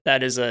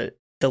that is a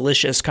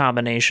delicious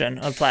combination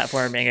of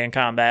platforming and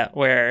combat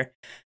where,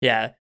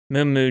 yeah,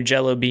 Moo Moo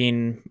Jello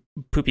Bean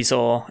Poopy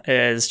Soul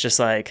is just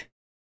like,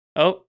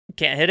 oh,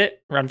 can't hit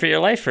it? Run for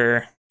your life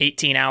for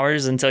 18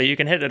 hours until you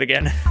can hit it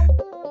again.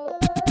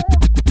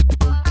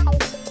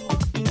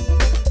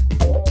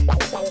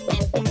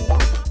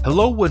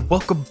 Hello and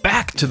welcome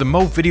back to the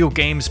Mo Video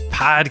Games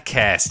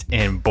Podcast.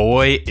 And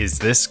boy, is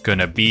this going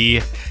to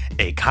be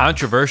a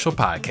controversial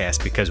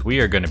podcast because we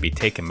are going to be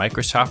taking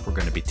Microsoft, we're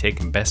going to be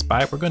taking Best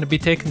Buy, we're going to be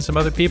taking some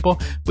other people,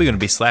 we're going to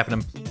be slapping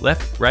them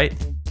left, right,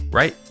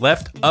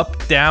 left,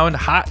 up, down,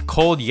 hot,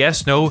 cold,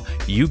 yes, no,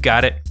 you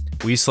got it.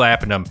 We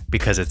slapping them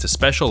because it's a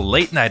special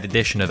late night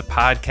edition of the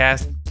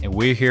podcast and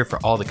we're here for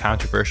all the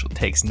controversial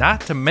takes,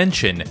 not to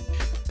mention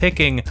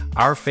picking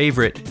our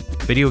favorite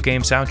video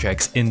game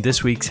soundtracks in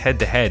this week's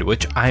head-to-head,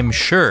 which I'm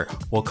sure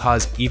will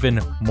cause even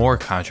more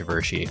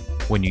controversy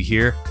when you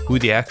hear who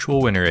the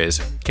actual winner is.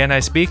 Can I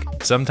speak?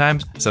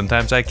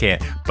 Sometimes I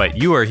can't. But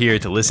you are here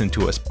to listen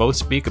to us both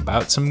speak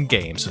about some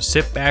games, so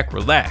sit back,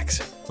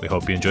 relax. We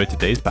hope you enjoyed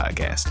today's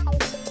podcast.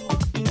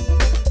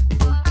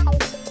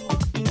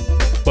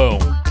 Boom.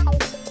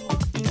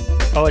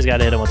 Always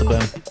gotta hit him with a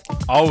boom.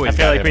 Always. I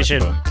feel like we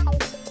should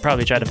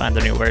probably try to find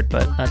a new word,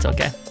 but that's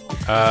okay.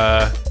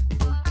 Well,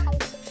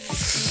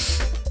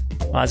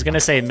 I was going to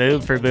say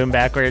move for boom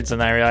backwards,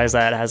 and I realized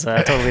that has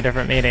a totally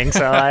different meaning,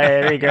 so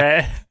I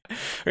regret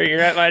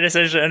my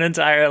decision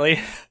entirely.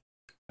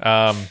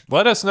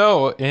 Let us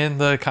know in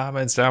the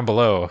comments down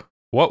below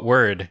what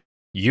word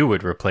you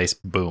would replace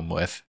boom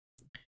with.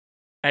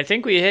 I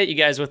think we hit you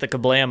guys with the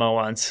kablamo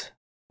once.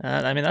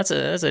 I mean, that's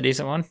a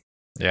decent one.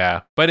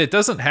 Yeah, but it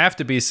doesn't have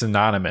to be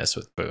synonymous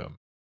with boom,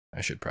 I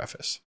should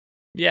preface.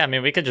 Yeah, I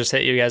mean, we could just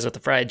hit you guys with the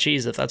fried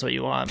cheese if that's what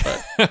you want,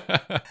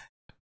 but...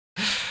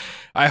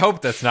 I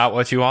hope that's not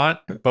what you want,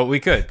 but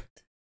we could.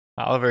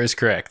 Oliver is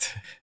correct.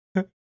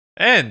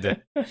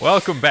 And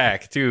welcome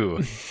back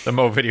to the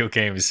Mo Video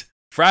Games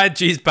Fried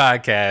Cheese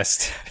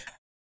Podcast.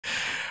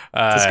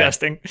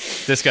 Disgusting.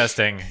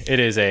 Disgusting. It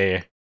is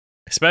a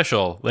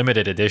special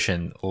limited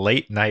edition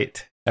late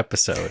night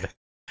episode.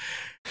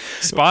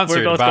 Sponsored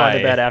We're both by...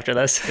 going to bed after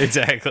this.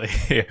 Exactly.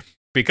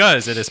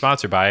 Because it is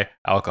sponsored by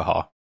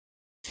alcohol.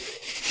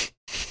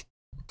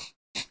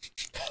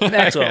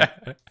 Maxwell,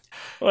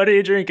 what are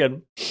you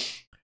drinking?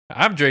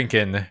 I'm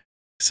drinking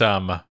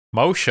some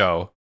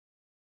Mosho,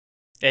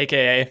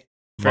 AKA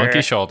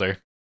Monkey Shoulder,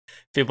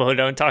 people who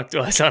don't talk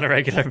to us on a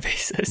regular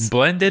basis.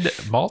 blended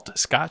malt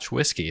Scotch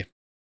whiskey.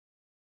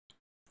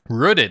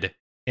 Rooted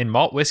in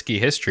malt whiskey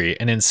history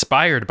and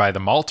inspired by the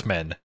malt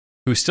men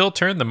who still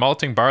turn the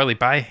malting barley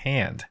by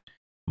hand,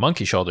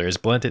 Monkey Shoulder is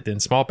blended in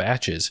small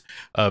batches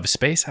of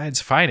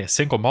Speyside's finest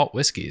single malt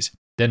whiskeys,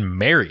 then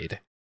married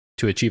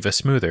to achieve a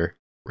smoother,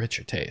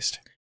 richer taste.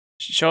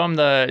 Show them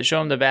the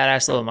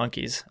badass little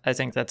monkeys. I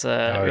think that's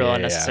a real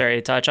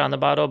unnecessary touch on the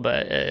bottle,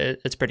 but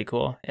it's pretty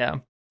cool. Yeah,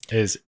 it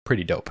is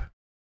pretty dope.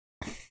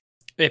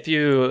 If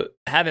you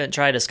haven't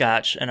tried a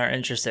Scotch and are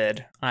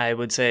interested, I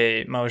would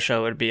say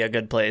Mosho would be a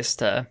good place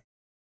to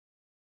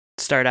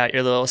start out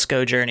your little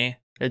SCO journey.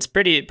 It's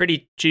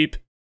pretty cheap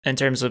in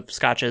terms of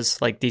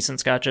scotches, like decent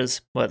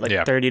scotches.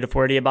 30 to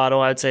 40 a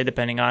bottle, I'd say,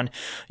 depending on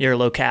your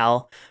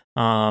locale.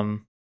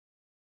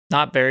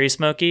 Not very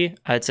smoky.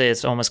 I'd say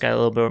it's almost got a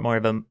little bit more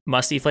of a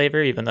musty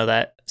flavor, even though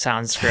that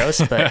sounds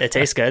gross, but it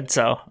tastes good.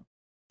 So,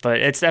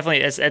 but it's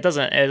definitely it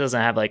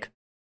doesn't have like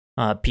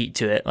peat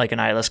to it like an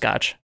Islay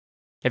Scotch.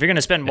 If you're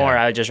gonna spend more,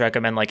 I would just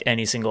recommend like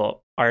any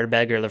single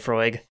Ardbeg or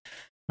Lefroy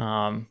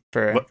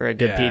for a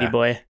good peaty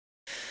boy.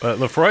 But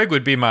Lefroy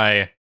would be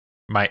my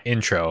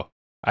intro.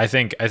 I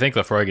think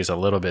Lefroy is a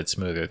little bit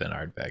smoother than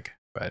Ardbeg,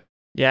 but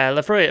yeah,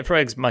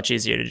 Lefroy's much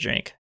easier to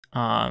drink.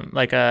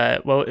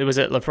 It was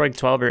at Lefroy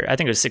 12 or I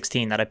think it was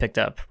 16 that I picked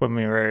up when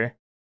we were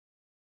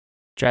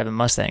driving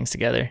Mustangs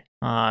together.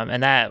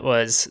 And that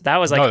was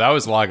like no, that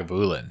was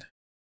Lagavulin.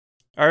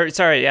 Or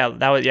sorry, yeah,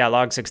 that was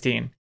Log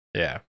 16.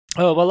 Yeah.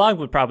 Oh well, Log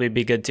would probably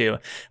be good too.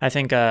 I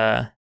think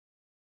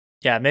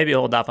maybe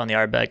hold off on the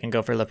Ardbeg and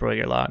go for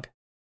Lefroy or Log.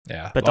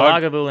 Yeah, but the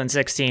Lagavulin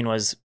 16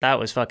 was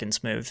fucking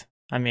smooth.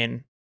 I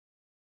mean,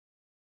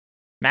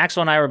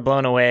 Maxwell and I were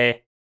blown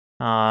away.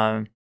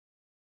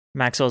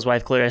 Maxwell's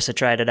wife Clarissa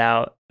tried it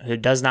out, who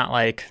does not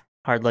like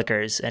hard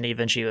liquors, and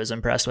even she was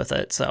impressed with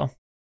it. So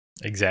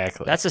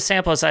exactly, that's a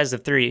sample size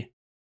of 3,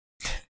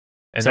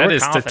 and so that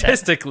is confident.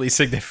 Statistically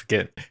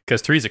significant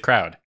because 3's a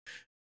crowd.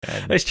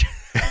 And that's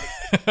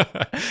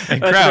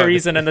the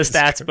reason in the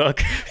stats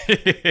book.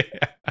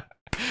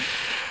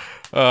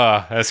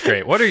 Oh, that's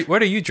great. What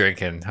are you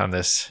drinking on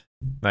this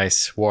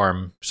nice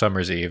warm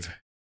summer's eve?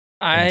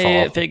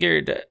 I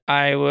figured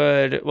I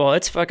would. Well,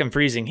 it's fucking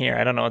freezing here.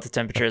 I don't know what the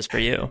temperature is for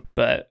you,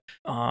 but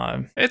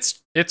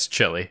it's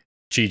chilly,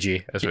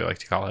 Chi-Ji, as we like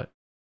to call it.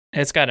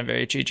 It's gotten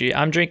very Chi-Ji.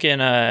 I'm drinking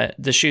the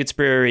Deschutes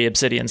Brewery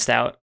Obsidian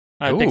Stout.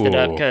 I picked it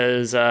up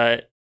because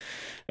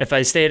if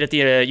I stayed at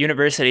the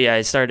university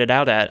I started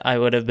out at, I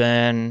would have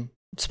been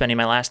spending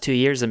my last 2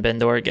 years in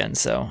Bend, Oregon.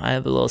 So I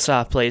have a little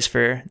soft place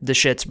for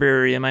Deschutes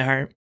Brewery in my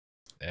heart.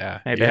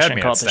 Yeah, maybe I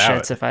shouldn't call it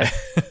Deschutes if I.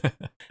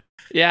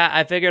 Yeah,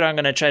 I figured I'm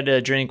gonna try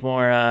to drink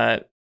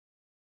more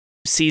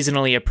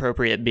seasonally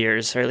appropriate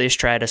beers, or at least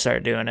try to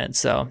start doing it.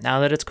 So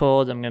now that it's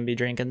cold, I'm gonna be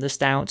drinking the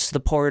stouts,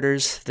 the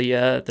porters,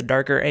 the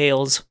darker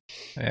ales.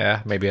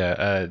 Yeah, maybe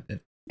a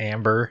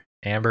amber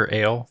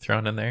ale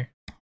thrown in there.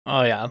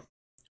 Oh yeah,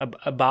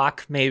 a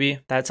bock maybe.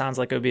 That sounds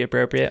like it would be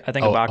appropriate. I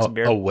think a bock's a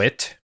beer. A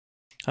wit,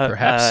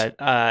 perhaps.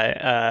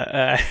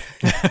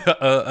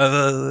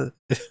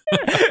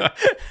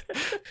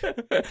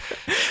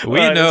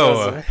 We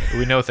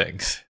know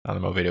things on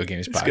the Mo Video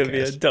Games podcast. It's gonna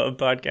be a dumb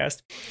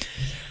podcast.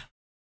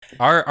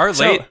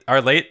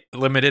 Our late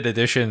limited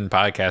edition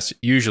podcasts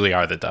usually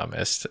are the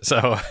dumbest.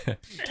 So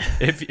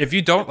if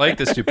you don't like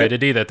the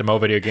stupidity that the Mo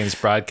Video Games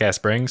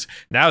broadcast brings,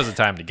 now's the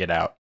time to get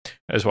out.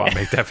 I just want to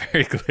make that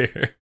very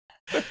clear.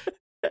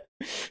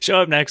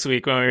 Show up next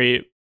week when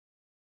we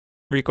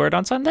record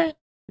on Sunday.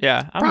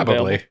 Yeah, I'm probably.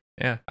 Available.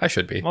 Yeah, I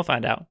should be. We'll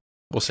find out.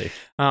 We'll see.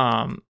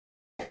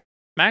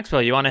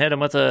 Maxwell, you want to hit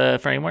him with a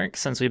framework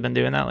since we've been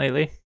doing that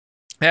lately?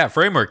 Yeah,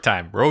 framework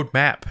time.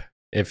 Roadmap,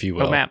 if you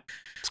will. Roadmap.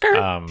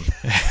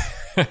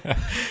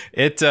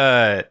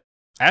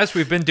 As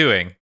we've been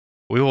doing,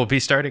 we will be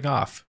starting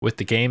off with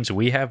the games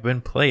we have been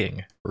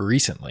playing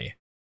recently.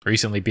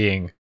 Recently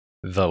being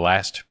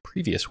the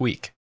previous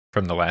week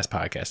from the last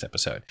podcast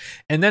episode.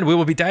 And then we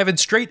will be diving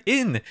straight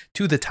in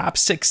to the top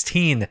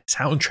 16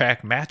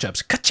 soundtrack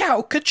matchups.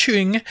 Ka-chow,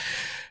 ka-ching.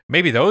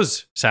 Maybe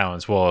those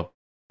sounds will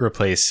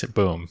replace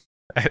Boom.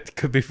 It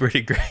could be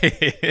pretty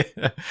great.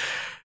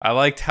 I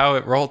liked how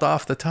it rolled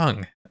off the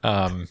tongue.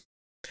 And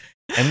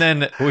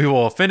then we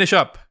will finish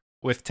up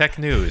with tech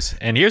news.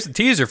 And here's the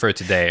teaser for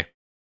today.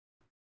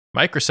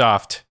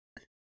 Microsoft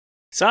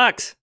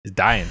sucks. Is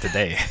dying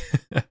today.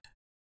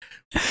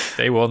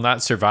 They will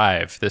not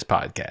survive this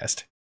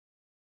podcast.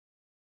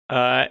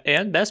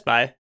 And Best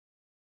Buy.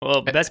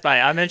 Well, Best Buy.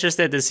 I'm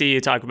interested to see you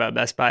talk about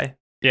Best Buy.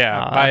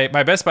 Yeah,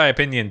 my Best Buy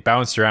opinion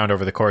bounced around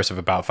over the course of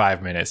about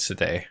 5 minutes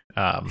today.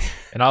 And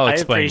I'll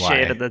explain why. I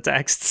appreciated the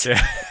texts.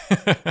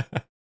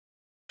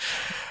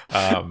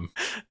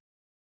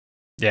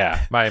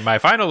 Yeah, my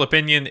final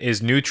opinion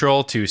is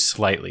neutral to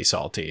slightly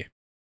salty.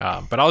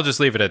 But I'll just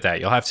leave it at that.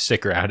 You'll have to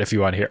stick around if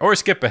you want to hear, or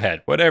skip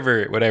ahead,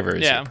 whatever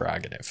is your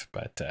prerogative.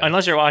 But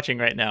unless you're watching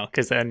right now,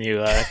 because then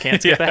you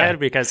can't skip ahead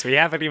because we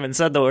haven't even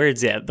said the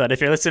words yet. But if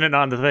you're listening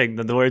on the thing,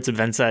 then the words have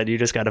been said. You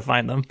just got to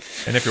find them.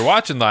 And if you're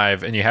watching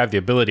live and you have the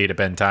ability to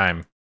bend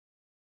time,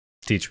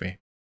 teach me.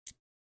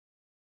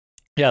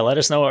 Yeah, let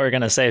us know what we're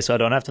gonna say, so I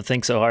don't have to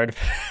think so hard.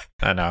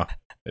 I know.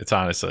 It's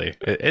honestly,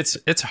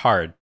 it's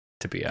hard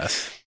to be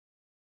us.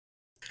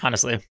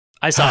 Honestly,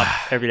 I sob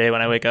every day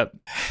when I wake up.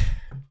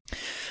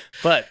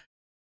 But,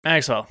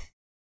 Maxwell,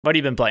 what have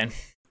you been playing?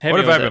 What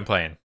have I been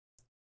playing?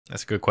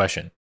 That's a good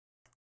question.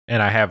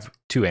 And I have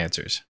 2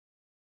 answers.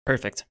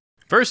 Perfect.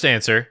 First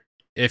answer,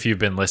 if you've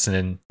been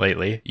listening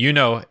lately, you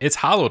know it's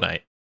Hollow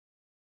Knight.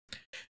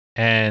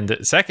 And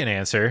second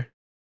answer,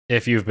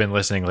 if you've been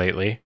listening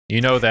lately,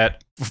 you know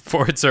that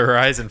Forza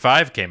Horizon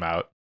 5 came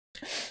out.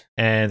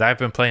 And I've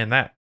been playing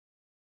that.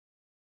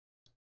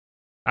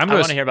 I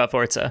want to hear about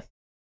Forza.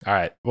 All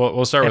right.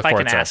 We'll start with Forza.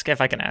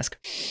 If I can ask.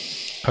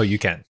 Oh, you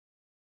can.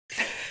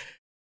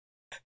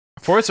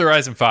 Forza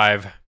Horizon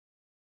 5,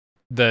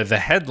 the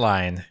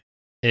headline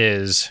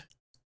is,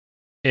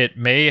 it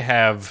may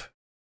have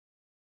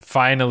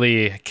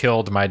finally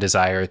killed my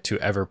desire to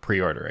ever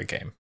pre-order a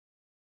game.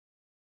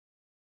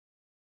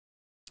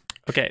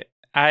 Okay,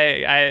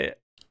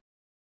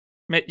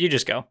 you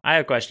just go. I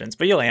have questions,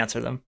 but you'll answer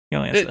them.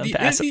 You'll answer them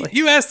passively.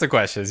 You ask the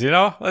questions, you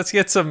know? Let's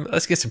get some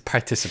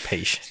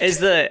participation. Is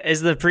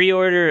the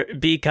pre-order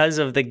because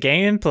of the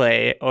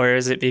gameplay, or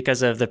is it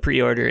because of the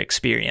pre-order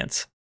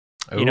experience?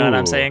 You know what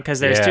I'm saying? Because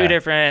there's two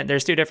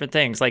different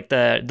things. Like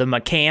the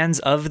mechanics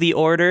of the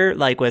order,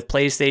 like with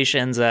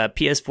PlayStation's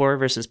PS4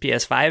 versus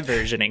PS5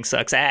 versioning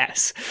sucks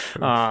ass.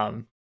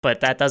 But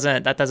that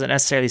doesn't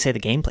necessarily say the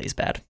gameplay's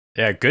bad.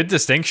 Yeah, good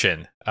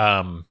distinction.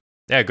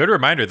 Yeah, good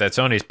reminder that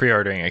Sony's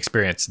pre-ordering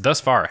experience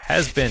thus far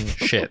has been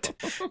shit.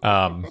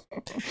 But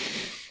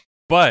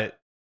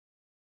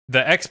the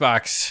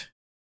Xbox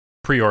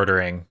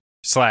pre-ordering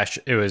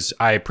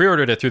I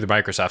pre-ordered it through the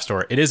Microsoft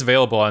Store. It is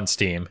available on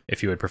Steam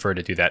if you would prefer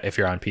to do that if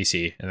you're on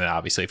PC, and then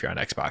obviously if you're on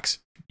Xbox,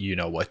 you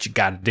know what you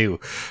got to do.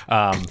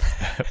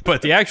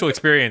 But the actual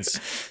experience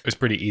was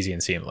pretty easy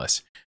and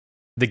seamless.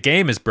 The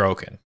game is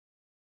broken.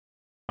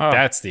 Oh.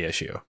 That's the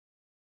issue.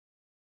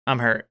 I'm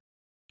hurt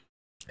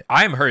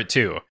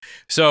too.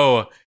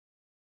 So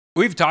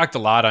we've talked a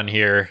lot on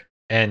here,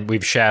 and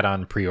we've shat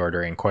on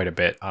pre-ordering quite a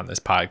bit on this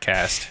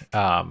podcast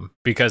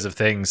because of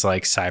things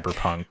like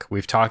Cyberpunk.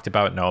 We've talked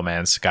about No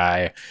Man's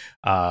Sky.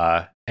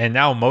 And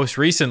now most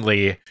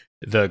recently,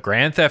 the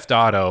Grand Theft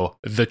Auto,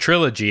 the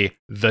trilogy,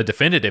 the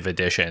definitive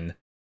edition,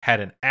 had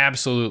an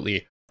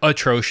absolutely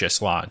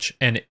atrocious launch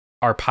and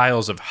are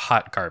piles of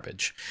hot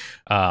garbage.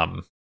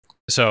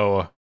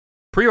 So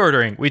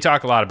pre-ordering, we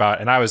talk a lot about,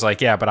 and I was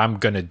like, yeah, but I'm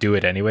going to do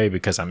it anyway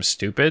because I'm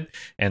stupid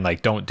and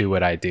like don't do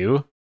what I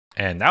do.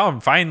 And now I'm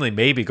finally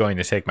maybe going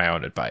to take my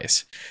own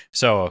advice.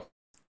 So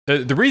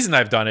The reason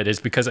I've done it is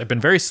because I've been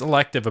very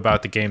selective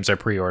about the games I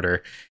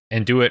pre-order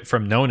and do it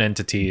from known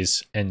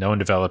entities and known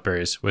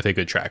developers with a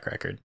good track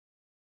record.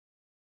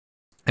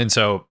 And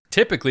so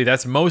typically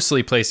that's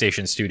mostly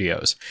PlayStation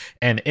Studios.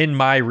 And in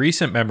my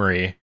recent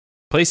memory,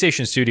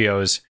 PlayStation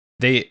Studios,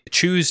 they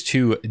choose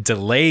to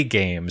delay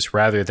games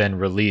rather than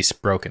release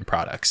broken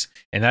products.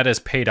 And that has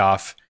paid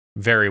off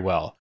very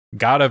well.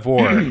 God of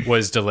War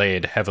was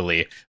delayed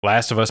heavily.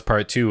 Last of Us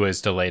Part 2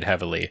 was delayed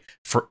heavily.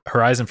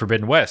 Horizon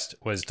Forbidden West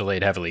was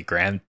delayed heavily.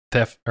 Gran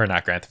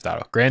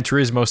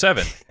Turismo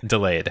 7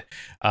 delayed.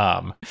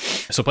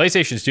 So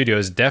PlayStation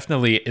Studios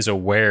definitely is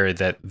aware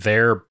that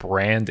their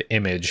brand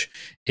image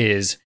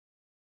is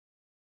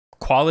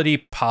quality,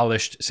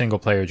 polished,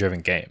 single-player driven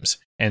games.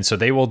 And so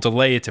they will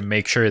delay to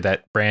make sure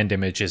that brand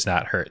image is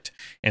not hurt.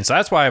 And so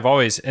that's why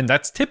and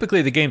that's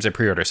typically the games I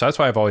pre-order, so that's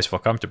why I've always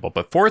felt comfortable.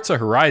 But Forza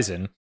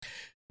Horizon,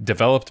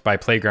 developed by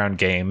Playground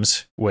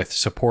Games with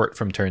support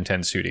from Turn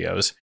 10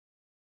 Studios,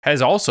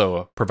 has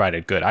also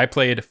provided good. I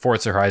played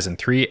Forza Horizon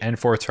 3 and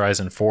Forza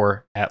Horizon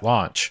 4 at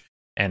launch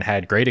and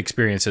had great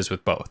experiences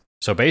with both.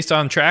 So based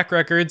on track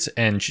records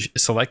and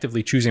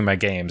selectively choosing my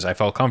games, I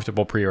felt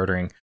comfortable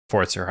pre-ordering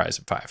Forza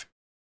Horizon 5.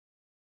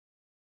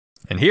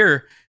 And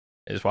here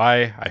is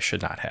why I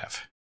should not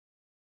have.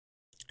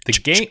 The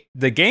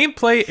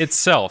gameplay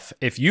itself,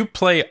 if you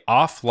play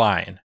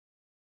offline,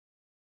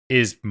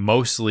 is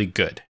mostly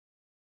good.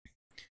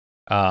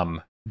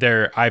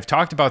 I've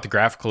talked about the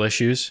graphical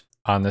issues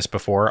on this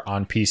before,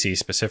 on PC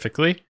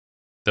specifically.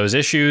 Those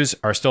issues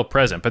are still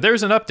present, but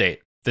there's an update.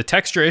 The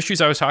texture issues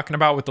I was talking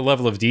about with the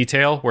level of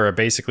detail, where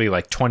basically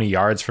like 20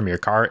 yards from your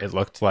car, it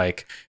looked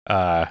like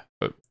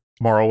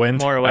Morrowind.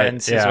 Morrowind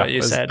is what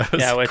you said.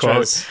 Yeah, which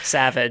was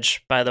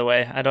savage, by the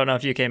way. I don't know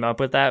if you came up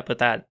with that, but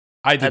that's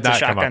a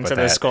shotgun to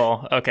the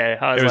skull. Okay.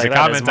 It was a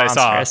comment I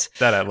saw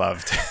that I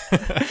loved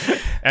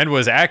and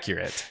was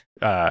accurate.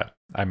 I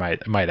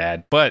might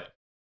add, but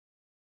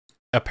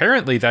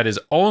apparently that is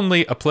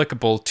only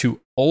applicable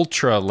to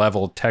ultra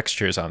level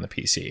textures on the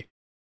PC.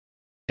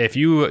 If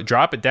you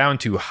drop it down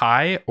to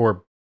high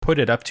or put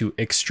it up to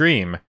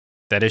extreme,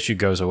 that issue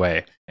goes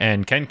away,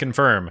 and can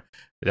confirm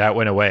that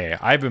went away.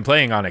 I've been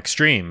playing on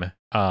extreme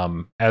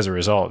as a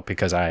result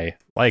because I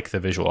like the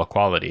visual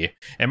quality,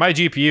 and my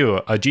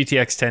GPU, a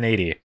GTX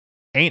 1080,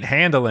 ain't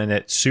handling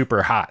it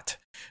super hot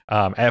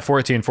at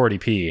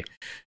 1440p.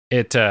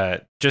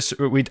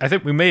 I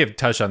think we may have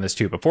touched on this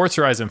too, but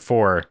Forza Horizon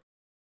 4,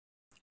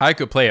 I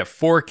could play at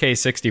 4K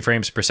 60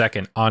 frames per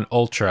second on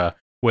Ultra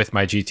with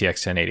my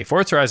GTX 1080.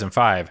 Forza Horizon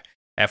 5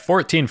 at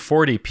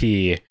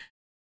 1440p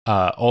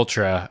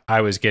Ultra,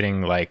 I was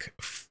getting like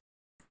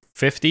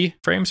 50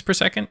 frames per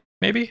second,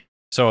 maybe.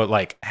 So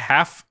like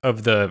half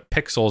of the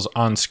pixels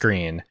on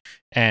screen,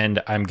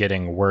 and I'm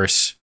getting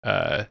worse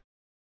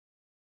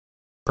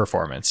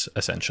performance,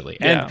 essentially.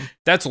 Yeah. And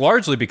that's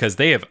largely because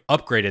they have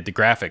upgraded the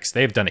graphics.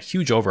 They've done a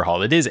huge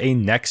overhaul. It is a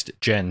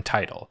next-gen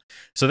title.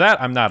 So that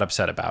I'm not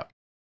upset about.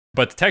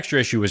 But the texture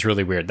issue was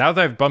really weird. Now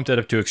that I've bumped it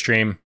up to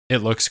extreme, it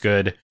looks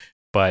good.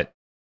 But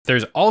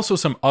there's also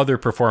some other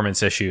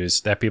performance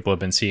issues that people have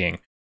been seeing.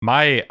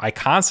 I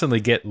constantly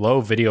get low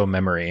video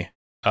memory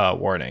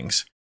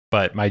warnings,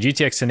 but my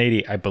GTX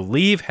 1080, I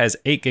believe, has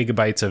 8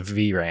 gigabytes of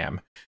VRAM.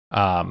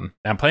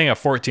 I'm playing at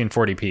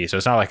 1440p, so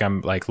it's not like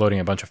I'm like loading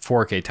a bunch of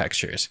 4K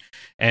textures.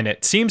 And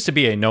it seems to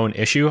be a known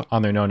issue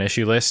on their known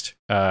issue list,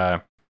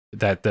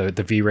 that the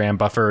VRAM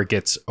buffer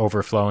gets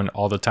overflown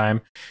all the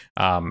time,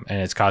 and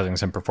it's causing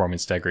some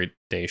performance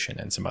degradation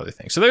and some other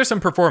things. So there's some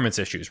performance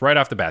issues right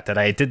off the bat that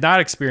I did not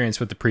experience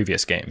with the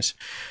previous games.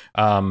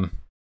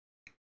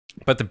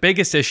 But the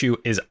biggest issue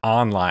is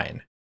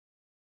online.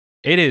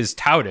 It is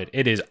touted.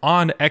 It is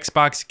on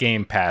Xbox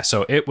Game Pass.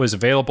 So it was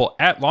available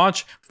at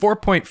launch.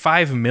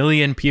 4.5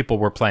 million people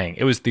were playing.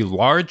 It was the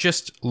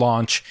largest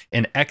launch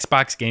in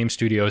Xbox Game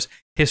Studios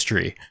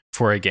history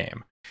for a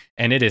game.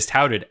 And it is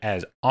touted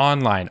as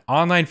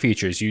online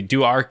features. You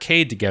do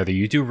arcade together.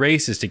 You do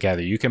races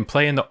together. You can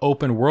play in the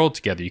open world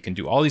together. You can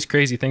do all these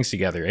crazy things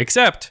together.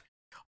 Except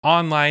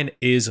online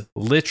is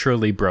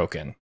literally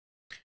broken.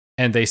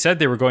 And they said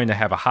they were going to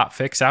have a hot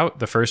fix out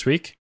the first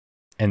week,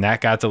 and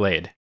that got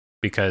delayed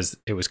because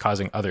it was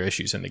causing other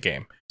issues in the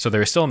game. So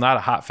there is still not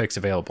a hot fix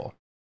available.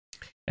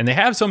 And they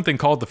have something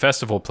called the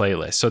Festival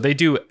Playlist. So they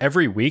do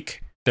every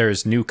week,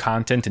 there's new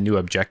content and new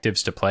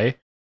objectives to play.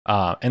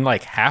 And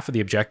like half of the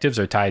objectives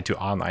are tied to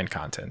online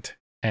content,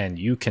 and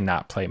you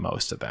cannot play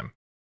most of them.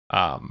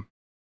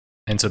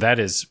 And so that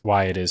is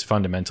why it is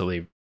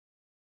fundamentally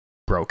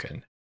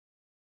broken.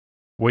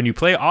 When you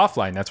play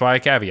offline, that's why I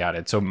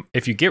caveated. So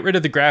if you get rid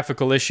of the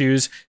graphical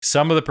issues,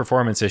 some of the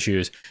performance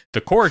issues,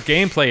 the core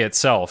gameplay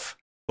itself,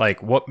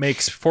 like what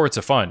makes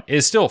Forza fun,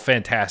 is still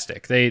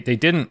fantastic. They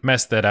didn't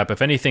mess that up.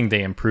 If anything,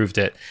 they improved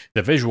it.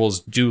 The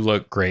visuals do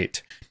look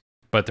great.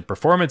 But the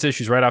performance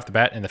issues right off the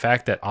bat, and the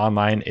fact that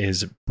online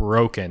is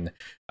broken,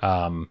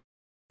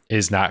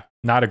 is not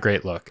a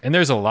great look. And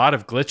there's a lot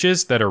of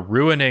glitches that are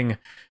ruining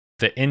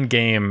the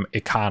in-game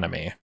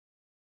economy.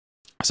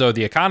 So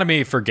the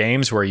economy for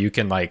games where you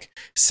can like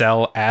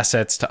sell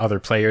assets to other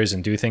players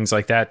and do things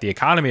like that, the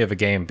economy of a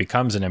game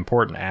becomes an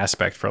important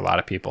aspect for a lot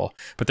of people.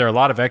 But there are a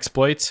lot of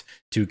exploits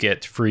to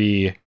get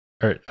free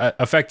or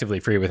effectively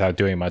free without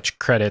doing much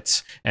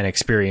credits and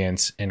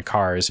experience in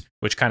cars,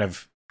 which kind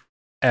of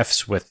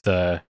F's with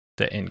the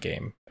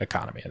in-game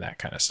economy and that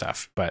kind of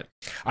stuff. But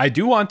I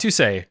do want to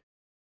say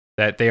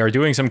that they are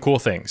doing some cool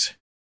things.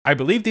 I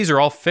believe these are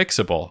all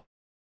fixable.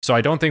 So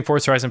I don't think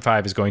Forza Horizon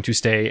 5 is going to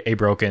stay a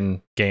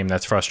broken game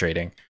that's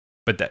frustrating,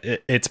 but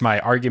it's my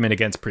argument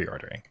against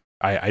pre-ordering.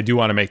 I do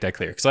want to make that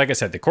clear. Because like I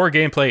said, the core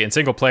gameplay in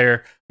single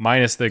player,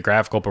 minus the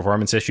graphical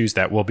performance issues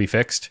that will be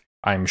fixed,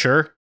 I'm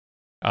sure.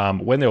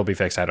 When they will be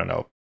fixed, I don't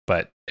know,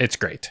 but it's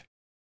great.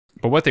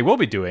 But what they will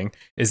be doing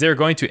is they're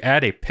going to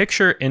add a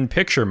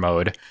picture-in-picture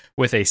mode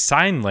with a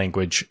sign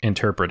language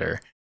interpreter.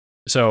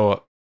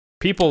 So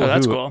people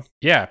cool.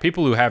 Yeah,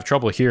 people who have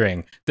trouble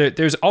hearing,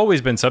 there's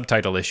always been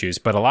subtitle issues,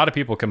 but a lot of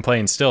people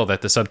complain still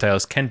that the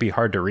subtitles can be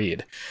hard to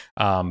read.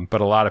 But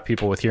a lot of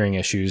people with hearing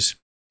issues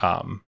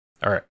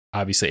are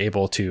obviously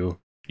able to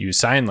use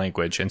sign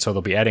language, and so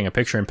they'll be adding a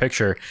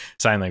picture-in-picture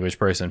sign language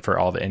person for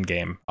all the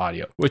in-game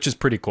audio, which is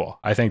pretty cool.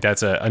 I think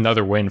that's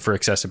another win for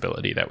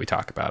accessibility that we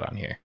talk about on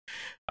here.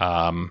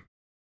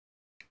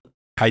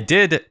 I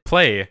did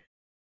play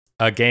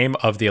a game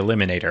of the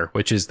Eliminator,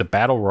 which is the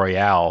Battle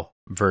Royale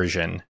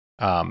version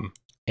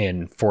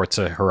in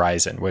Forza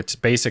Horizon, which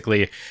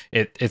basically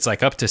it's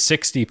like up to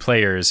 60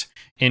 players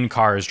in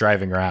cars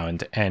driving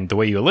around. And the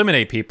way you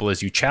eliminate people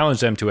is you challenge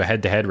them to a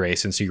head-to-head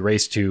race. And so you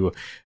race to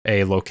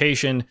a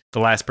location, the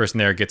last person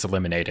there gets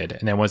eliminated.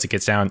 And then once it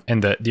gets down,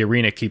 and the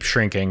arena keeps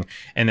shrinking.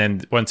 And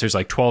then once there's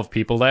like 12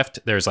 people left,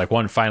 there's like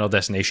one final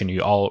destination.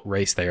 You all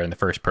race there, and the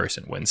first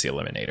person wins the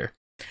Eliminator.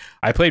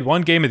 I played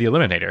one game of the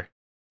Eliminator,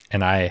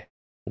 and I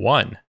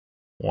won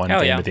one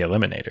game of the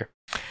Eliminator.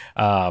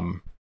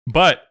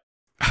 But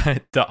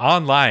the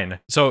online,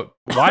 so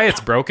why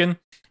it's broken,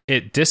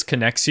 it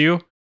disconnects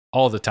you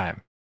all the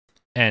time.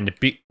 And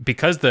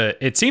because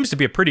it seems to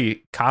be a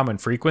pretty common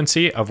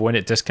frequency of when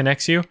it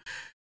disconnects you,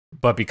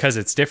 but because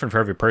it's different for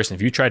every person,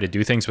 if you try to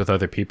do things with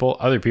other people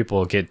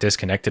will get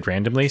disconnected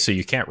randomly. So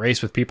you can't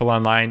race with people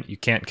online. You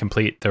can't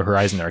complete the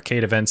Horizon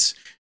Arcade events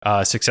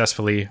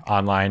successfully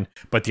online.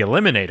 But the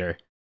Eliminator,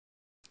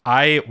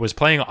 I was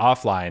playing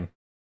offline.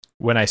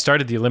 When I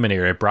started the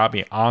Eliminator, it brought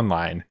me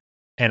online.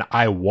 And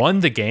I won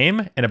the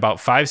game, and about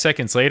 5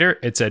 seconds later,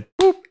 it said,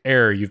 boop,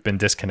 error, you've been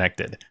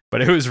disconnected.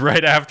 But it was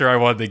right after I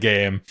won the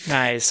game.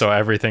 Nice. So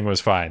everything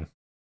was fine.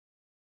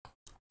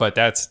 But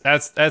that's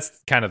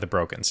kind of the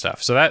broken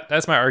stuff. So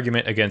that's my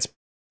argument against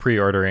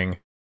pre-ordering.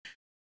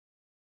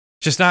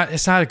 It's not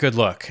a good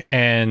look.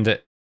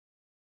 And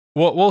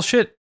we'll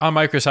shit on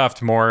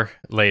Microsoft more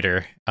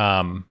later.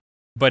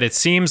 But it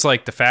seems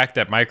like the fact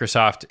that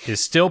Microsoft is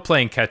still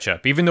playing catch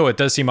up, even though it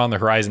does seem on the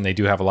horizon, they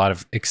do have a lot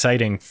of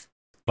exciting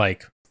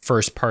like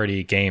first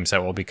party games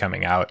that will be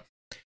coming out,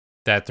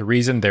 that the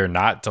reason they're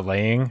not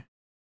delaying,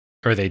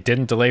 or they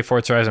didn't delay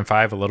Forza Horizon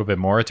 5 a little bit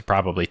more to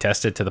probably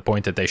test it to the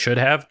point that they should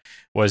have,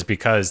 was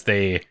because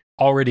they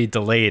already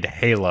delayed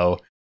Halo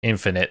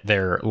Infinite,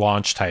 their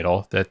launch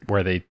title,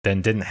 where they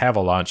then didn't have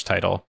a launch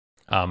title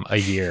a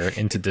year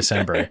into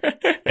December.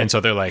 And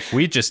so they're like,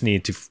 we just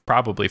need to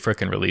probably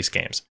frickin' release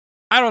games.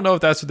 I don't know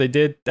if that's what they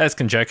did. That's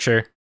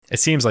conjecture. It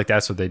seems like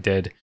that's what they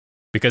did,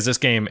 because this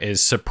game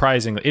is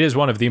surprisingly, it is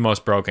one of the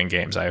most broken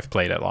games I have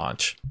played at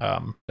launch,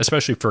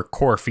 especially for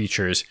core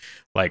features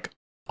like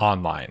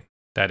online.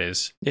 That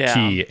is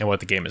key in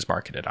what the game is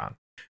marketed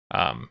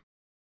on.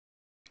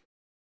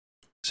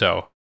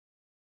 So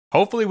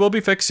hopefully we'll be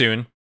fixed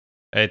soon.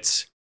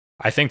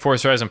 I think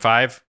Forza Horizon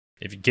 5,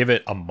 if you give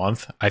it a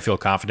month, I feel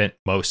confident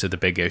most of the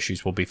big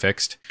issues will be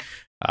fixed.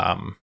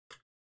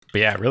 But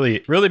yeah,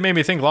 really, really made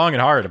me think long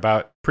and hard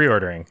about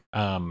pre-ordering.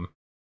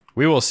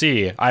 We will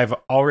see. I've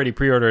already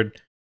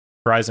pre-ordered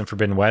Horizon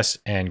Forbidden West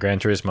and Gran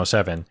Turismo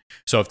 7.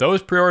 So if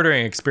those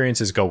pre-ordering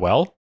experiences go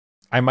well,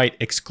 I might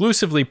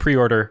exclusively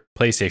pre-order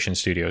PlayStation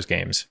Studios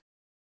games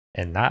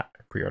and not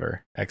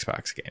pre-order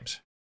Xbox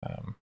games.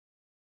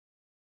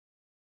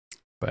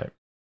 But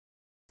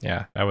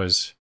yeah, that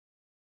was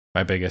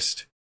my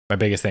biggest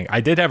thing.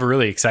 I did have a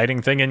really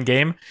exciting thing in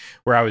game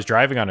where I was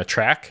driving on a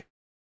track.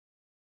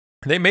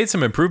 They made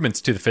some improvements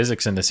to the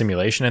physics and the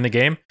simulation in the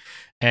game,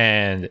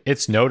 and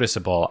it's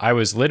noticeable. I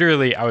was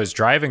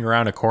driving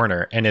around a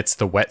corner, and it's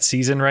the wet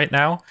season right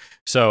now.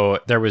 So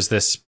there was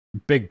this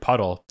big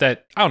puddle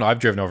that, I don't know, I've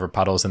driven over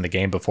puddles in the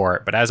game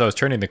before, but as I was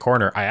turning the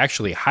corner, I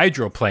actually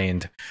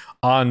hydroplaned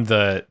on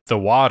the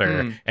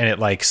water, and it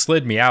like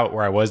slid me out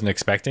where I wasn't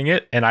expecting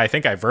it. And I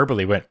think I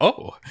verbally went,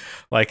 oh,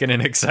 like in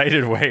an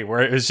excited way,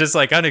 where it was just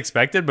like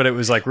unexpected, but it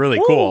was like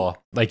really cool.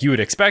 Like you would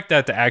expect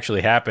that to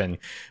actually happen,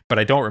 but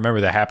I don't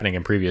remember that happening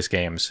in previous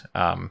games.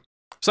 So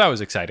that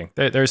was exciting.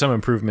 There are some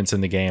improvements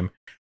in the game.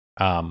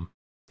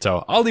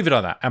 So I'll leave it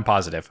on that. I'm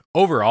positive.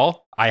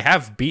 Overall, I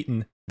have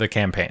beaten the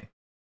campaign.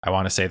 I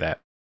want to say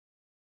that.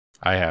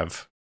 I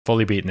have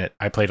fully beaten it.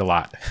 I played a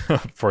lot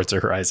of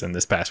Forza Horizon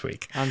this past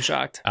week. I'm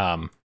shocked.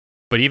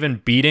 But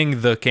even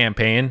beating the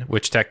campaign,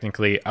 which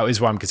technically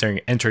is what I'm considering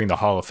entering the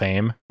Hall of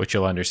Fame, which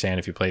you'll understand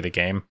if you play the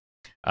game.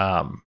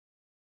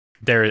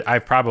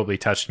 I've probably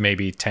touched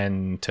maybe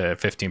 10 to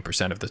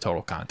 15% of the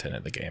total content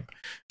in the game.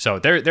 So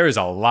there is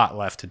a lot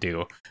left to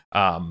do.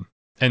 And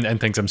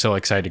things I'm so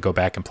excited to go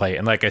back and play.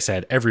 And like I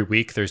said, every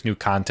week there's new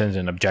content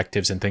and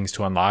objectives and things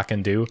to unlock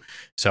and do.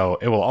 So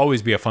it will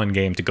always be a fun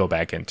game to go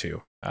back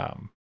into.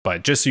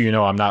 But just so you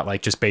know, I'm not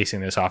like just basing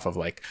this off of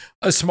like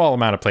a small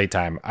amount of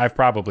playtime. I've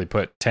probably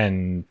put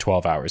 10,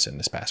 12 hours in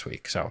this past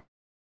week. So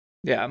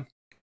yeah,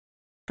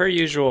 per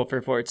usual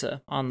for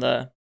Forza on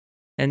the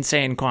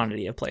insane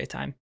quantity of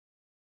playtime.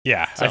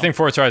 Yeah, so. I think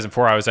Forza Horizon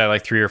 4, I was at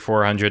like 300 or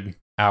 400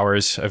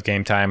 hours of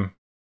game time,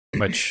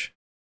 which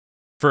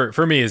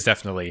for me is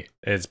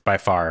by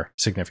far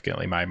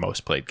significantly my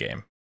most played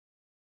game.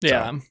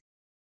 Yeah. So.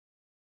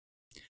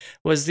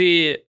 Was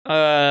the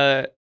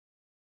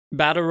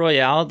Battle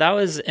Royale, that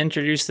was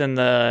introduced in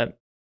the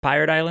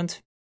Pirate Island,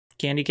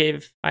 Candy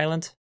Cave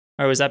Island,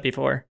 or was that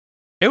before?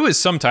 It was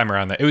sometime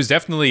around that. It was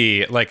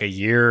definitely like a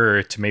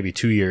year to maybe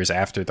 2 years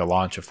after the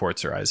launch of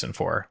Forza Horizon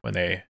 4 when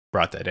they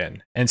brought that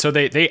in. And so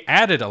they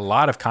added a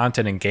lot of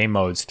content and game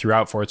modes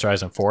throughout Forza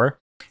Horizon 4.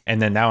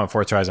 And then now in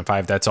Forza Horizon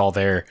 5, that's all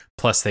there.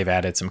 Plus, they've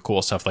added some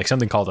cool stuff, like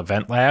something called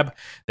Event Lab.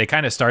 They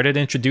kind of started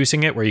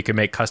introducing it where you could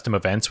make custom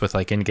events with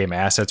like in-game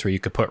assets where you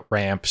could put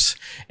ramps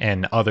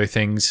and other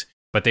things.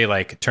 But they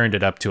like turned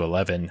it up to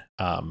 11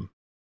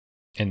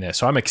 in this.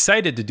 So I'm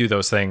excited to do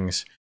those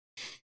things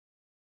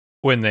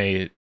when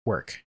they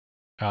work.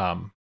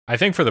 I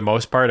think for the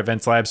most part,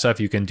 Events Lab stuff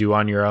you can do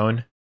on your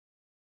own,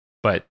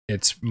 but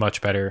it's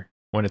much better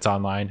when it's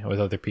online with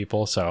other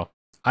people. So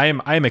I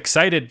am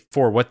excited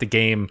for what the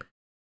game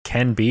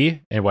can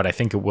be and what I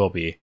think it will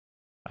be.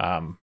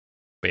 But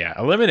yeah,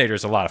 Eliminator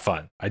is a lot of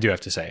fun. I do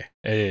have to say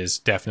it is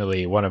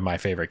definitely one of my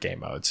favorite game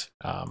modes.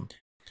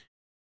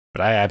 But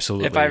I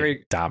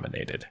absolutely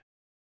dominated.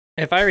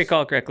 If I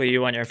recall correctly,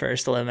 you won your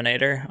first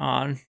Eliminator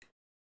on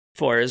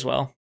 4 as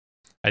well.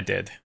 I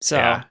did. So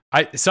yeah.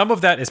 Some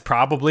of that is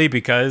probably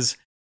because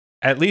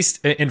at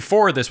least in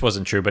 4 this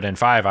wasn't true, but in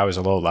 5 I was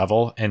a low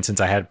level, and since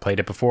I had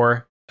played it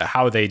before,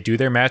 how they do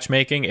their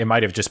matchmaking, it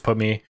might have just put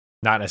me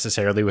not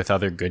necessarily with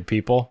other good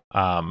people.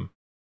 And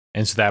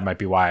so that might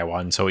be why I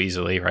won so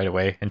easily right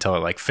away until it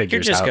like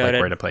figures out like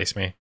where to place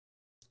me.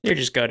 You're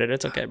just goated.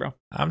 It's okay, bro.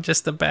 I'm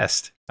just the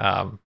best.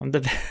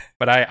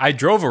 But I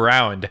drove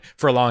around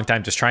for a long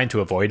time just trying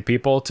to avoid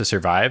people to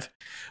survive.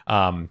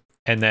 And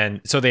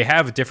then, so they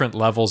have different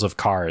levels of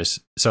cars.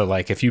 So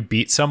like if you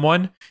beat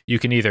someone, you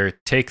can either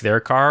take their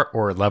car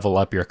or level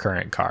up your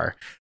current car.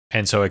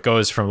 And so it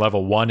goes from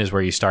level 1 is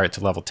where you start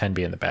to level 10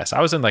 being the best. I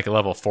was in like a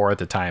level 4 at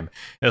the time.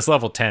 This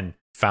level 10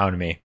 found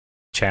me,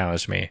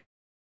 challenged me.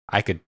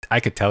 I could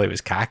tell he was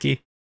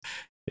cocky.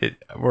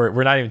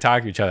 We're not even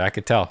talking to each other. I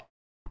could tell.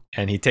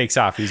 And he takes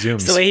off. He zooms.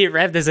 It's the way he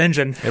revved his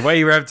engine. The way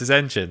he revved his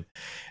engine.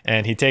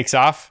 And he takes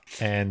off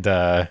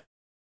and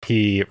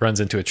he runs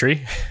into a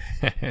tree.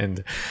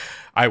 And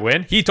I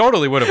win. He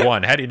totally would have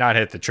won had he not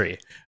hit the tree.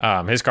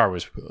 His car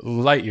was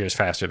light years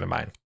faster than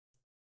mine.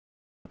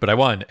 But I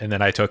won. And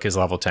then I took his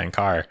level 10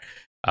 car.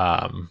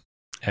 And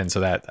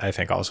so that I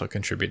think also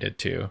contributed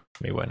to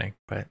me winning.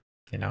 But,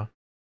 you know,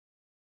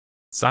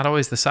 it's not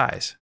always the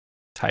size.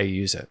 It's how you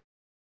use it.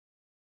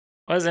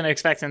 Wasn't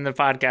expecting the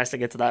podcast to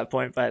get to that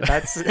point, but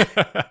that's so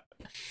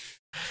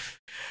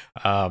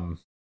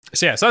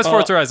that's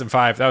Forza Horizon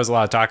 5. That was a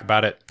lot of talk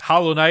about it.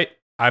 Hollow Knight,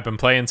 I've been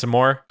playing some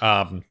more.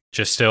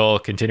 Just still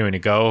continuing to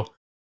go.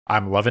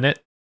 I'm loving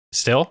it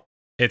still.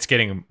 It's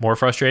getting more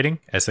frustrating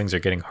as things are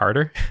getting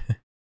harder.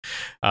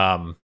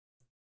 But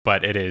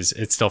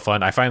it's still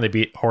fun. I finally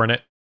beat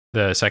Hornet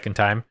the second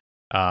time.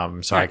 So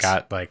nice.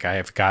 I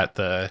have got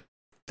the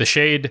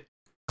Shade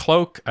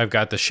cloak. I've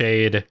got the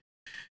Shade,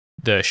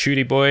 the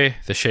Shooty Boy,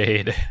 the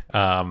Shade,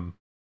 the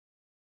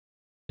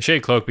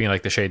Shade cloak being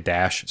like the Shade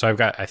dash. So I've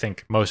got, I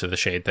think, most of the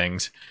Shade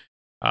things,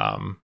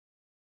 all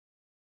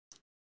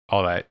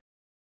that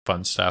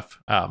fun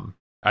stuff.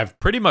 I've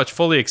pretty much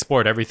fully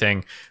explored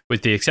everything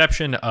with the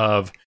exception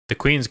of the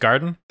Queen's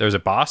Garden. There's a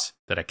boss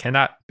that I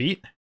cannot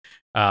beat.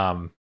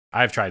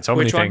 I've tried so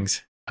many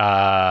things.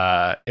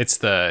 It's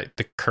the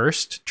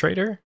Cursed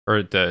Trader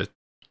or the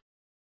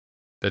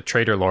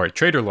Trader Lord.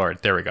 Trader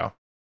Lord. There we go.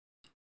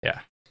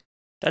 Yeah.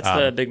 That's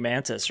the big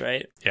mantis,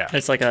 right? Yeah.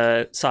 It's like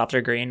a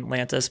softer green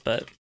mantis,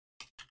 but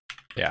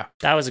yeah,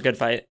 that was a good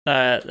fight.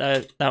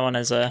 That one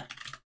is I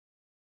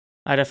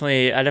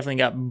definitely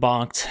got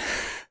bonked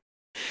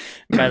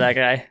by that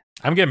guy.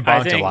 I'm getting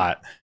bonked a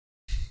lot.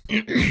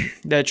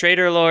 The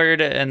Trader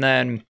Lord, and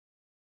then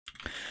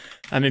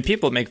I mean,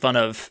 people make fun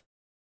of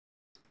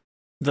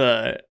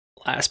the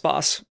last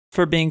boss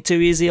for being too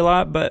easy a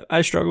lot, but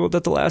I struggled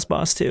at the last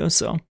boss too,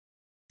 so.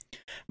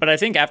 But I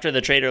think after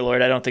the Trader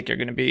Lord, I don't think you're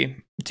going to be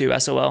too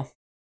SOL.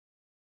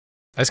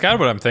 That's kind of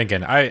what I'm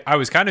thinking. I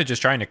was kind of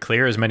just trying to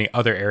clear as many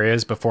other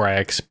areas before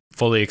I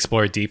fully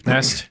explore Deep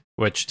Nest,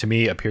 which to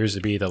me appears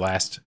to be the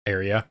last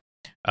area.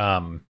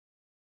 And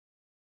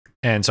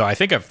so I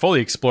think I've fully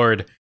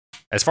explored,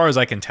 as far as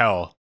I can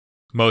tell,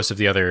 most of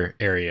the other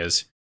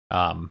areas.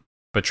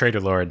 But Trader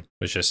Lord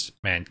was just,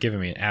 man, giving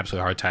me an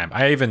absolute hard time.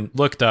 I even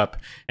looked up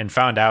and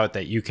found out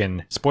that you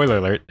can, spoiler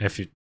alert, if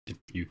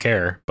you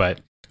care,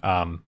 but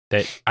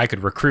that I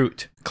could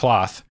recruit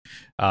Cloth.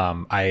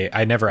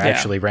 I never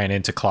actually ran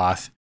into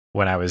Cloth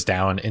when I was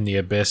down in the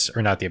Abyss,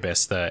 or not the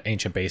Abyss, the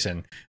Ancient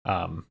Basin,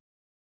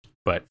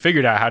 but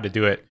figured out how to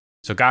do it.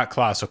 So got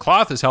Cloth. So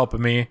Cloth is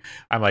helping me.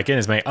 I'm like in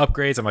as many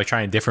upgrades. I'm like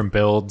trying different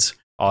builds,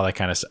 all that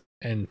kind of stuff.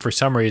 And for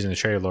some reason, the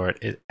Trader Lord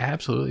is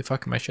absolutely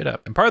fucking my shit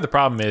up. And part of the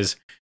problem is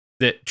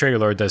that Trader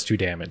Lord does 2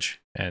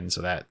 damage, and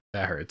so that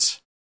hurts.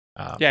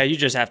 Yeah, you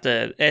just have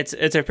to. It's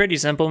a pretty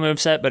simple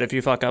moveset, but if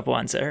you fuck up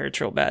once, it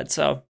hurts real bad.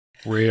 So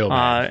real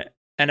bad.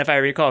 And if I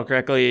recall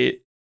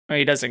correctly,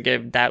 he doesn't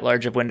give that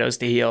large of windows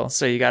to heal,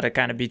 so you got to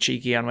kind of be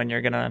cheeky on when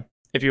you're gonna.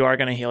 If you are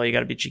gonna heal, you got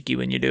to be cheeky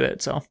when you do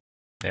it. So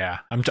yeah,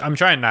 I'm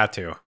trying not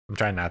to. I'm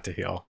trying not to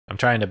heal. I'm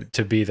trying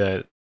to be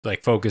the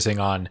focusing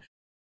on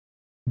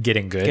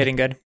getting good. Getting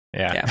good.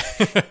 Yeah.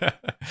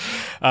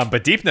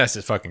 But Deep Nest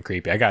is fucking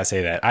creepy. I gotta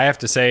say that. I have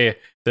to say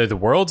the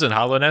worlds in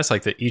Hollow Nest,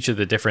 like each of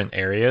the different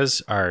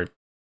areas are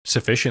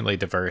sufficiently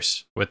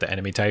diverse with the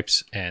enemy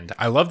types, and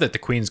I love that the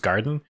Queen's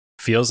Garden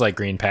feels like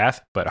Green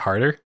Path but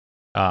harder,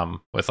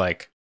 with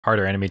like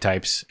harder enemy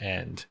types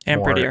and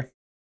prettier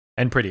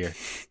and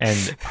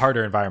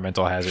harder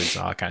environmental hazards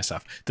and all that kind of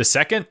stuff. The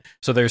second,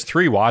 so there's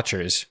 3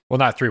 Watchers. Well,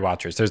 not 3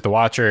 Watchers. There's the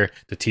Watcher,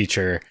 the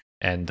Teacher,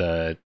 and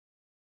I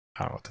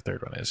don't know what the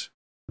third one is.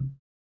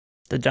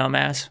 The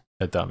dumbass.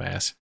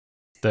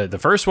 The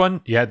first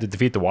one, you had to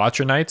defeat the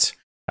Watcher Knights.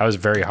 That was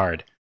very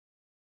hard.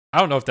 I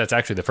don't know if that's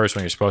actually the first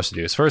one you're supposed to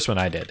do. It's the first one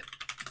I did.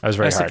 That was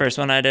very hard. That's the first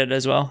one I did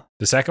as well.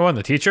 The second one,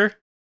 the Teacher,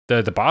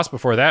 the boss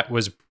before that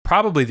was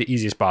probably the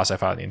easiest boss I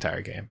fought in the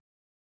entire game.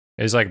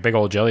 It was like a big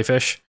old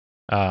jellyfish.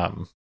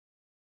 You're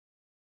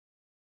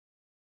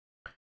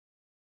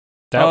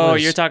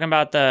talking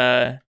about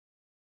the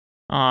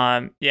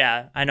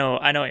yeah, I know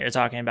what you're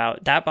talking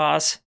about. That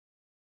boss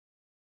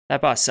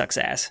sucks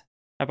ass.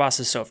 That boss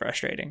is so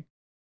frustrating.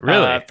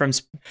 Really?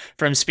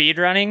 From speed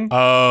running.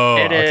 Oh,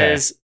 it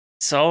is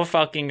so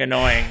fucking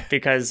annoying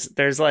because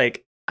there's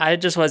like, I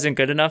just wasn't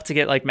good enough to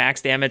get like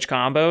max damage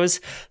combos.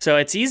 So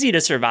it's easy to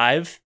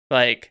survive,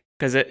 like,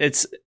 because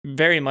it's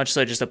very much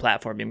so just a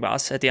platforming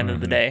boss at the end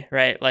of the day,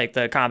 right? Like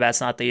the combat's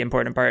not the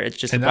important part. It's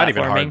just not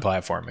even hard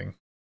platforming.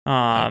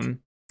 Yeah.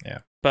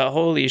 But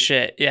holy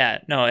shit, yeah,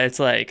 no, it's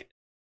like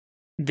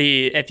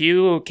if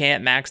you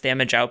can't max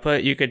damage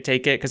output, you could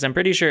take it, because I'm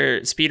pretty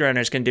sure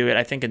speedrunners can do it,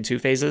 I think, in 2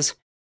 phases.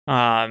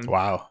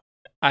 Wow.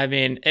 I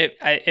mean,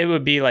 it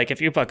would be like, if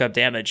you fuck up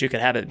damage, you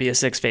could have it be a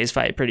 6-phase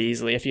fight pretty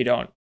easily if you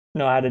don't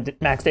know how to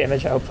max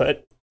damage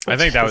output. I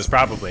think that was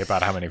probably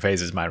about how many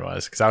phases mine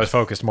was, because I was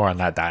focused more on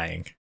not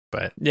dying.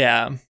 But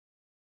yeah.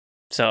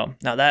 So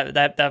no,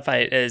 that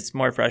fight is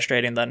more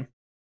frustrating than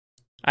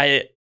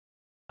I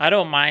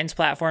don't mind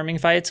platforming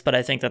fights, but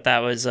I think that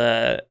was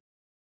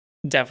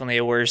definitely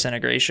a worse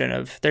integration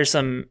of. There's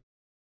some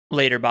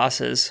later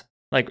bosses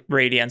like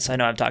Radiance. I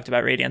know I've talked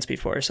about Radiance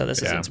before, so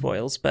this isn't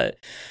spoils, but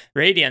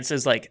Radiance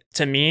is like,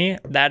 to me,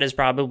 that is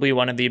probably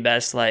one of the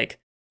best. Like,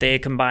 they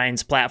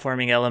combines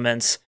platforming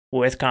elements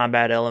with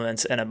combat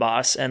elements in a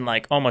boss, and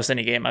like almost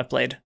any game I've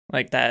played,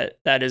 like that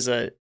is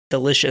a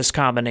delicious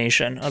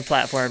combination of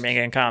platforming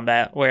and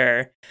combat,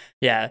 where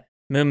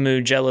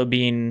Moo Jello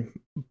Bean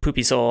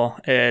Poopy Soul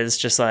is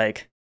just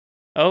like,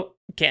 oh,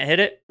 can't hit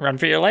it, run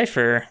for your life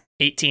for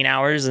 18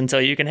 hours until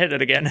you can hit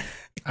it again.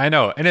 I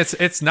know, and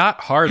it's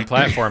not hard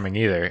platforming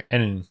either,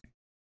 and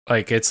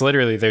like, it's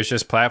literally, there's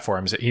just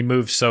platforms. He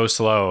moves so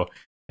slow,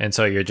 and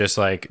so you're just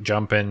like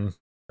jumping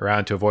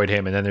around to avoid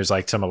him, and then there's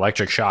like some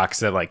electric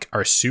shocks that like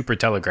are super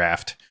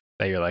telegraphed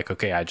that you're like,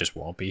 okay, I just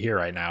won't be here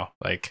right now.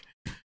 Like,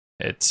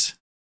 it's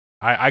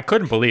I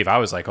couldn't believe, I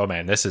was like, oh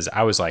man,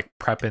 I was like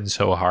prepping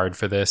so hard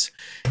for this,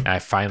 and I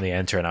finally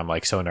enter, and I'm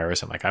like so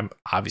nervous. I'm like, I'm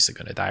obviously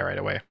gonna die right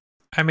away.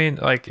 I mean,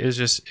 like, it was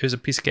a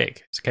piece of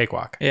cake. It's a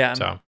cakewalk. Yeah.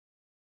 So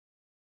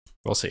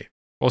we'll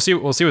see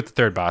what the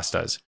third boss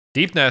does.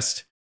 Deep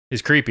Nest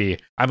is creepy.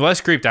 I'm less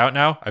creeped out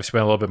now. I've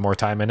spent a little bit more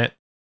time in it,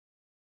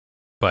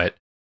 but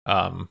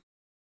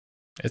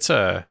it's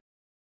a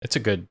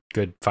good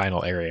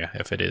final area,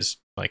 if it is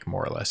like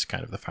more or less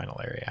kind of the final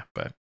area.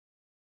 But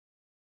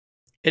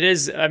it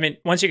is. I mean,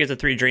 once you get to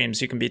 3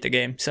 dreams, you can beat the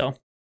game. So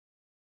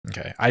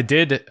okay, I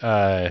did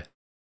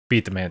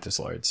beat the Mantis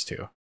Lords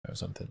too. That was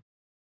something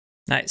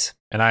nice.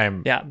 And I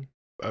am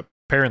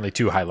apparently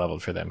too high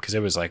leveled for them, because it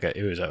was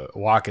a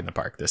walk in the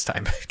park this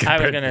time. I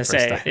was gonna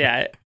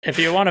say, if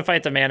you want to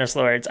fight the Mantis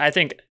Lords, I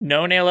think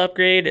no nail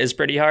upgrade is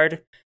pretty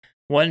hard.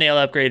 1 nail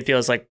upgrade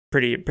feels like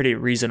pretty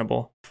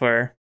reasonable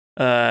for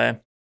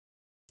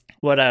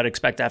what I would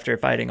expect after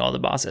fighting all the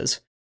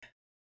bosses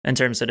in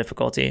terms of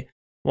difficulty.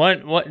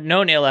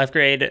 No nail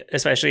upgrade,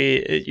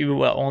 especially you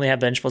will only have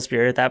Vengeful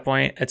Spirit at that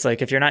point. It's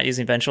like, if you're not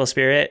using Vengeful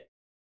Spirit,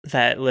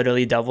 that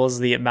literally doubles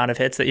the amount of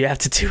hits that you have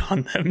to do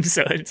on them.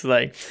 So it's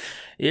like,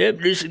 yep,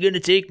 this is going to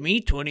take me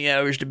 20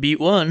 hours to beat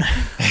one.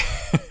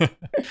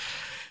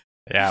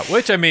 Yeah,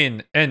 which, I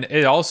mean, and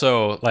it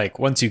also, like,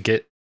 once you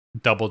get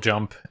double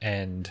jump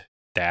and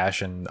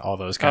dash and all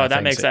those kind of things.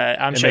 That makes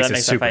that. I'm sure that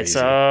makes that fight easy.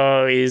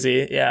 so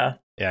easy. Yeah.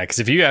 Yeah, because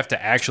if you have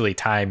to actually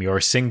time your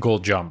single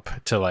jump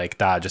to like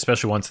dodge,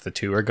 especially once the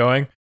two are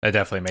going, that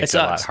definitely makes it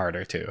a lot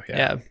harder too.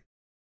 Yeah.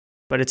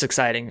 But it's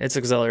exciting. It's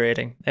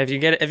exhilarating. If you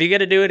get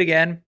to do it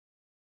again,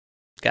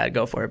 gotta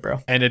go for it, bro.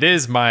 And it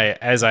is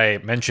as I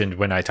mentioned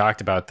when I talked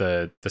about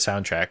the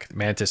soundtrack,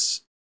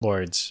 Mantis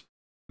Lord's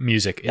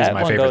music is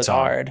my favorite song.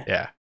 Hard.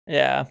 Yeah.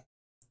 Yeah.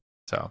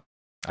 So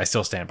I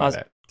still stand by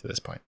that to this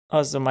point.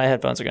 Also, my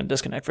headphones are gonna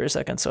disconnect for a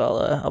second, so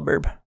I'll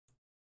burp.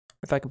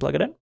 If I can plug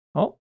it in.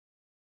 Oh.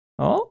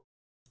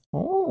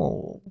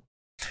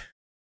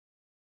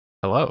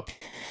 Hello.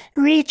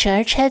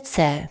 Recharge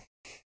headset.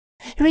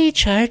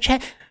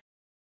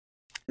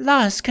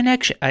 Lost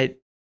connection.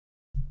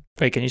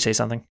 Wait, can you say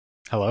something?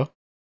 Hello.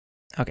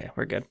 Okay,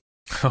 we're good.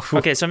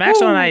 Okay, so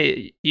Maxwell and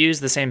I use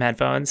the same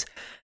headphones,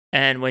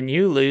 and when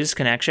you lose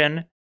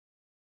connection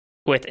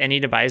with any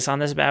device on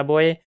this bad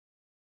boy,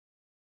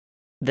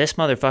 this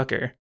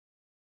motherfucker,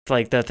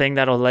 like the thing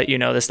that'll let you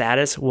know the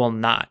status, will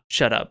not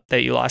shut up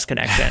that you lost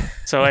connection.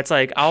 So it's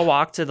like I'll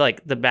walk to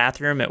like the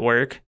bathroom at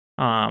work,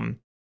 and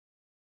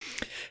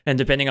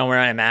depending on where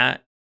I'm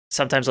at,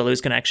 sometimes I'll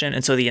lose connection,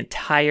 and so the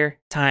entire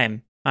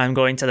time I'm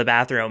going to the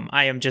bathroom,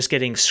 I am just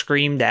getting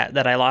screamed at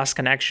that I lost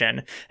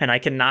connection, and I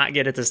cannot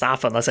get it to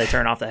stop unless I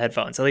turn off the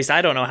headphones. At least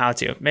I don't know how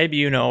to. Maybe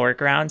you know a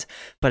workaround,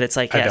 but it's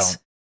like, yes,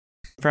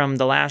 from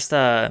the last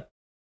 1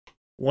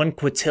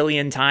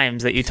 quintillion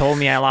times that you told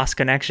me I lost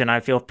connection, I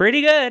feel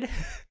pretty good.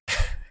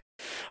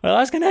 I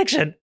lost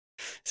connection.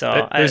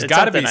 So there's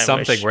got to be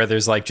something where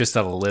there's like just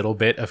a little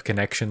bit of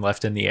connection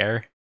left in the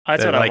air.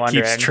 That's what I'm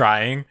wondering. Keeps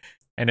trying.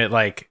 And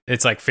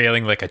it's like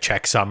failing like a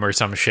checksum or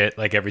some shit.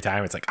 Like every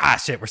time it's like,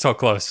 shit, we're so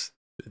close.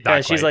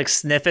 Yeah, she's like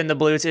sniffing the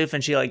Bluetooth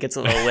and she like gets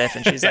a little whiff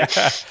and she's like,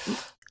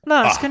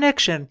 lost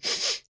connection.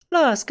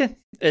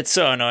 It's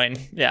so annoying.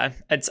 Yeah,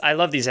 I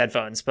love these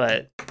headphones,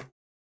 but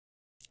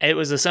it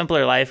was a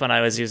simpler life when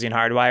I was using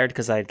hardwired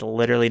because I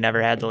literally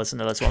never had to listen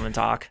to this woman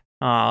talk.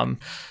 And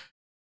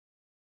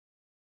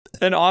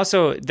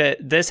also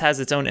that this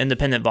has its own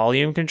independent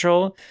volume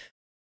control.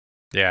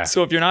 Yeah.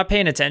 So if you're not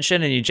paying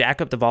attention and you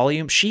jack up the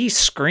volume, she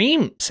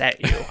screams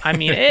at you. I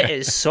mean, it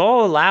is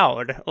so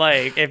loud.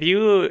 Like if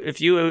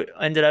you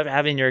ended up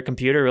having your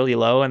computer really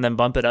low and then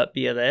bump it up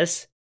via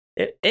this,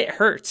 it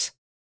hurts.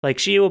 Like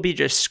she will be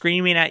just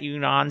screaming at you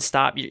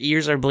nonstop. Your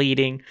ears are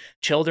bleeding.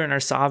 Children are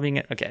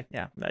sobbing. Okay,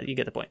 yeah, you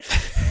get the point.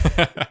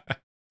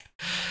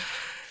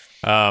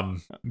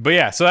 But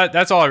yeah, so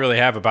that's all I really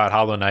have about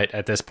Hollow Knight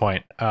at this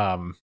point.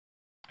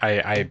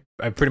 I've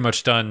pretty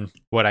much done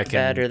what I can.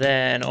 Better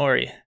than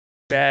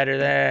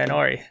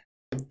Ori.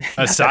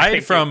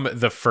 Aside from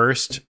the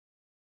first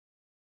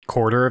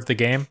quarter of the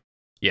game,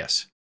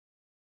 yes.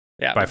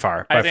 Yeah. By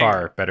far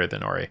better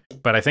than Ori.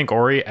 But I think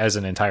Ori as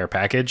an entire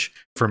package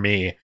for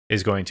me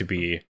is going to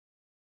be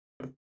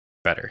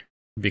better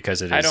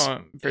because it is. I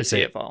don't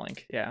foresee it falling.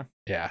 Yeah.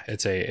 Yeah,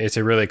 it's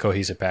a really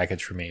cohesive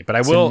package for me. But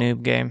It's I will a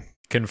noob game.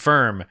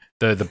 confirm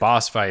the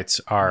boss fights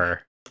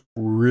are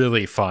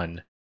really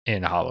fun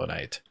in Hollow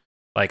Knight.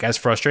 Like as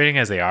frustrating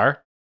as they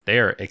are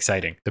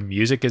exciting. The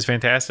music is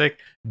fantastic.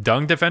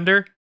 Dung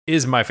Defender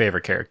is my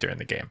favorite character in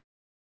the game.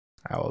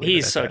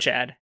 He's so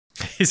Chad.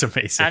 He's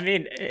amazing. I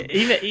mean,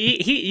 even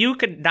you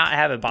could not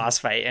have a boss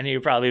fight and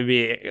he'd probably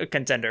be a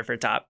contender for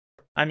top.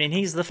 I mean,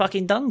 he's the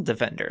fucking Dung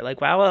Defender.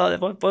 Like, wow,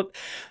 what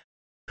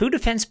who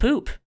defends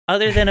poop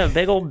other than a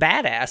big old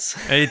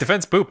badass? He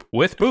defends poop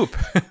with poop.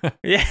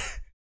 Yeah.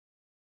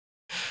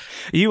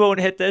 You won't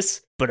hit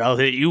this, but I'll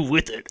hit you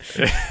with it.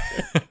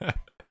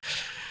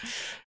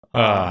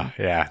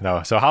 Yeah,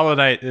 no. So Hollow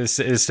Knight is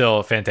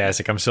still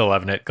fantastic. I'm still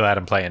loving it. Glad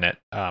I'm playing it.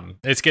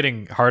 It's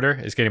getting harder.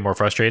 It's getting more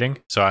frustrating.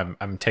 So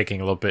I'm taking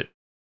a little bit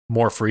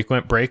more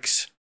frequent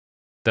breaks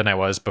than I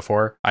was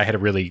before. I had a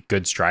really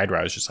good stride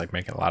where I was just like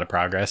making a lot of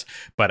progress.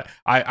 But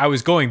I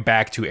was going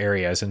back to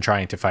areas and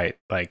trying to fight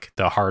like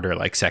the harder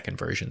like second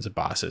versions of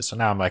bosses. So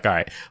now I'm like, all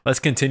right, let's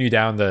continue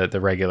down the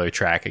regular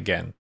track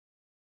again.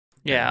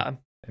 Yeah.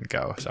 And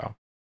go. So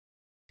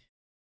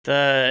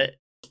the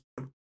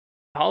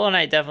Hollow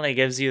Knight definitely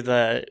gives you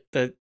the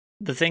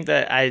thing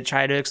that I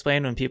try to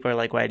explain when people are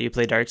like, why do you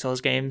play Dark Souls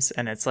games?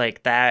 And it's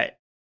like that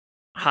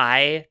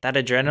high, that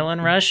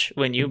adrenaline rush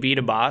when you beat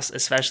a boss,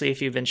 especially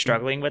if you've been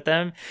struggling with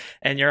them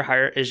and your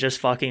heart is just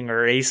fucking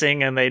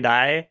racing and they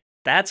die.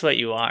 That's what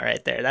you want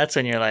right there. That's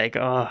when you're like,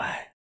 oh,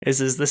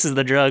 this is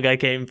the drug I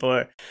came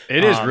for.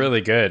 It is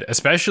really good,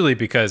 especially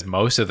because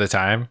most of the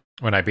time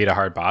when I beat a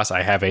hard boss,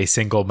 I have a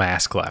single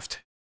mask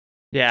left.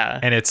 Yeah.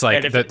 And it's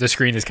like the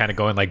screen is kind of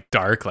going like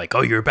dark, like,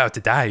 oh, you're about to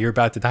die. And you're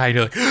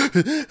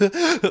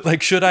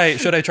like, should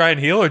I try and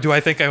heal, or do I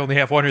think I only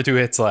have 1 or 2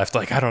 hits left?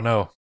 Like, I don't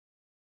know.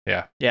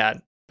 Yeah. Yeah.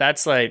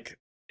 That's like,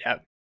 yeah.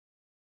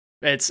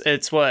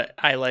 It's what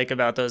I like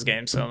about those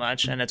games so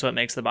much, and it's what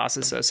makes the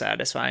bosses so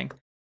satisfying.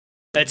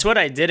 It's what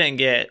I didn't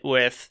get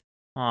with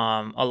a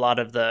lot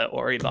of the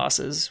Ori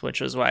bosses, which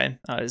was why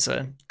I was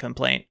a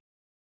complaint.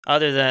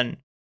 Other than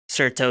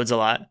Sir Toad's a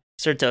lot.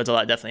 Sir Toad's a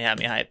lot definitely had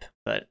me hype.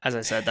 But as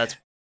I said, that's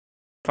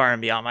far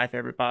and beyond my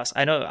favorite boss.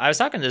 I know I was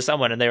talking to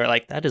someone and they were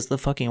like, that is the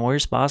fucking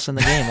worst boss in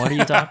the game. What are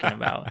you talking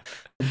about?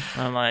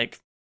 I'm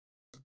like,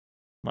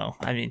 well,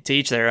 I mean, to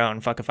each their own,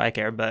 fuck if I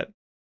care. But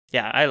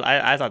yeah,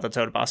 I thought the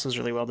Toad boss was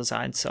really well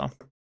designed. So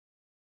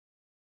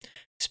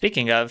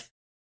speaking of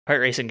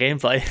heart racing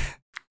gameplay,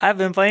 I've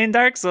been playing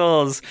Dark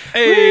Souls.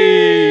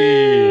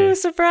 Hey! Woo!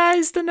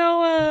 Surprise to no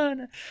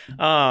one.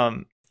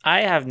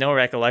 I have no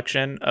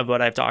recollection of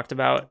what I've talked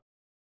about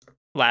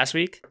last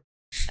week.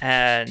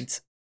 And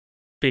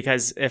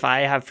because if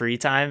I have free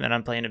time and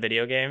I'm playing a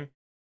video game,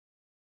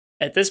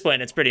 at this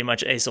point, it's pretty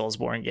much a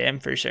Soulsborne game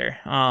for sure.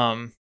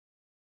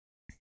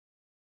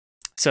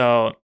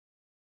 So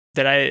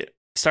did I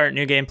start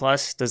New Game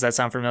Plus? Does that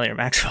sound familiar,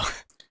 Maxwell?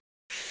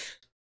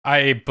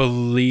 I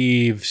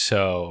believe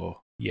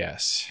so.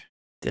 Yes.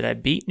 Did I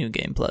beat New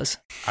Game Plus?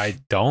 I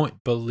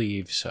don't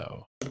believe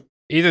so.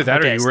 Either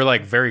that or you were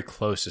like very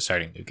close to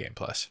starting New Game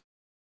Plus.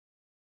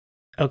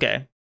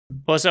 Okay.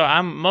 Well, so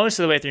I'm most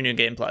of the way through New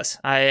Game Plus.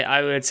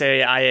 I would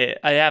say I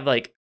have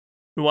like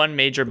one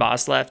major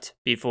boss left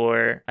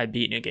before I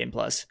beat New Game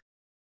Plus.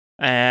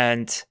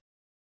 And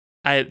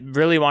I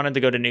really wanted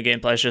to go to New Game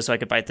Plus just so I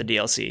could fight the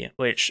DLC,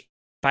 which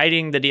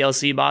fighting the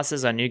DLC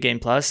bosses on New Game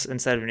Plus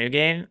instead of New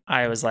Game,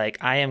 I was like,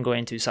 I am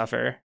going to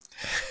suffer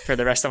for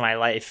the rest of my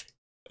life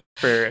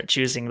for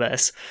choosing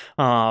this.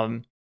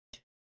 And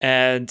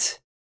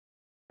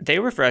they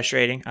were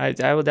frustrating.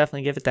 I will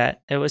definitely give it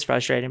that. It was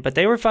frustrating, but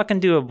they were fucking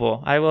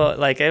doable. I will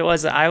like it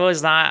was I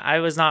was not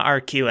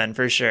RQing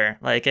for sure.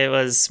 Like it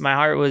was my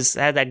heart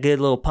had that good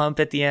little pump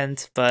at the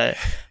end, but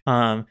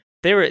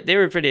they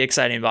were pretty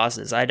exciting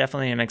bosses. I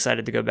definitely am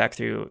excited to go back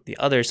through the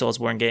other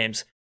Soulsborne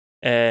games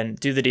and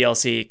do the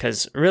DLC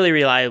because really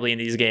reliably in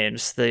these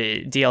games,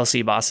 the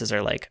DLC bosses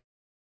are like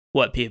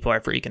what people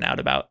are freaking out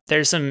about.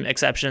 There's some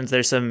exceptions.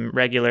 There's some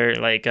regular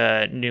like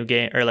new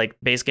game or like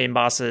base game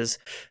bosses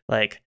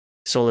like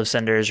Soul of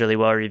Cinder is really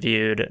well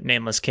reviewed.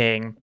 Nameless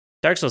King.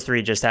 Dark Souls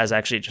 3 just has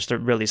actually just a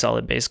really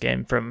solid base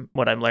game from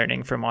what I'm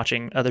learning from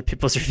watching other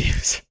people's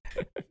reviews.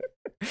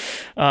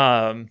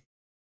 But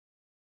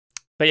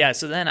yeah,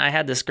 so then I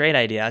had this great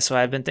idea. So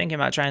I've been thinking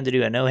about trying to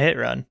do a no-hit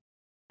run.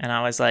 And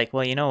I was like,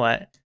 well, you know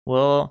what?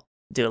 We'll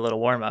do a little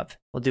warm-up.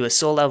 We'll do a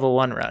Soul Level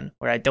 1 run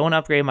where I don't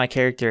upgrade my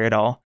character at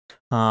all.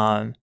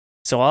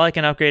 So all I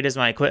can upgrade is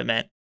my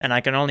equipment. And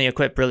I can only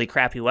equip really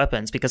crappy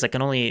weapons because I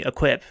can only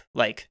equip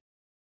like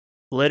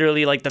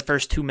literally like the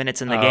first 2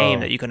 minutes in the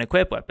game that you can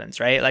equip weapons,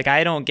 right? Like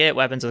I don't get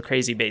weapons with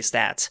crazy base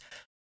stats.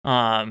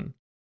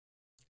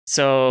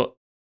 So,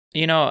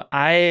 you know,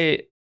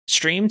 I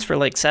streamed for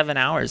like 7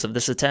 hours of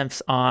this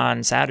attempt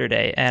on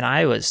Saturday and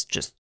I was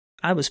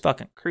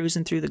fucking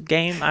cruising through the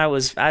game. I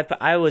was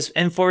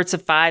in Forza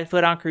 5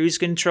 foot on cruise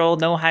control,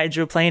 no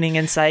hydroplaning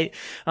in sight.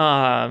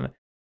 And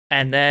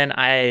then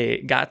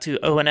I got to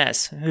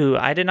ONS, who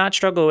I did not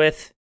struggle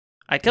with.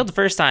 I killed the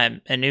first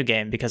time in New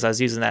Game because I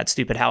was using that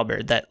stupid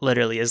halberd that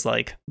literally is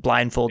like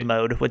blindfold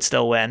mode, would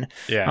still win.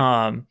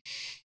 Yeah.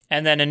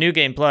 And then in New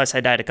Game Plus,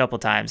 I died a couple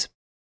times.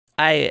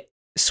 I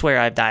swear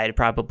I've died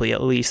probably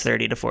at least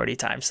 30 to 40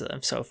 times to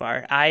them so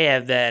far. I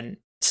have been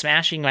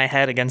smashing my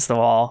head against the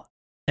wall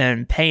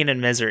in pain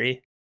and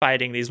misery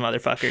fighting these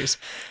motherfuckers.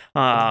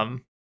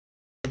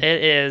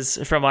 It is,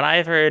 from what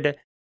I've heard,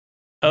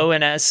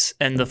 ONS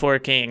and the Four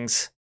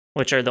Kings,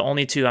 which are the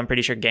only two, I'm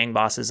pretty sure, gang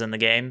bosses in the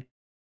game.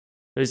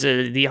 Those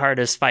are the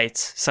hardest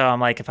fights. So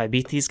I'm like, if I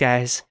beat these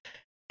guys, I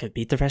could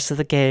beat the rest of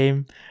the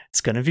game.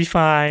 It's going to be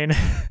fine.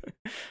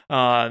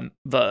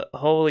 But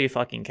holy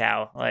fucking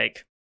cow.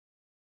 Like,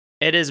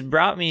 it has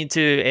brought me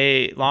to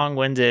a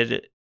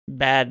long-winded,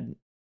 bad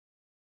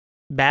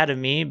of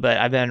me, but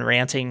I've been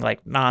ranting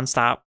like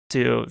nonstop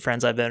to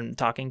friends I've been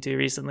talking to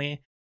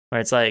recently, where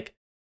it's like,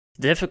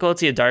 the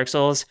difficulty of Dark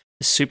Souls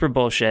is super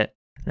bullshit,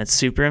 and it's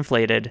super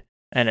inflated,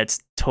 and it's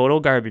total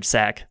garbage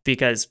sack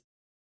because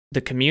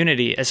the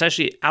community,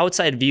 especially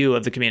outside view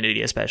of the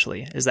community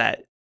especially, is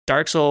that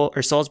Dark Soul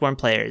or Soulsborne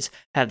players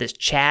have this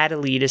Chad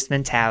elitist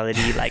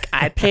mentality, like,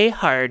 I play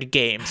hard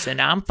games,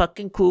 and I'm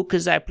fucking cool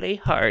because I play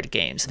hard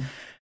games.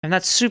 And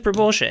that's super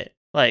bullshit.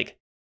 Like,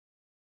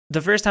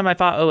 the first time I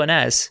fought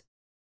ONS,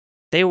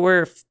 they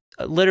were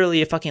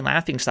literally a fucking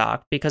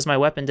laughingstock because my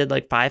weapon did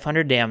like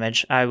 500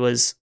 damage.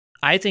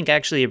 I think,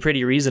 actually a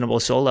pretty reasonable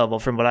soul level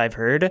from what I've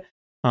heard.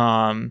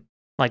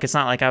 Like, it's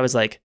not like I was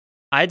like,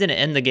 I didn't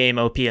end the game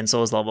OP and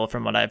Souls level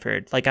from what I've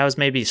heard. Like, I was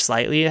maybe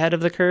slightly ahead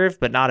of the curve,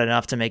 but not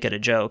enough to make it a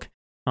joke.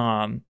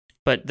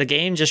 But the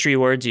game just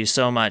rewards you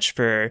so much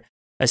for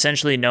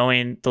essentially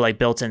knowing the like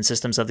built-in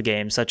systems of the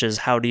game, such as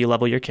how do you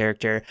level your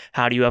character,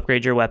 how do you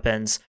upgrade your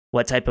weapons,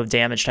 what type of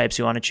damage types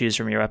you want to choose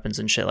from your weapons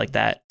and shit like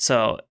that.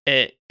 So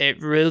it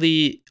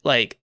really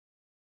like,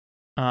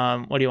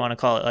 what do you want to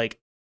call it? Like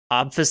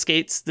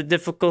obfuscates the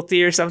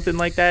difficulty or something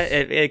like that.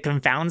 It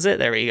confounds it.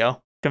 There we go.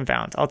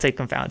 Confound. I'll take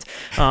confound.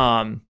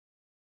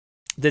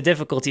 The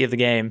difficulty of the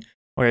game,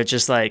 where it's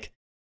just like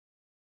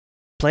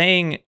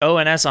playing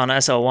ONS on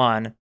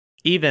SL1,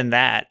 even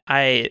that,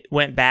 I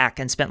went back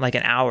and spent like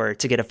an hour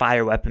to get a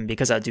fire weapon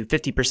because I'll do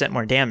 50%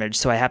 more damage.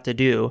 So I have to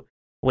do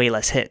way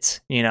less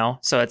hits, you know?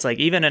 So it's like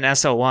even in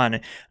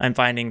SO1, I'm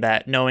finding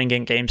that knowing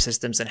in-game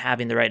systems and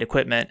having the right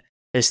equipment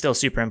is still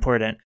super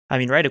important. I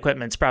mean, right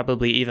equipment's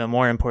probably even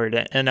more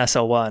important in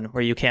SO1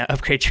 where you can't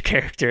upgrade your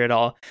character at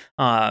all.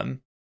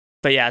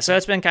 But yeah, so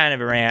it's been kind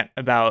of a rant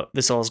about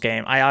the Souls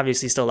game. I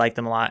obviously still like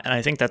them a lot, and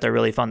I think that they're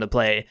really fun to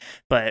play.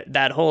 But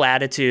that whole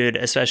attitude,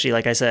 especially,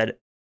 like I said,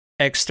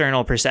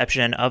 external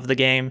perception of the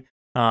game,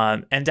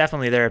 and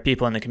definitely there are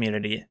people in the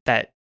community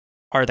that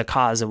are the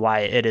cause of why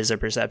it is a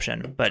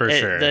perception. But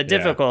the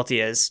difficulty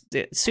is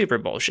super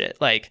bullshit.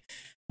 Like,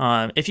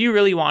 if you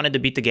really wanted to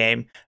beat the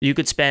game, you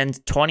could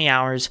spend 20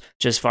 hours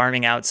just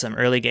farming out some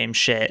early game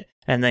shit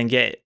and then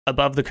get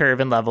above the curve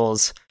in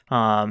levels,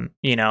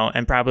 you know,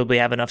 and probably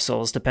have enough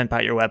souls to pimp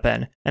out your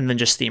weapon and then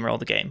just steamroll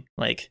the game.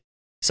 Like,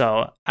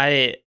 so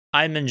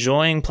I'm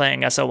enjoying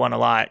playing SO1 a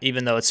lot,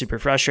 even though it's super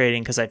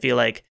frustrating because I feel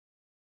like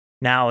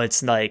now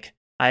it's like,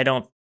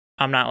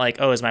 I'm not like,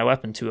 oh, is my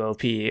weapon too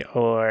OP?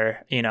 Or,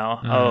 you know,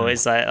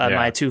 am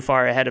I too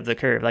far ahead of the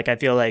curve? Like, I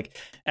feel like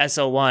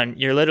SO1,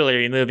 you're literally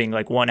removing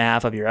like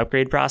 1/2 of your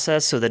upgrade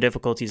process. So the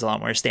difficulty is a lot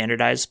more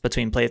standardized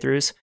between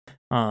playthroughs.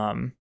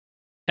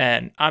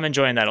 And I'm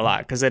enjoying that a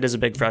lot because it is a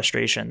big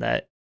frustration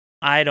that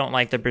I don't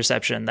like the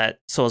perception that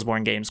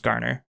Soulsborne games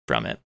garner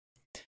from it.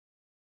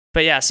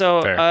 But yeah, so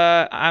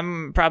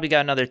I'm probably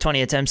got another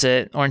 20 attempts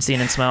at Ornstein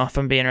and Smo, if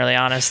I'm being really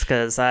honest,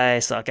 because I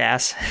suck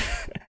ass.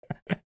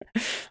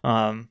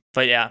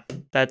 But yeah,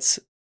 that's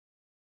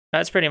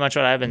pretty much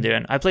what I've been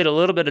doing. I played a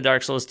little bit of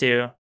Dark Souls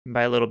 2,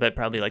 by a little bit,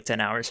 probably like 10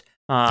 hours.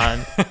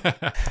 Like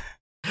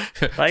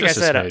I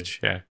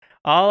said,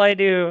 all I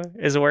do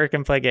is work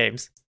and play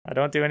games. I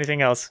don't do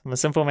anything else. I'm a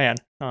simple man.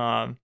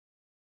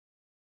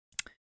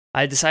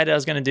 I decided I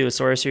was going to do a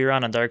sorcery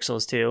run on Dark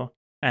Souls 2,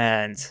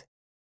 and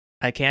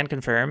I can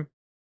confirm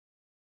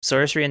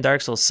sorcery in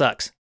Dark Souls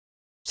sucks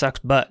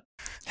butt.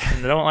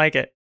 And I don't like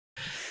it.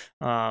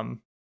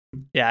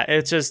 Yeah,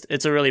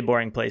 it's a really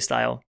boring play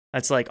style.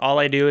 It's like all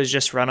I do is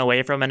just run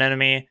away from an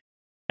enemy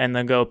and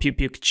then go pew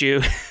pew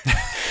choo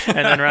and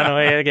then run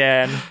away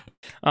again.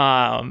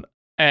 And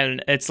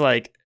it's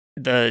like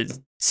the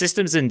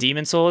systems in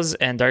Demon Souls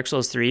and Dark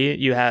Souls 3,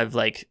 you have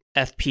like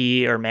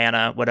FP or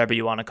mana, whatever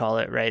you want to call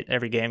it, right?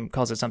 Every game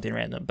calls it something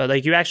random. But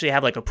like you actually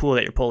have like a pool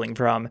that you're pulling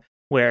from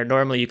where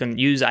normally you can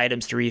use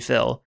items to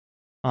refill.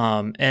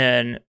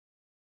 And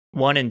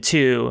 1 and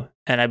 2,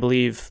 and I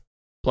believe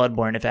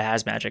Bloodborne, if it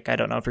has magic, I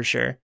don't know for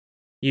sure.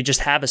 You just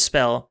have a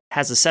spell,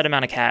 has a set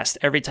amount of cast.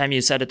 Every time you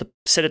sit at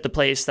the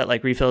place that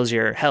like refills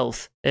your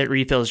health, it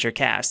refills your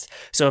cast.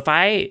 So if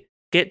I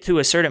get to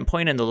a certain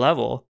point in the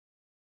level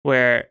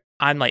where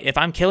I'm like, if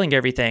I'm killing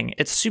everything,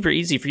 it's super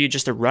easy for you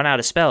just to run out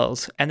of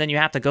spells, and then you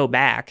have to go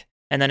back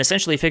and then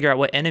essentially figure out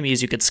what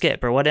enemies you could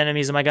skip or what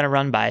enemies am I going to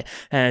run by.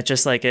 And it's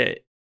just like,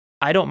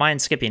 I don't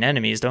mind skipping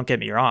enemies, don't get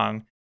me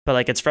wrong. But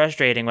like, it's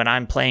frustrating when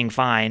I'm playing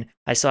fine,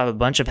 I still have a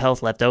bunch of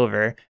health left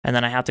over, and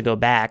then I have to go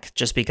back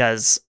just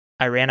because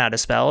I ran out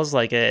of spells.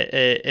 Like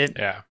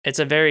it's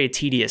a very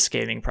tedious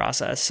gaming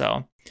process.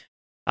 So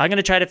I'm going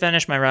to try to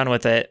finish my run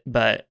with it.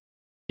 But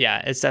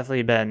yeah, it's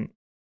definitely been,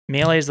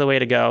 melee is the way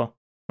to go.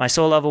 My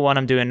soul level 1,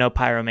 I'm doing no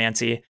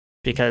pyromancy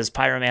because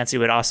pyromancy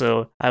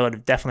I would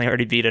have definitely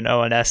already beat an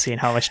ONS seeing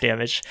how much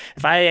damage.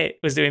 If I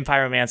was doing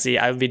pyromancy,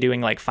 I would be doing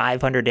like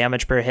 500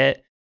 damage per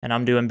hit. And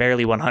I'm doing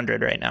barely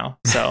 100 right now.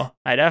 So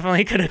I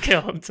definitely could have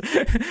killed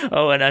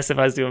ONS if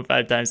I was doing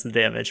 5 times the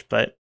damage.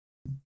 But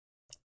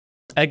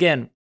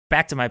again,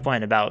 back to my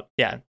point about,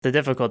 the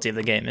difficulty of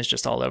the game is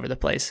just all over the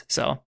place.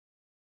 So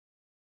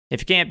if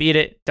you can't beat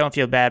it, don't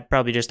feel bad.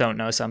 Probably just don't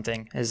know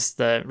something is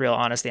the real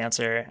honest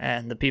answer.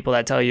 And the people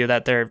that tell you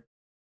that they're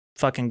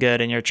fucking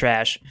good and you're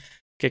trash,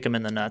 kick them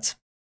in the nuts.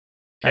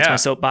 That's my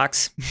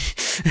soapbox.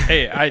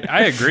 Hey,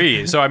 I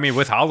agree. So, I mean,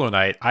 with Hollow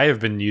Knight, I have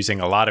been using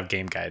a lot of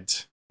game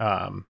guides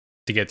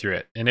to get through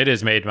it. And it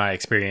has made my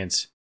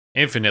experience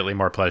infinitely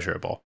more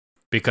pleasurable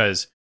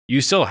because you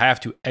still have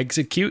to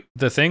execute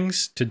the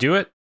things to do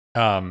it.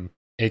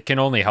 It can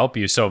only help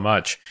you so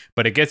much,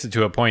 but it gets it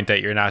to a point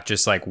that you're not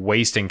just like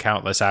wasting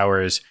countless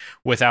hours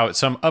without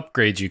some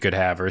upgrades you could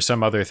have or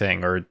some other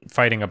thing or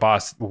fighting a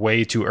boss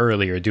way too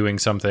early or doing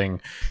something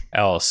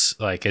else.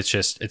 Like it's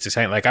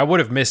exciting. Like I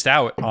would have missed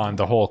out on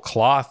the whole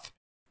cloth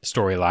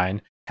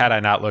storyline had I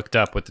not looked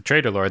up with the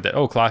Trader Lord that,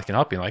 cloth can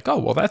help you. Like,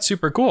 well, that's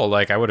super cool.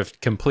 Like, I would have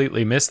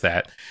completely missed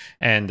that.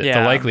 And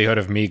the likelihood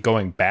of me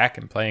going back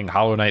and playing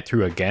Hollow Knight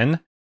through again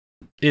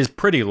is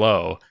pretty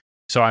low.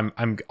 So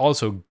I'm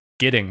also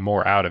getting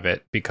more out of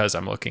it because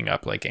I'm looking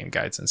up like game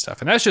guides and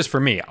stuff. And that's just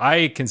for me.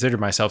 I consider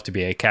myself to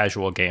be a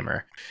casual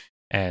gamer.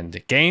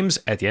 And games,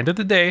 at the end of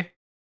the day,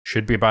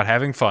 should be about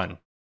having fun.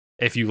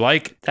 If you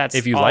like games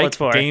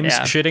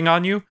shitting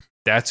on you,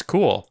 that's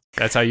cool.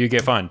 That's how you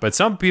get fun. But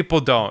some people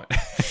don't.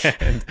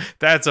 And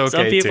that's okay.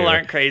 Some people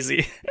aren't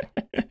crazy.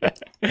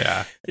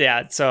 Yeah.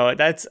 Yeah. So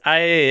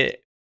I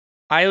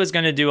was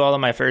going to do all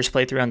of my first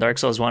playthrough on Dark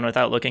Souls 1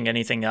 without looking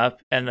anything up.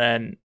 And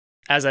then,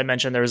 as I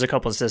mentioned, there was a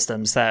couple of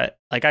systems that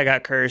like I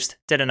got cursed,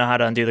 didn't know how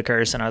to undo the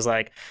curse. And I was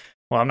like,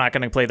 well, I'm not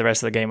going to play the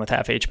rest of the game with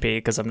half HP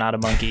because I'm not a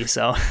monkey.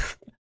 So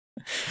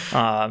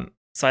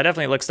So I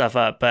definitely look stuff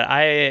up, but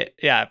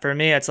for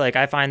me, it's like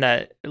I find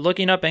that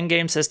looking up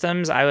in-game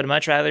systems, I would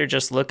much rather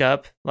just look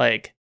up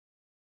like,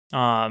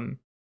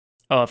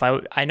 if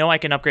I know I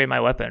can upgrade my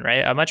weapon,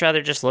 right? I'd much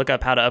rather just look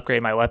up how to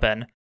upgrade my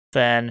weapon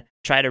than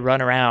try to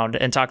run around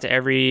and talk to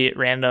every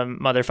random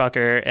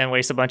motherfucker and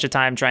waste a bunch of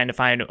time trying to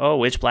find,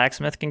 which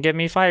blacksmith can give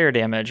me fire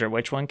damage or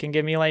which one can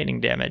give me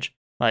lightning damage.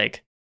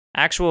 Like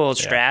actual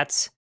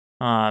strats,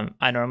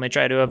 I normally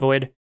try to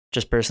avoid,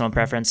 just personal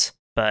preference.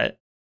 But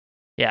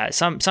yeah,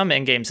 some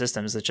in-game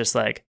systems, it's just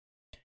like,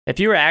 if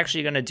you were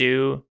actually going to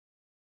do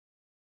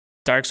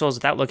Dark Souls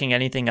without looking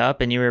anything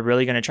up and you were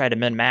really going to try to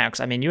min-max,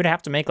 I mean, you would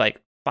have to make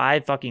like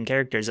 5 fucking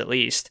characters at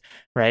least,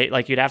 right?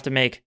 Like you'd have to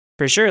make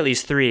for sure at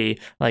least 3,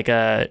 like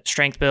a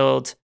strength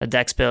build, a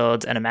dex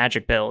build, and a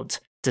magic build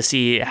to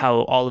see how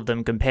all of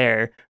them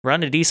compare.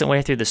 Run a decent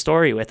way through the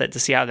story with it to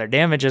see how their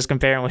damages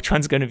compare and which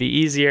one's going to be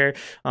easier.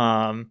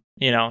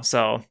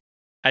 So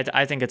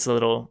I think it's a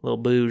little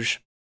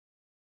bouge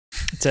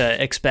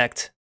to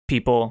expect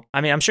people. I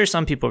mean, I'm sure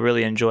some people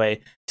really enjoy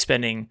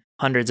spending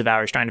hundreds of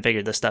hours trying to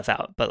figure this stuff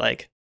out, but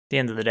like at the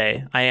end of the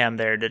day, I am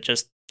there to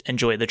just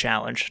enjoy the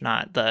challenge,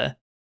 not the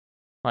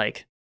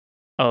like,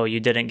 oh, you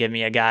didn't give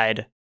me a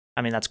guide.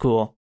 I mean, that's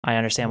cool. I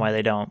understand why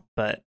they don't,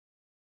 but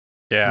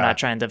yeah, I'm not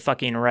trying to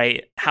fucking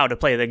write how to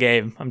play the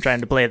game. I'm trying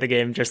to play the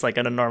game just like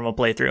in a normal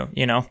playthrough,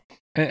 you know?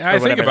 And I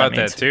think about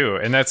that too.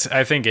 And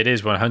I think it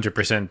is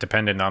 100%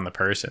 dependent on the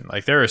person.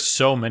 Like there are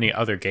so many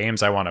other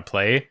games I want to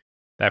play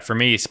that for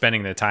me,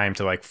 spending the time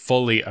to like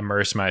fully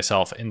immerse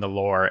myself in the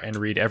lore and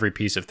read every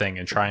piece of thing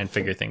and try and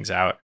figure things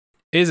out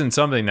isn't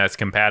something that's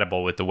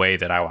compatible with the way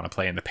that I want to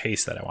play and the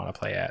pace that I want to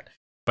play at.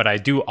 But I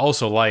do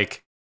also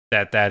like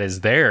that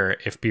is there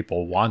if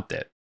people want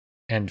it.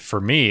 And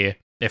for me,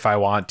 if I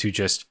want to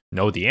just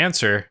know the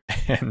answer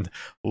and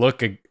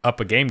look up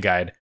a game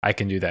guide, I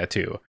can do that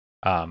too.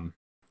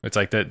 It's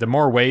like the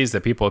more ways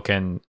that people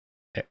can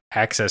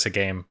access a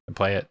game and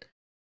play it,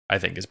 I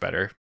think is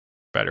better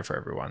for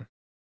everyone.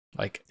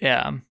 Like,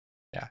 yeah.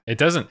 It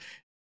doesn't,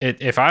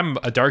 if I'm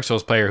a Dark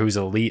Souls player who's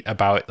elite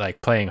about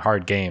like playing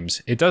hard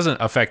games, it doesn't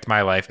affect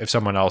my life if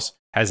someone else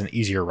has an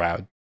easier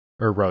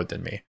road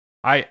than me.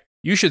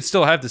 You should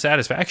still have the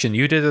satisfaction.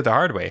 You did it the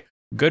hard way.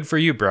 Good for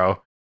you,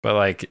 bro. But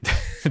like,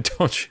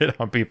 don't shit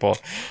on people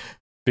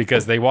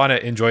because they want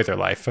to enjoy their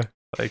life.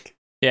 Like,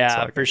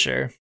 yeah, for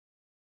sure.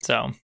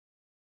 So,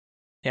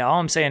 yeah, all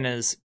I'm saying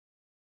is,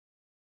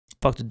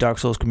 fuck the Dark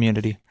Souls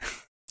community.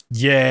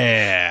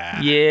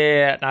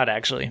 Yeah, not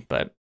actually,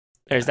 but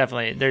there's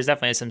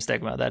definitely some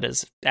stigma that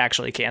is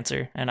actually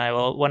cancer, and I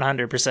will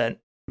 100%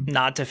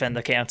 not defend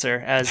the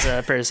cancer as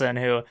a person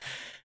who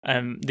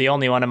I'm the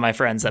only one of my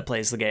friends that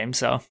plays the game.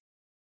 So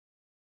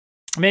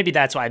maybe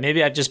that's why.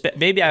 Maybe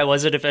I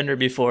was a defender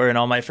before, and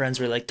all my friends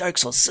were like, "Dark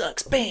Souls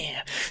sucks."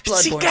 Bam.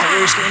 Bloodborne's the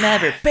worst game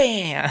ever.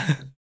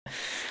 Bam.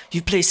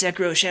 You play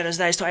Sekiro Shadows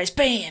Die Twice.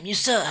 Bam. You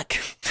suck.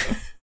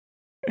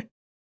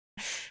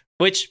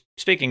 Which,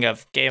 speaking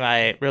of game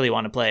I really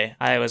want to play,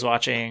 I was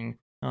watching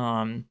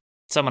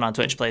someone on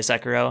Twitch play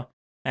Sekiro,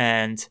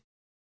 and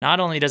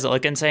not only does it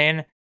look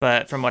insane,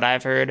 but from what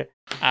I've heard,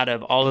 out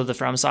of all of the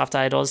FromSoft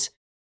titles,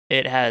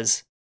 it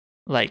has,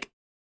 like,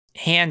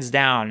 hands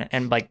down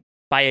and, like,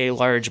 by a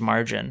large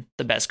margin,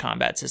 the best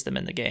combat system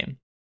in the game.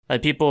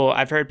 Like,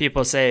 I've heard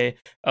people say,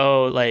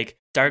 oh, like,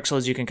 Dark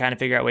Souls, you can kind of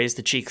figure out ways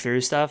to cheek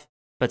through stuff,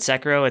 but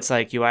Sekiro, it's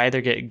like you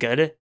either get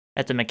good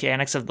at the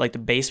mechanics of, like, the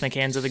base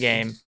mechanics of the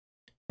game,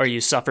 or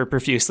you suffer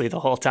profusely the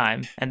whole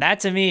time. And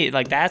that, to me,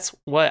 like, that's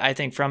what I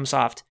think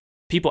FromSoft,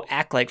 people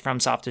act like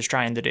FromSoft is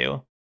trying to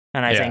do.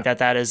 And I think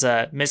that is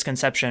a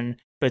misconception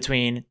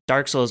between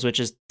Dark Souls,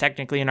 which is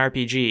technically an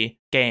RPG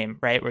game,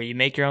 right? Where you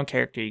make your own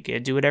character, you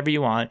can do whatever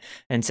you want,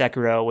 and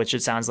Sekiro, which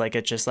it sounds like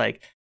it's just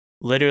like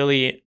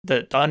literally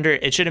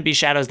it shouldn't be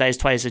Shadows Dies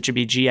Twice, it should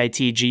be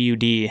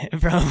GITGUD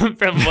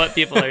from what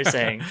people are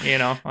saying, you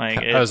know? Like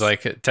I was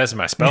like testing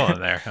my spelling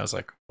there. I was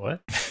like, what?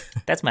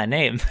 That's my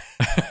name.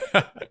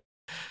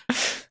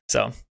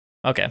 So,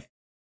 okay.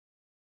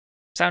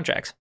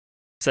 Soundtracks.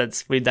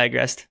 Since we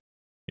digressed.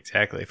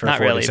 Exactly. For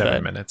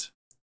 47 minutes.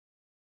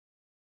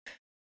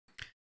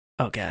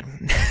 Oh, God.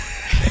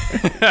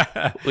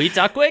 Will you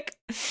talk quick?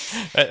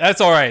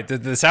 That's all right. The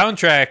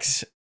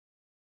soundtracks,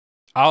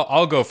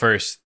 I'll go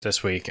first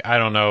this week. I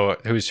don't know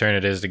whose turn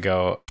it is to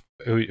go.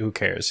 Who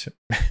cares?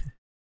 But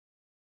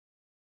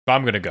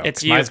I'm going to go.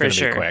 It's you mine's for gonna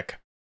sure. Be quick.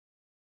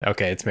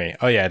 Okay, it's me.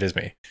 Oh, yeah, it is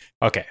me.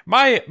 Okay.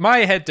 My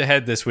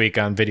head-to-head this week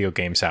on video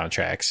game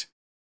soundtracks.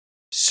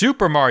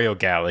 Super Mario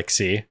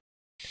Galaxy.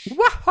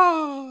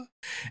 Wah!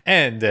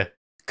 And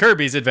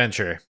Kirby's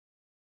Adventure.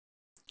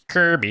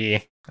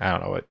 Kirby. I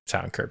don't know what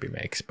sound Kirby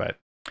makes, but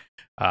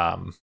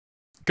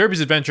Kirby's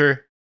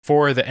Adventure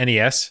for the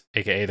NES,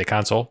 aka the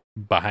console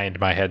behind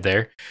my head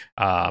there,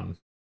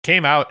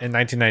 came out in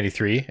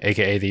 1993,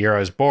 aka the year I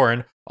was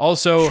born.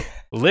 Also,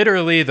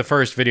 literally the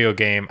first video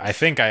game I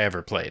think I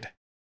ever played.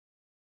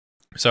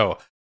 So,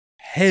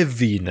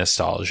 heavy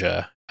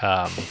nostalgia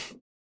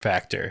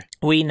factor.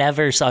 We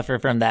never suffer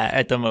from that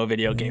at the Mo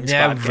Video Games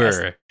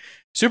podcast.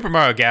 Super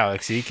Mario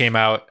Galaxy came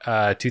out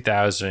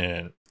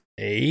 2000.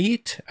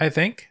 I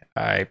think.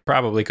 I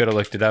probably could have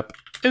looked it up.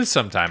 It's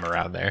sometime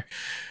around there.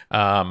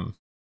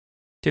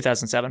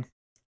 2007.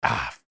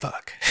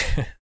 Fuck.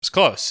 It was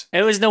close.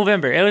 It was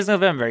November.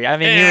 I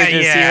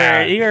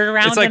mean, you were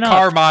rounding It's like up.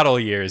 car model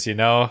years,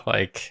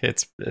 like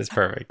it's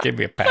perfect. Give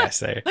me a pass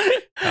there.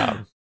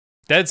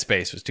 Dead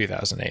Space was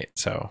 2008,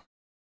 so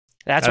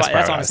that's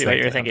honestly what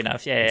you're thinking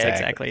of. Yeah,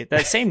 exactly.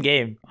 That same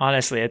game,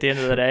 honestly, at the end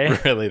of the day.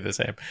 Really the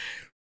same.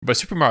 But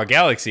Super Mario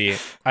Galaxy,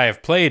 I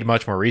have played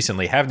much more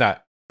recently, have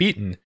not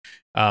beaten,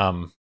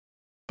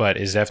 but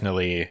is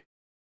definitely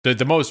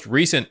the most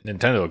recent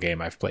Nintendo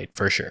game I've played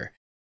for sure.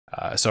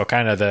 So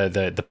kind of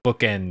the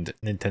bookend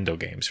Nintendo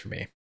games for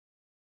me.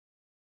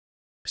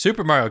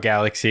 Super Mario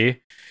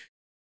Galaxy,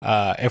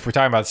 if we're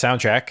talking about the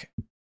soundtrack,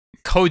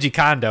 Koji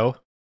Kondo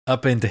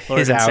up into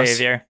his house.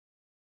 Savior.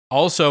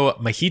 Also,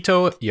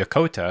 Mahito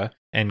Yokota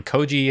and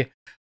Koji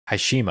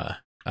Hashima.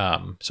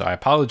 So I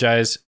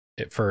apologize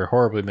for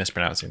horribly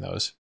mispronouncing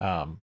those.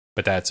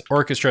 But that's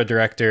orchestra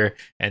director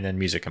and then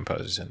music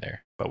composers in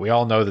there. But we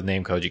all know the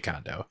name Koji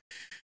Kondo.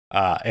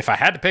 If I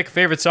had to pick a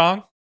favorite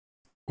song,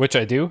 which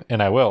I do,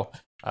 and I will,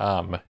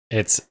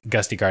 it's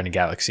Gusty Garden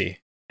Galaxy.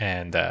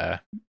 And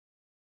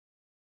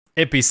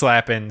it be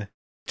slapping.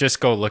 Just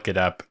go look it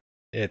up.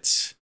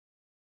 It's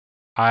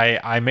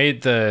I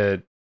made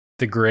the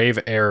grave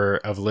error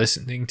of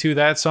listening to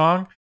that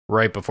song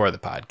right before the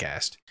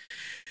podcast.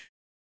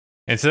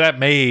 And so that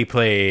may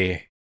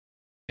play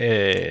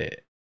a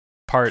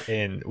part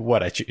in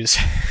what I choose.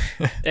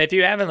 If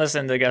you haven't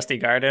listened to Gusty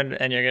Garden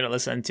and you're going to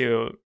listen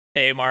to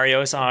a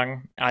Mario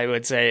song, I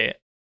would say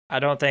I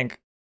don't think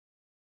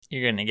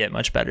you're going to get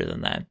much better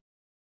than that.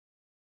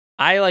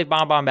 I like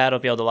Bomb Bomb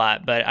Battlefield a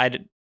lot, but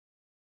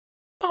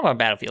Bomb Bomb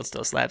Battlefield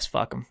still slaps.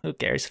 Fuck them. Who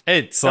cares?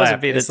 It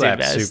slaps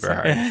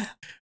super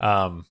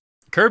hard.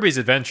 Kirby's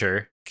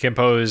Adventure,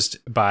 composed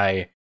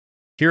by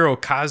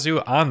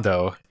Hirokazu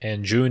Ando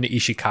and Jun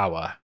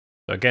Ishikawa.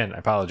 So again, I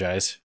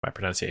apologize for my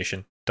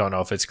pronunciation. Don't know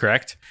if it's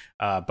correct.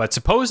 But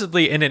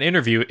supposedly in an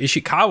interview,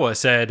 Ishikawa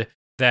said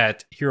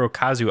that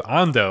Hirokazu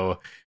Ando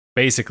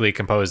basically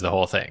composed the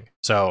whole thing.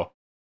 So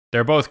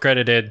they're both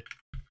credited,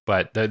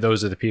 but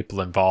those are the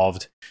people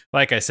involved.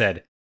 Like I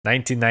said,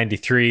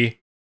 1993,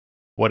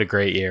 what a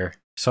great year.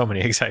 So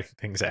many exciting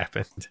things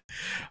happened.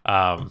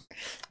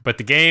 But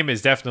the game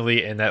is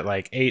definitely in that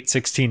like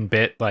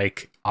 16-bit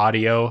like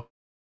audio.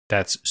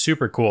 That's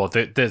super cool.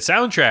 The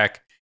soundtrack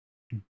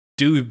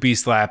do be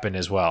slapping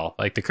as well.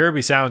 Like the Kirby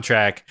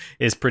soundtrack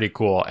is pretty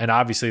cool. And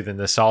obviously the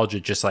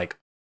nostalgia just like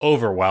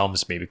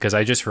overwhelms me because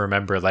I just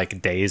remember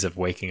like days of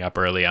waking up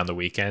early on the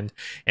weekend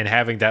and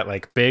having that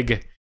like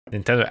big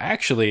Nintendo.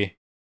 Actually,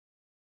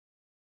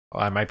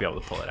 I might be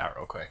able to pull it out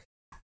real quick.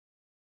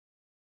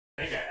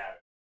 I think I have it.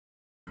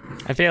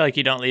 I feel like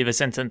you don't leave a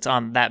sentence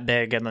on that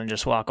big and then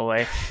just walk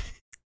away.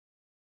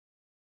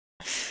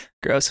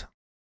 Gross.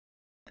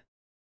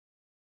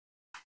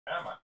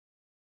 Come on.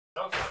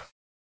 Don't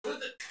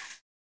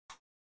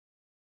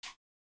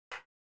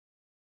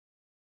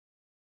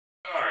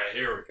All right,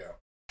 here we go.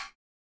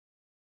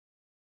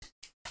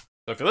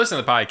 So if you listen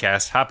to the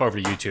podcast, hop over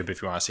to YouTube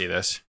if you want to see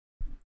this.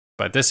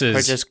 But this is...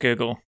 Or just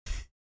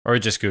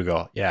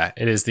Google. Yeah,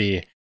 it is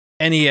the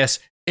NES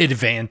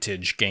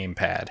Advantage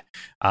gamepad.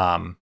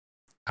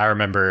 I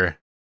remember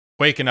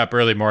waking up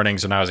early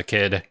mornings when I was a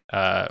kid.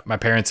 My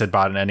parents had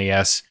bought an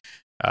NES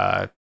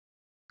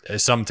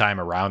sometime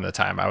around the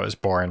time I was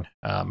born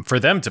for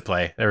them to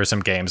play. There were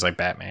some games like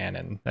Batman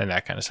and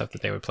that kind of stuff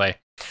that they would play.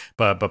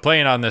 But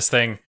playing on this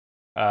thing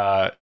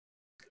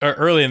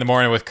early in the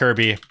morning with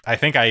Kirby, I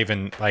think I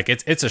even like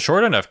it's a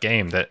short enough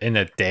game that in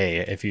a day,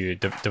 if you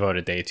devote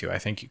a day to, I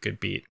think you could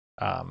beat.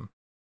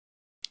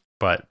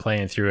 But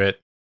playing through it,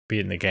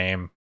 beating the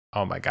game,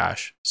 oh my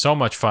gosh, so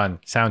much fun.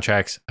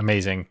 Soundtrack's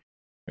amazing.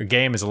 The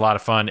game is a lot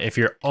of fun. If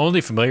you're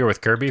only familiar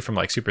with Kirby from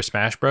like Super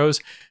Smash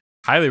Bros.,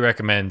 highly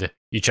recommend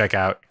you check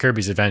out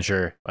Kirby's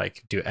Adventure.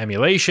 Like do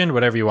emulation,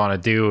 whatever you want to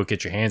do,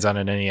 get your hands on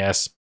an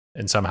NES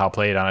and somehow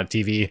play it on a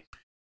TV.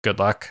 Good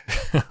luck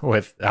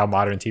with how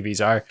modern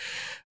TVs are.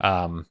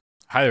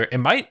 It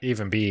might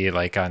even be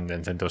like on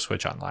Nintendo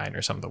Switch Online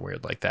or something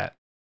weird like that.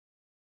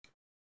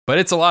 But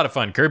it's a lot of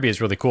fun. Kirby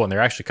is really cool, and they're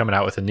actually coming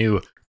out with a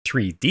new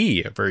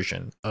 3D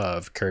version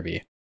of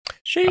Kirby.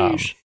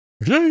 Sheesh.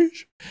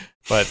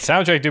 But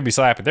soundtrack do be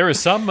slapping. There was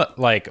some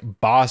like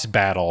boss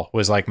battle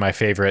was like my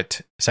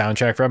favorite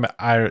soundtrack from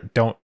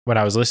it. When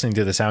I was listening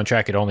to the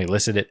soundtrack, it only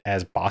listed it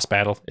as boss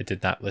battle. It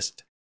did not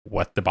list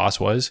what the boss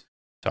was.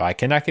 So I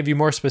cannot give you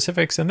more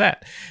specifics than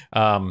that.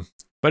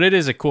 But it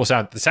is a cool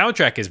sound. The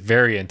soundtrack is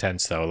very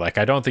intense though. Like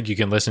I don't think you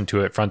can listen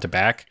to it front to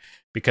back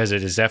because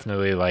it is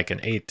definitely like an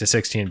 8 to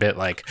 16-bit,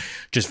 like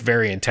just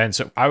very intense.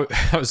 So I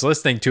was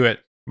listening to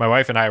it. My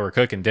wife and I were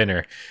cooking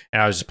dinner and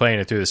I was just playing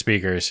it through the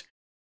speakers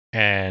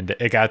and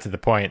it got to the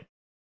point.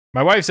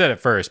 My wife said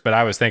it first, but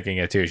I was thinking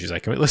it too. She's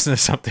like, can we listen to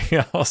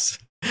something else?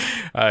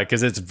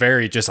 Because it's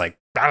very just like,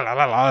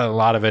 a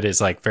lot of it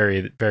is like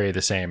very, very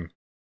the same,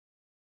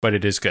 but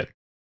it is good.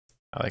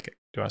 I like it.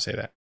 Do you want to say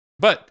that?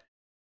 But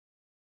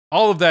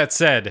all of that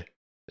said,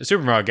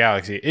 Super Mario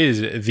Galaxy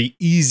is the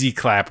easy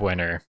clap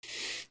winner.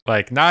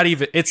 Like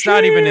it's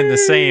not even in the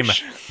same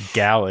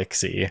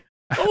galaxy.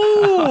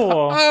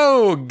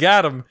 Oh,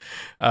 got him.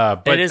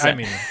 But I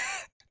mean,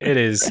 it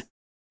is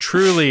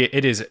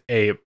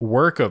a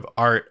work of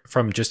art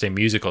from just a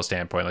musical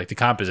standpoint. Like the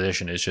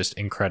composition is just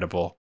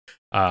incredible.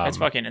 It's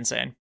fucking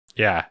insane.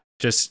 Yeah,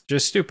 just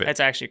stupid. It's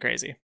actually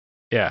crazy.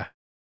 Yeah,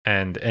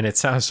 and it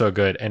sounds so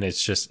good, and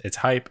it's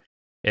hype.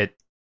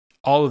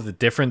 All of the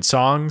different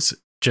songs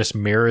just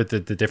mirror the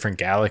different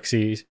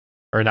galaxies,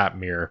 or not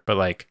mirror, but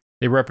like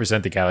they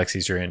represent the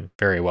galaxies you're in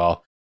very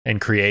well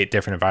and create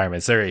different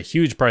environments. They're a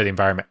huge part of the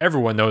environment.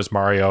 Everyone knows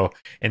Mario,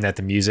 and that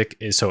the music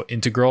is so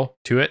integral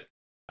to it.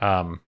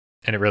 And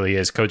it really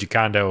is. Koji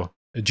Kondo,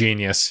 a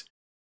genius,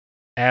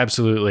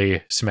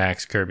 absolutely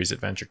smacks Kirby's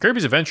Adventure.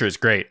 Kirby's Adventure is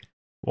great.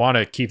 Want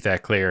to keep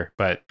that clear,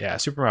 but yeah,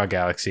 Super Mario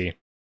Galaxy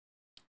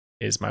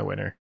is my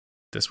winner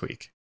this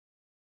week.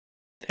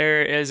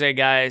 There is a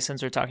guy,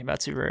 since we're talking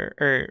about Super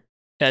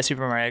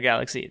Mario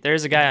Galaxy,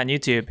 there's a guy on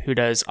YouTube who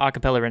does a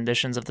cappella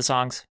renditions of the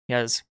songs. He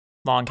has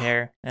long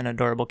hair and an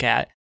adorable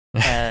cat.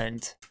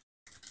 And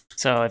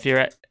so if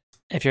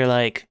you're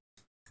like,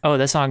 oh,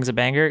 this song's a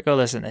banger, go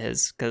listen to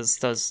his, because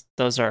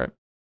those are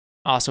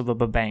also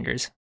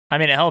bangers. I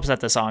mean, it helps that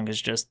the song is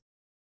just,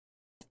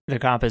 the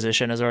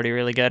composition is already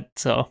really good.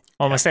 So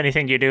almost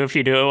anything you do, if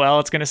you do it well,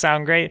 it's going to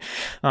sound great.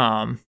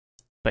 But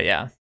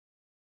yeah,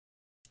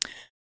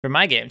 for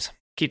my games,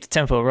 keep the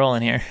tempo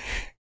rolling here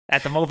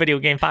at the Mo Video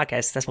Game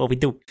Podcast. That's what we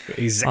do.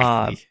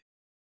 Exactly.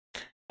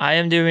 I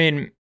am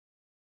doing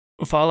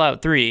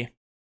Fallout 3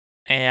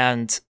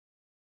 and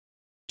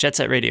Jet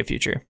Set Radio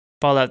Future.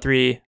 Fallout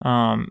 3,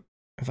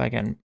 if I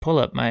can pull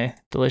up my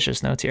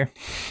delicious notes here.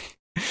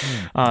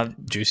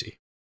 Juicy.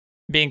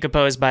 Being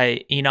composed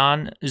by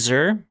Enon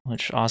Zur,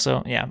 which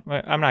also, yeah,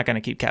 I'm not going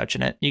to keep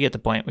couching it. You get the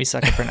point. We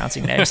suck at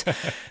pronouncing names.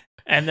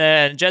 And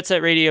then Jet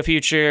Set Radio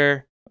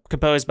Future,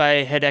 composed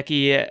by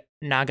Hideki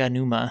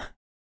Naganuma.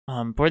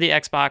 For the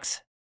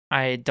Xbox,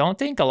 I don't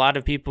think a lot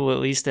of people, at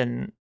least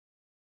in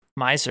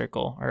my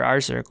circle or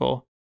our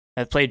circle,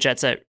 have played Jet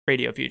Set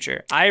Radio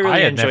Future. I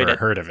really enjoyed it. I had never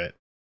heard of it.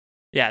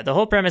 Yeah, the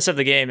whole premise of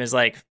the game is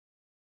like,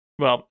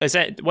 well,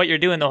 what you're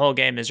doing the whole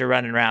game is you're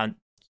running around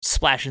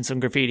splashing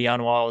some graffiti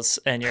on walls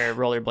and you're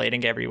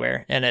rollerblading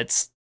everywhere, and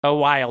it's a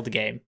wild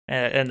game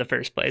in the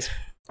first place.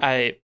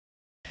 I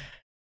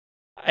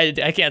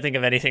can't think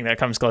of anything that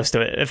comes close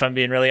to it, if I'm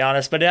being really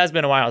honest, but it has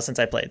been a while since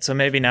I played, so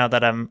maybe now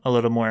that I'm a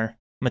little more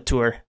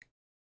mature,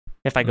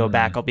 if I go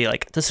back, I'll be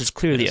like, this is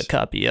clearly a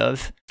copy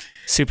of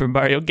Super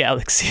Mario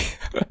Galaxy.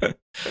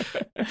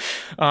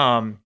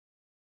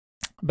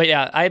 But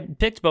yeah, I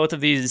picked both of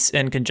these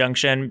in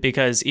conjunction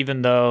because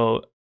even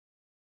though,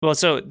 well,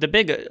 so the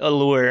big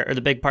allure or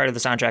the big part of the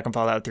soundtrack in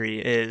Fallout 3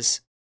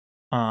 is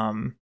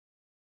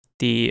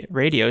the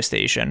radio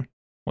station,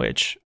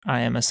 which I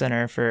am a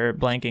sinner for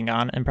blanking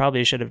on and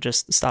probably should have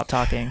just stopped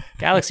talking.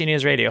 Galaxy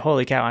News Radio.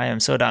 Holy cow, I am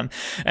so dumb.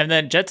 And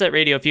then Jet Set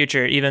Radio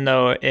Future, even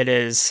though it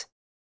is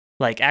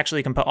like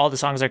actually all the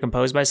songs are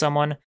composed by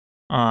someone,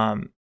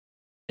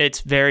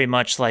 it's very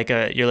much like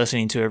you're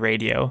listening to a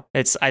radio.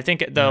 I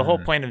think the whole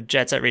point of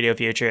Jet Set Radio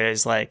Future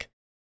is like,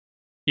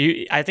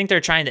 I think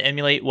they're trying to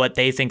emulate what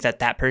they think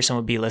that person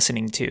would be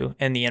listening to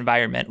in the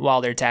environment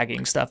while they're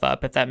tagging stuff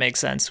up, if that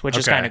makes sense, which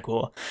is kind of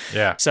cool.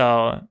 Yeah.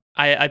 So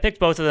I picked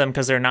both of them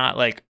because they're not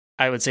like,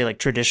 I would say like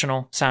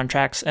traditional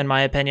soundtracks in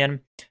my opinion.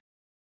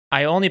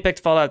 I only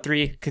picked Fallout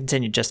 3,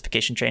 continued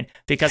justification train,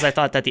 because I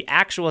thought that the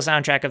actual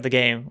soundtrack of the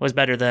game was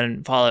better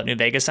than Fallout New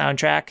Vegas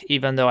soundtrack,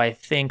 even though I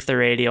think the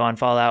radio on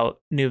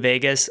Fallout New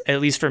Vegas, at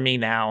least for me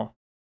now,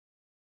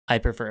 I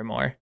prefer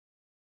more.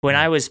 When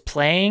I was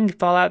playing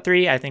Fallout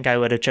 3, I think I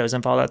would have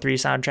chosen Fallout 3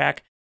 soundtrack,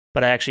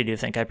 but I actually do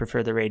think I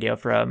prefer the radio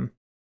from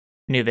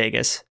New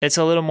Vegas. It's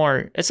a little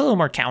more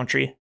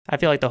country. I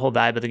feel like the whole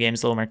vibe of the game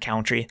is a little more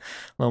country,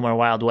 a little more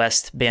Wild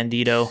West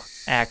bandito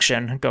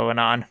action going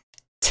on.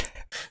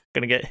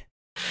 Gonna get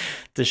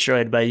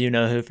destroyed by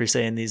you-know-who for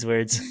saying these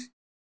words.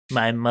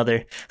 My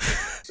mother.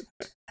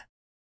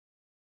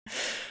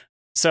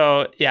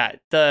 So, yeah,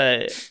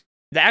 the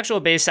actual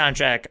bass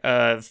soundtrack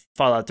of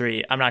Fallout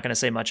 3, I'm not going to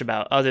say much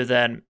about, other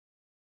than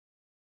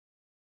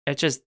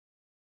it's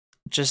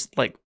just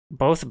like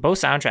both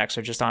soundtracks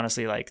are just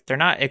honestly like, they're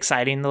not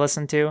exciting to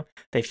listen to.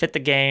 They fit the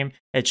game.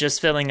 It's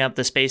just filling up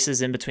the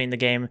spaces in between the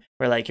game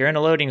where like you're in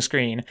a loading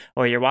screen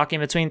or you're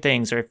walking between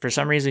things, or for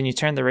some reason you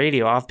turn the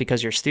radio off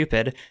because you're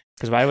stupid,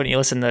 because why wouldn't you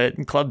listen to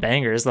club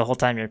bangers the whole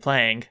time you're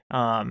playing?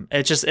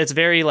 It's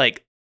very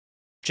like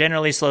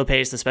generally slow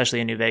paced,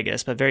 especially in New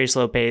Vegas, but very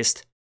slow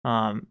paced,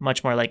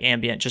 much more like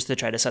ambient, just to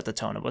try to set the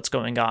tone of what's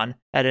going on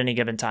at any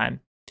given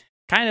time.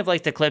 Kind of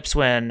like the clips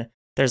when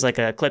there's like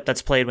a clip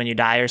that's played when you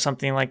die or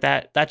something like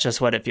that. That's just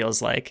what it feels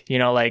like. You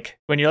know, like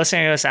when you're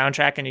listening to a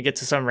soundtrack and you get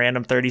to some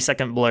random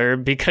 30-second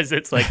blurb because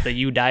it's like the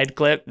you died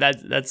clip.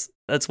 That's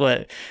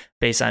what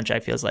bass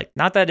soundtrack feels like.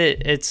 Not that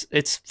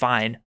it's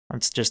fine.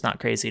 It's just not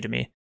crazy to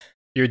me.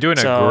 You're doing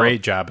a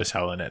great job of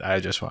selling it, I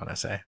just want to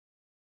say.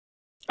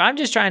 I'm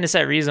just trying to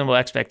set reasonable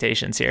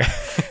expectations here.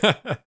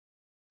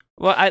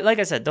 Well, like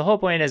I said, the whole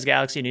point is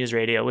Galaxy News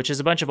Radio, which is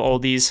a bunch of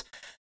oldies,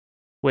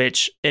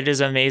 which it is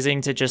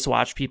amazing to just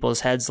watch people's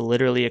heads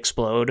literally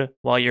explode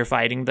while you're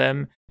fighting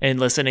them and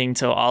listening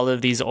to all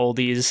of these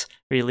oldies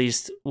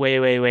released way,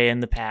 way, way in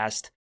the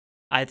past.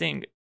 I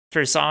think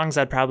for songs,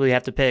 I'd probably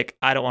have to pick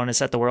I Don't Want to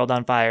Set the World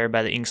on Fire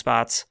by the Ink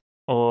Spots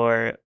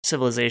or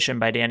Civilization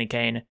by Danny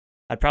Kaye.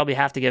 I'd probably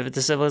have to give it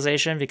to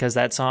Civilization because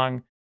that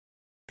song,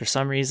 for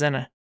some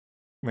reason,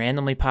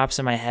 randomly pops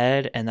in my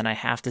head and then I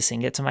have to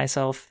sing it to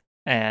myself.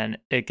 And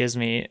it gives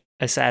me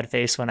a sad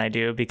face when I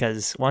do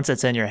because once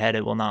it's in your head,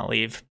 it will not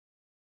leave.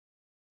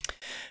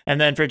 And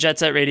then for Jet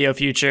Set Radio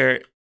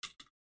Future,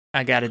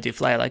 I got to do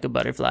Fly Like a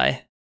Butterfly.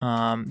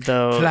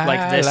 Though Fly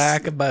like this,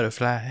 like a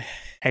butterfly.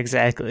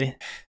 Exactly.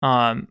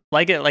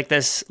 Like it, like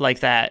this, like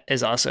that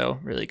is also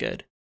really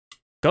good.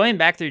 Going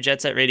back through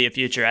Jet Set Radio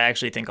Future, I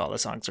actually think all the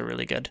songs are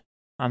really good.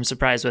 I'm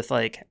surprised with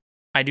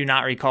I do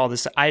not recall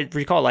this. I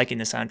recall liking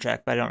the soundtrack,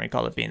 but I don't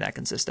recall it being that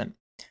consistent.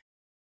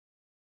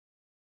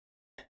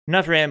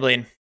 Enough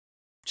rambling.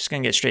 Just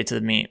gonna get straight to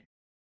the meat.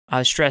 I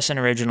was stressing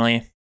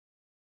originally,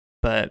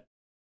 but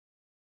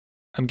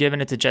I'm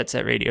giving it to Jet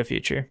Set Radio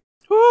Future.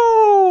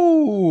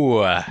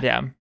 Ooh.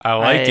 Yeah. I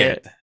like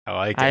it.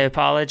 I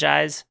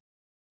apologize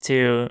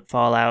to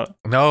Fallout.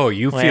 No,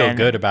 you feel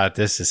good about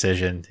this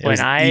decision. It was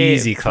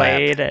easy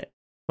clap.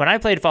 When I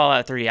played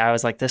Fallout 3, I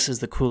was like, this is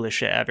the coolest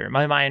shit ever.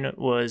 My mind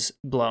was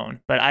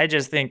blown. But I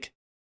just think,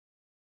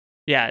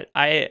 yeah,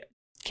 I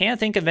can't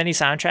think of any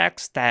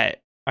soundtracks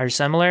that are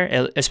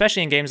similar,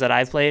 especially in games that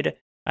I've played.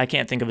 I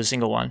can't think of a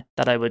single one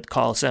that I would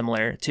call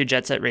similar to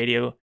Jet Set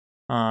Radio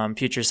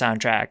Future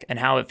soundtrack and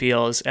how it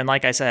feels. And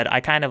like I said, I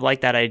kind of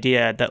like that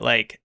idea that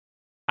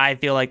I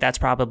feel like that's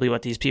probably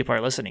what these people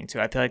are listening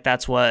to. I feel like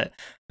that's what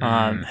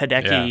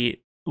Hideki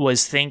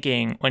was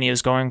thinking when he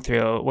was going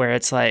through, where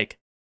it's like,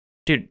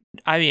 dude,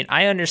 I mean,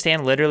 I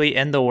understand literally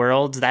in the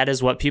world that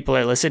is what people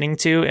are listening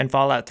to in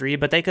Fallout 3,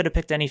 but they could have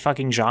picked any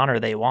fucking genre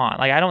they want.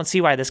 I don't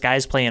see why this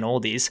guy's playing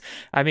oldies.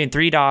 I mean,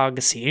 Three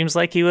Dog seems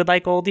like he would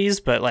like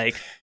oldies, but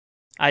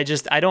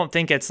I don't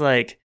think it's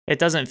it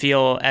doesn't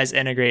feel as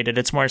integrated.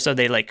 It's more so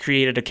they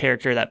created a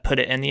character that put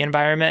it in the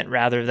environment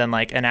rather than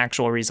an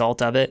actual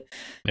result of it.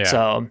 Yeah.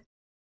 So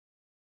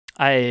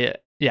I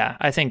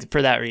think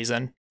for that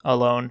reason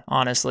alone,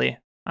 honestly,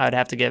 I would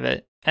have to give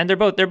it. And they're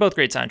both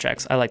great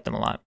soundtracks. I like them a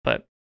lot,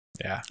 but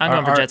yeah, I'm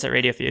going for Jet Set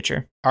Radio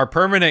Future. Our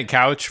permanent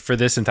couch for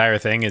this entire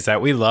thing is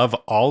that we love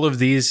all of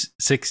these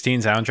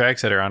 16 soundtracks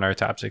that are on our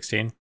top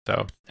 16.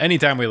 So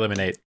anytime we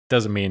eliminate,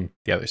 doesn't mean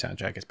the other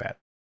soundtrack is bad.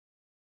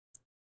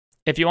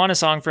 If you want a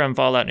song from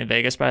Fallout New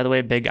Vegas, by the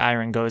way, Big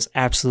Iron goes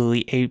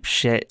absolutely ape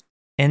shit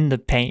in the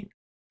paint.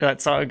 The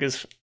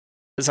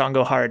song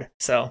go hard.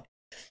 So,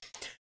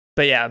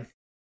 but yeah,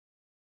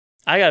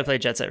 I gotta play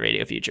Jet Set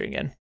Radio Future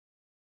again.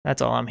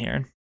 That's all I'm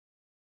hearing.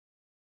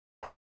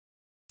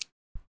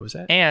 What was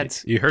that?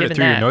 And you heard it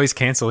through your noise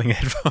canceling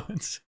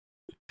headphones.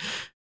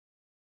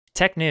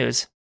 Tech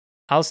news.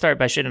 I'll start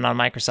by shitting on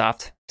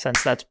Microsoft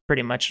since that's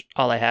pretty much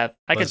all I have.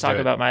 I could talk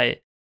about my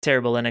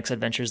terrible Linux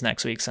adventures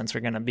next week since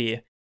we're gonna be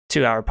a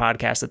 2-hour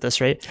podcast at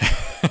this rate.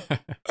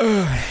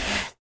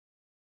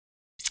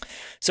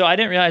 So I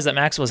didn't realize that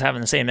Max was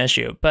having the same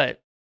issue,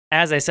 but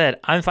as I said,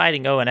 I'm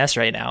fighting ONS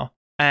right now,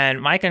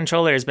 and my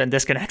controller has been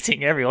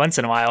disconnecting every once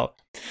in a while.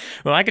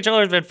 Well, my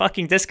controller has been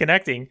fucking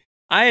disconnecting.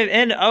 I am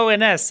in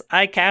ONS.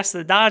 I cast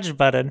the dodge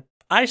button.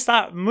 I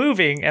stop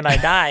moving and I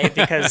die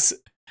because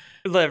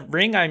the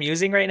ring I'm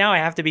using right now, I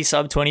have to be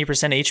sub 20%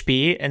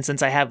 HP, and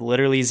since I have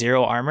literally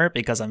 0 armor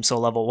because I'm so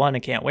level 1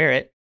 and can't wear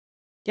it,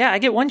 yeah, I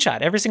get one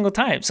shot every single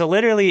time. So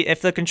literally,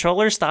 if the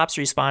controller stops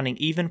responding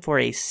even for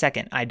a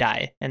second, I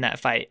die in that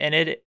fight.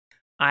 And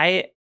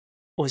I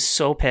was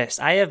so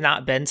pissed. I have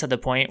not been to the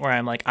point where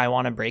I'm I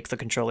want to break the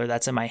controller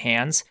that's in my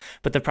hands.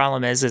 But the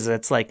problem is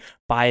it's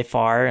by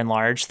far and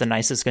large the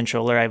nicest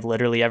controller I've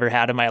literally ever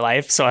had in my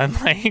life. So I'm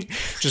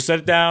just set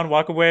it down,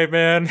 walk away,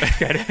 man.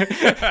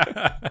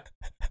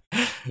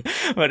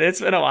 But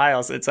it's been a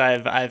while since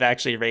I've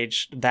actually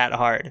raged that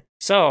hard.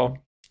 So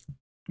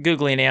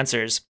Googling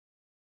answers.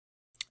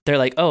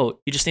 They're oh,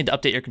 you just need to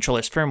update your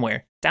controller's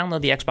firmware.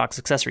 Download the Xbox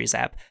Accessories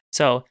app.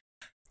 So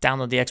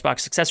download the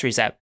Xbox Accessories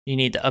app. You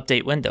need to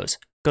update Windows.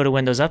 Go to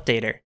Windows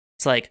Updater.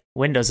 It's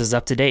Windows is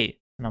up to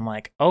date. And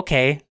I'm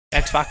okay,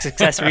 Xbox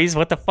Accessories,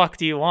 what the fuck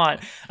do you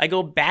want? I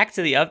go back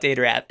to the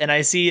Updater app and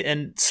I see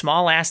in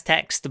small ass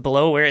text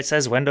below where it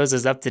says Windows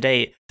is up to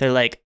date. They're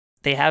they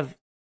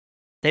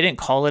didn't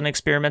call it an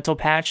experimental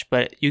patch,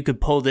 but you could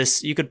pull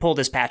this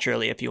patch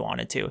early if you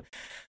wanted to.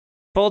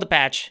 Pull the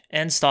patch,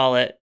 install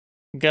it.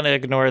 I'm going to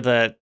ignore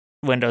the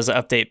Windows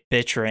Update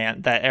bitch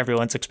rant that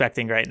everyone's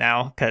expecting right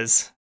now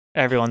because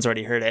everyone's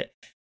already heard it.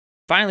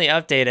 Finally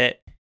update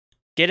it.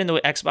 Get into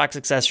Xbox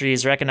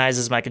Accessories,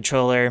 recognizes my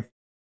controller.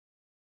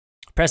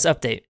 Press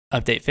update.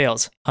 Update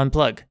fails.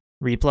 Unplug.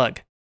 Replug.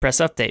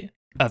 Press update.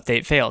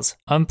 Update fails.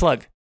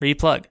 Unplug.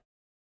 Replug.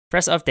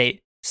 Press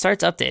update.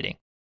 Starts updating.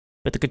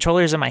 But the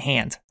controller's in my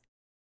hand.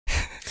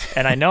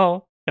 And I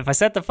know If I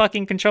set the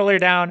fucking controller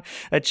down,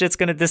 that shit's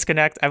gonna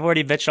disconnect. I've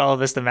already bitched all of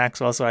this to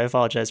Maxwell, so I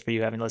apologize for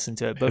you having listened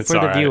to it. But It's for the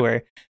all right.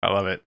 viewer, I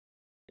love it.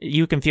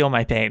 you can feel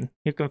my pain.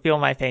 You can feel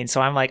my pain.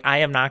 So I'm like, I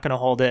am not gonna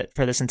hold it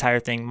for this entire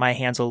thing. My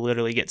hands will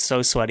literally get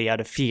so sweaty out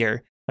of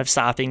fear of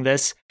stopping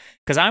this,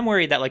 because I'm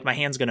worried that like my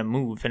hand's gonna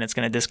move and it's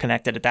gonna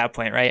disconnect it at that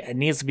point, right? It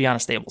needs to be on a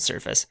stable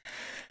surface.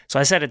 So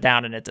I set it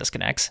down and it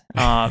disconnects.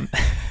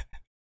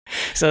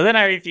 So then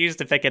I refuse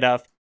to pick it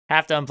up,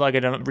 have to unplug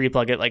it and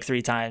replug it like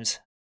 3 times.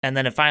 And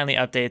then it finally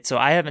updates. So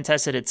I haven't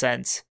tested it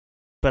since,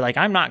 but like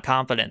I'm not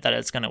confident that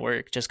it's going to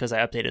work just because I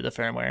updated the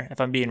firmware. If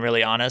I'm being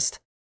really honest,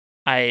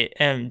 I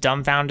am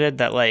dumbfounded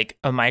that like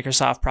a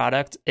Microsoft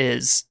product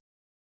is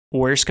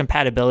worse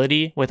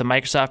compatibility with a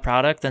Microsoft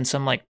product than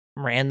some like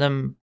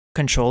random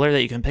controller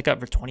that you can pick up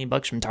for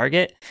 $20 from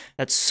Target.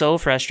 That's so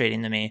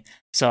frustrating to me.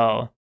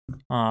 So,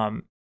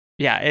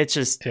 yeah, it's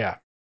just,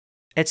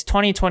 it's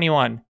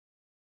 2021.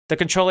 The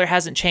controller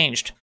hasn't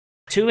changed.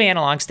 2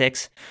 analog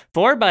sticks,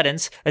 4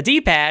 buttons, a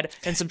D-pad,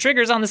 and some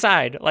triggers on the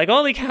side. Like,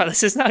 holy cow,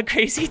 this is not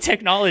crazy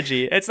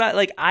technology. It's not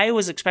like I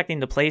was expecting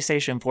the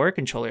PlayStation 4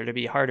 controller to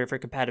be harder for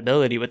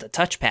compatibility with the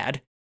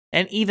touchpad.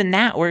 And even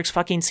that works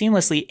fucking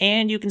seamlessly,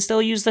 and you can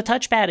still use the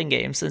touchpad in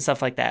games and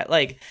stuff like that.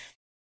 Like,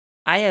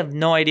 I have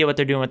no idea what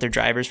they're doing with their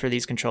drivers for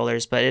these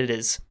controllers, but it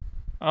is,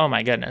 oh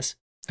my goodness.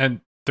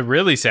 And the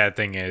really sad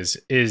thing is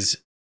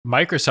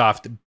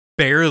Microsoft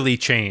barely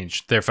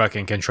changed their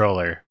fucking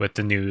controller with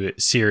the new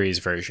Series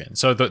version.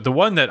 So the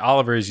one that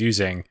Oliver is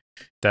using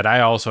that I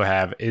also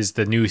have is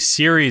the new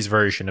Series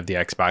version of the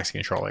Xbox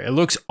controller. It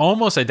looks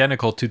almost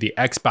identical to the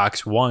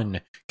Xbox One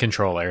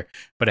controller,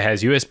 but it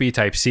has USB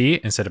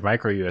Type-C instead of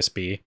micro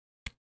USB.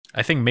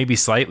 I think maybe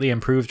slightly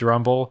improved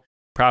rumble,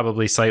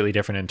 probably slightly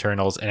different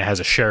internals, and it has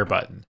a share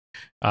button.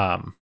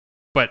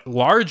 But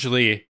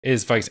largely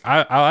is like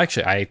I'll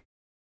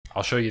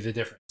show you the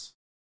difference.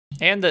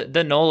 And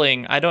the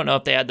knolling, I don't know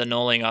if they had the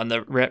knolling on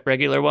the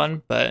regular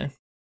one, but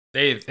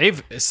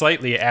they've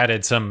slightly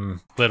added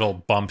some little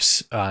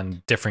bumps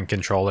on different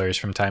controllers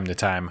from time to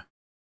time,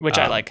 which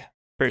I like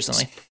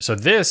personally. So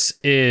this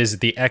is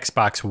the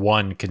Xbox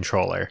One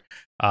controller.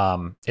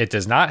 It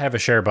does not have a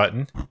share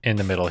button in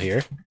the middle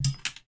here,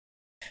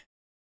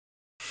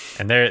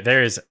 and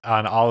there is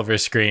on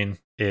Oliver's screen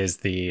is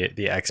the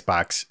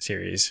Xbox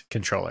Series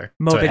controller.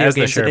 Mo Video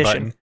Games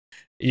Edition.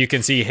 You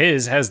can see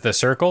his has the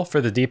circle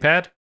for the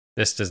D-pad.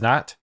 This does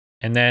not.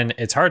 And then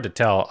it's hard to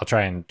tell. I'll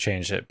try and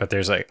change it, but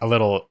there's like a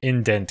little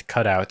indent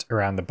cutout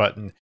around the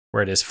button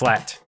where it is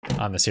flat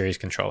on the Series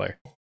controller.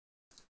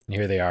 And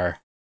here they are,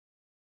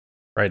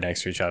 right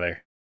next to each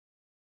other.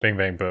 Bing,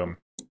 bang, boom.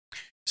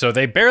 So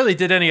they barely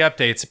did any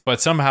updates, but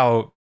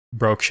somehow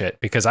broke shit,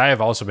 because I have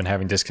also been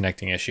having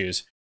disconnecting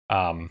issues.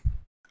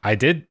 I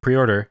did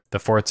pre-order the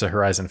Forza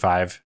Horizon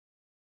 5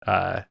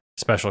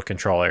 special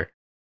controller,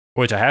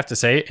 which I have to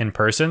say, in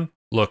person,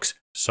 looks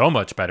so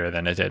much better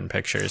than it did in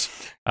pictures.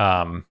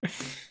 And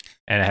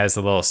it has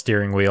the little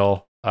steering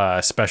wheel,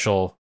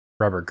 special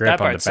rubber grip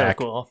on the back.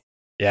 So cool.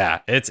 Yeah,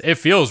 it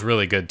feels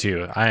really good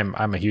too.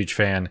 I'm a huge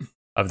fan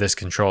of this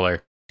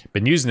controller.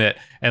 Been using it,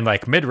 and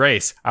like mid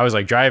race, I was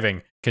like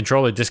driving,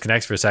 controller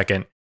disconnects for a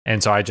second,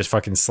 and so I just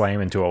fucking slam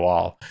into a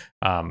wall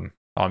while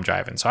I'm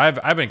driving. So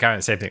I've been kind of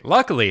the same thing.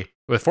 Luckily,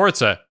 with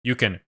Forza, you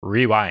can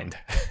rewind,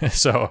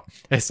 so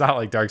it's not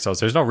like Dark Souls.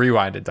 There's no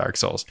rewind in Dark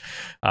Souls.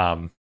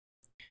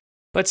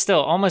 But still,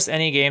 almost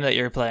any game that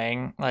you're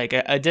playing, like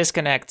a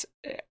disconnect,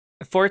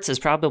 Forza is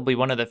probably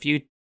one of the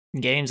few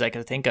games I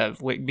could think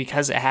of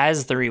because it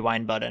has the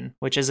rewind button,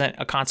 which isn't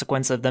a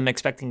consequence of them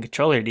expecting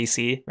controller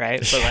DC,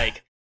 right? So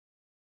like,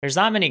 there's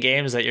not many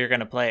games that you're going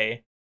to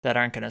play that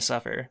aren't going to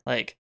suffer.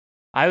 Like,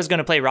 I was going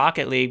to play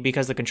Rocket League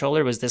because the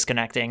controller was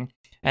disconnecting.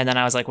 And then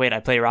I was like, wait, I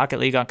play Rocket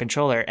League on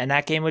controller. And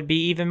that game would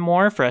be even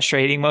more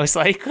frustrating, most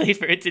likely,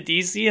 for it to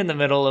DC in the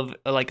middle of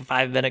like a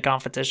 5-minute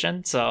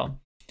competition. So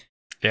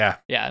yeah,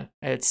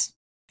 it's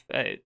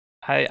I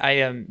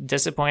am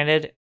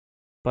disappointed,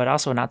 but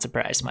also not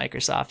surprised,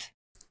 Microsoft.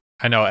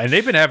 I know, and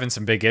they've been having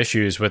some big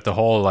issues with the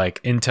whole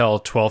like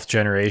Intel 12th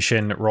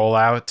generation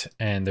rollout,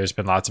 and there's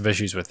been lots of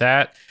issues with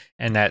that,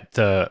 and that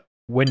the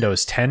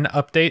Windows 10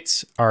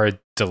 updates are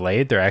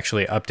delayed. They're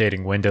actually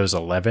updating Windows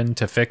 11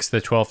 to fix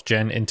the 12th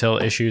gen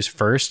Intel issues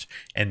first,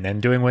 and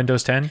then doing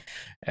Windows 10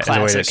 as a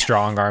way to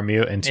strong arm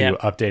you into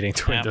updating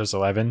to Windows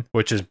 11,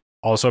 which is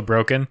also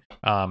broken.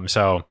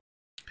 So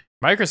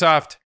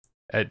Microsoft,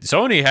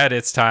 Sony had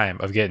its time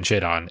of getting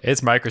shit on.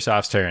 It's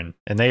Microsoft's turn,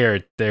 and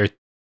they're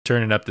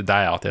turning up the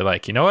dial. They're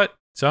like, you know what,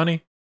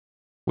 Sony,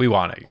 we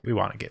want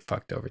to get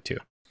fucked over too.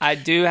 I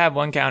do have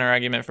one counter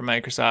argument for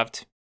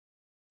Microsoft.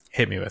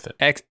 Hit me with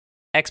it.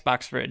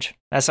 Xbox fridge.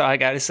 That's all I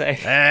got to say.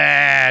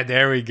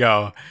 There we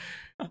go.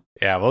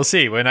 Yeah, we'll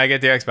see. When I get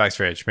the Xbox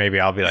fridge, maybe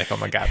I'll be like, oh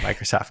my God,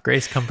 Microsoft,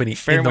 greatest company in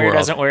the world. Firmware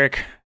doesn't work.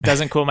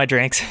 Doesn't cool my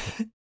drinks.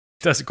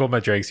 Doesn't cool my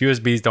drinks.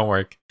 USBs don't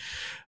work.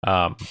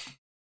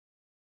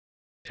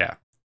 Yeah.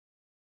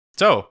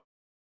 So,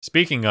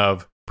 speaking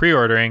of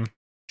pre-ordering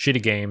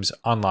shitty games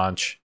on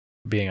launch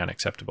being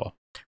unacceptable,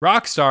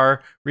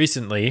 Rockstar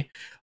recently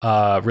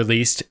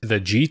released the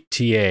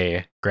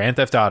GTA Grand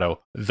Theft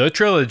Auto, the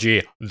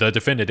trilogy, the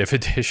definitive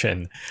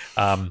edition,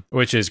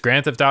 which is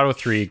Grand Theft Auto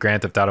 3,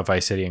 Grand Theft Auto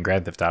Vice City, and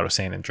Grand Theft Auto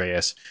San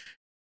Andreas,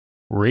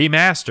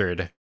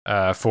 remastered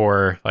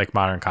for like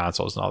modern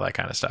consoles and all that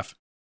kind of stuff.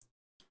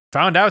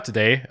 Found out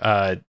today,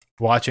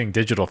 watching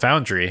Digital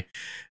Foundry,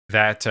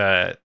 that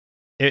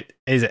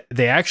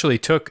they actually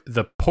took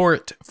the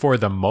port for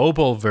the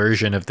mobile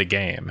version of the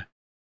game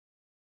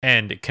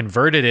and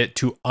converted it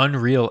to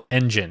Unreal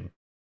Engine.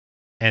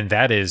 And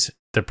that is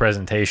the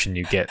presentation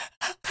you get.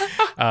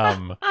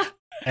 And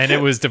it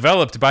was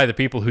developed by the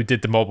people who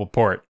did the mobile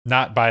port,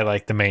 not by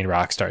like the main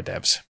Rockstar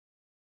devs.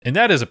 And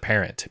that is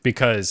apparent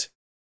because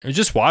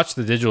just watch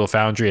the Digital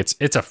Foundry.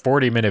 It's a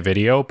 40-minute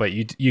video, but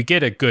you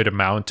get a good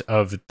amount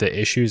of the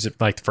issues,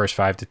 like the first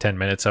 5 to 10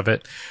 minutes of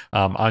it,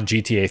 on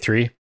GTA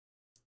 3.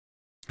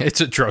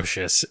 It's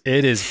atrocious.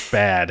 It is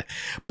bad.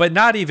 But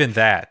not even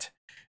that.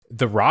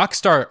 The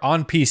Rockstar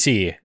on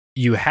PC,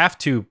 you have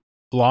to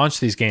launch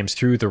these games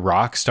through the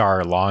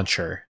Rockstar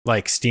launcher.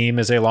 Like Steam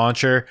is a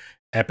launcher,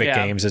 Epic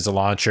Games is a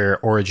launcher,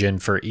 Origin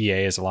for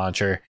EA is a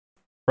launcher,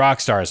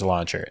 Rockstar is a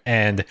launcher.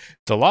 And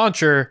the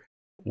launcher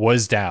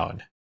was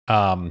down.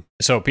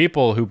 So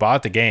people who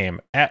bought the game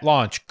at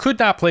launch could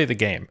not play the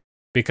game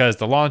because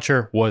the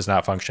launcher was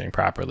not functioning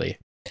properly.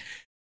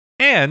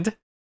 And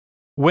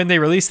when they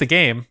released the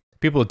game,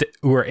 people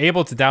who were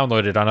able to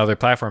download it on other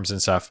platforms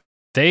and stuff,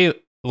 they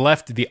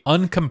left the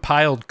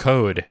uncompiled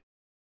code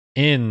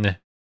in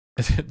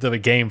the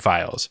game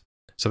files.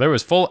 So there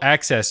was full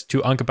access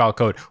to uncompiled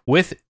code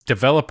with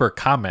developer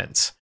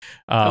comments.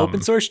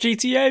 Open source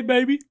GTA,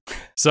 baby.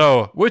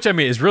 So, which I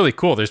mean is really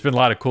cool. There's been a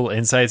lot of cool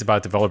insights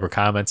about developer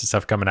comments and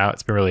stuff coming out.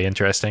 It's been really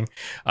interesting.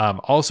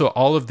 Also,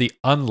 all of the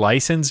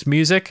unlicensed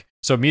music.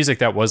 So music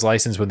that was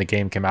licensed when the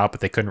game came out,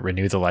 but they couldn't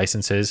renew the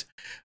licenses.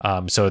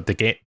 So the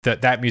game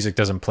that music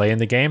doesn't play in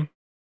the game,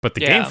 but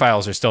the game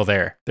files are still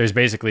there. There's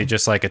basically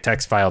just like a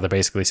text file that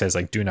basically says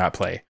like do not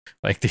play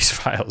like these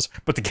files,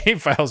 but the game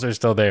files are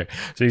still there.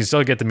 So you can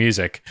still get the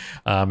music.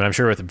 And I'm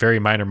sure with very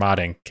minor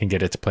modding can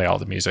get it to play all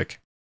the music.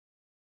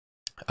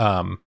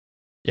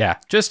 Yeah,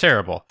 just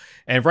terrible.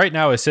 And right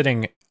now is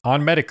sitting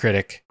on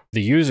Metacritic,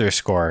 the user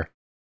score.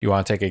 You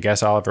want to take a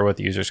guess, Oliver, what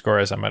the user score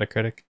is on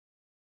Metacritic?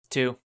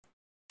 2.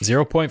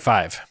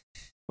 0.5.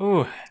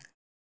 Ooh.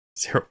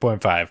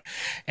 0.5.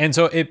 And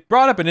so it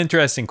brought up an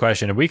interesting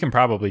question, and we can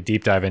probably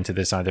deep dive into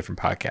this on a different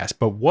podcast.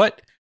 But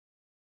what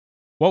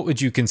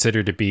would you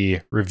consider to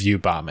be review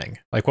bombing?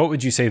 Like, what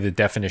would you say the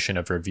definition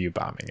of review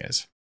bombing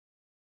is?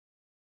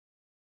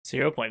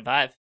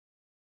 0.5.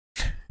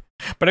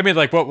 But I mean,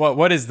 like,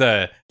 what is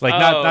the, like,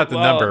 not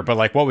the number, but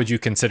like, what would you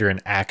consider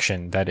an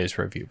action that is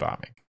review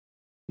bombing?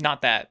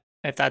 Not that.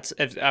 If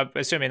I'm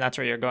assuming that's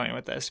where you're going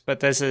with this,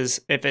 but this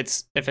is if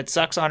it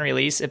sucks on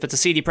release, if it's a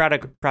CD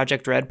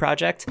Projekt Red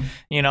project,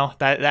 you know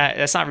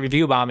that's not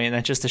review bombing.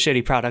 That's just a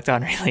shitty product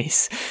on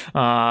release.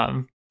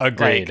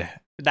 Agreed.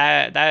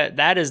 Like,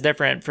 that is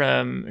different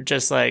from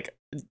just like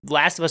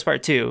Last of Us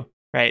Part 2.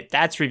 Right,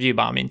 that's review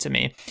bombing to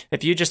me.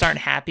 If you just aren't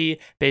happy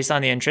based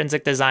on the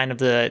intrinsic design of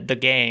the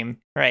game,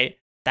 right,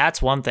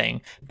 that's one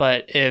thing.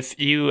 But if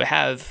you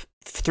have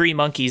 3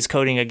 monkeys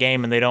coding a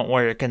game and they don't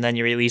work, and then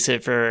you release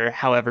it for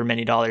however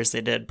many dollars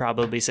they did,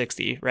 probably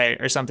 60, right,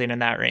 or something in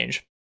that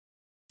range,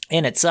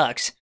 and it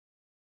sucks.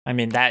 I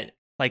mean, that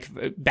like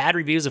bad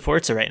reviews of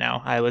Forza right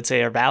now, I would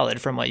say, are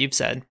valid from what you've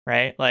said,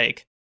 right?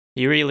 Like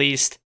you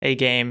released a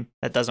game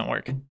that doesn't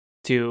work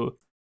to.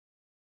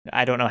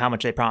 I don't know how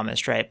much they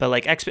promised, right? But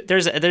like,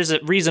 there's a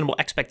reasonable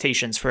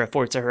expectations for a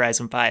Forza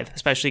Horizon 5,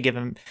 especially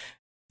given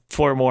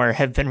 4 more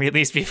have been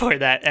released before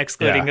that,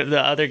 excluding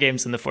the other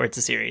games in the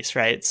Forza series,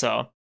 right?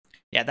 So,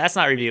 yeah, that's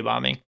not review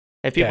bombing.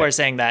 If people are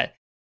saying that,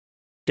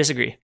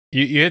 disagree.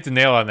 You hit the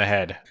nail on the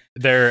head.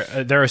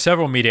 There are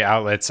several media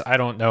outlets, I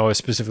don't know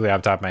specifically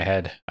off the top of my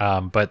head,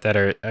 but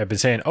I've been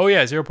saying, oh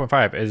yeah,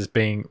 0.5 is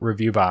being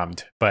review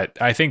bombed.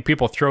 But I think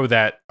people throw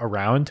that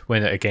around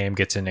when a game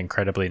gets an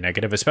incredibly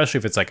negative, especially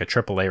if it's like a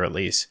AAA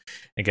release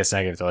and gets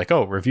negative. They're like,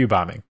 oh, review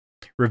bombing.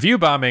 Review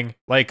bombing,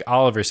 like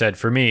Oliver said,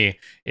 for me,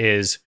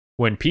 is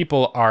when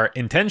people are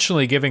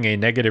intentionally giving a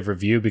negative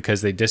review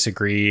because they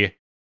disagree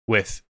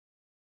with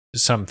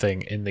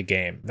something in the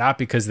game, not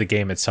because the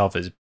game itself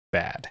is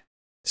bad.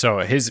 So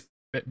his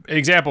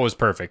example was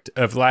perfect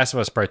of Last of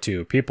Us Part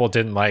 2. People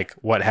didn't like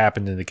what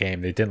happened in the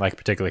game. They didn't like a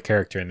particular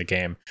character in the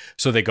game.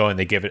 So they go and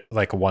they give it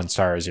like a 1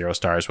 star or 0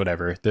 stars,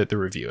 whatever the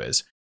review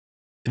is.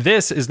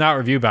 This is not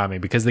review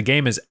bombing because the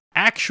game is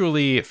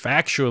actually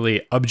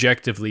factually,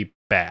 objectively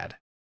bad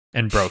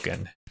and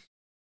broken.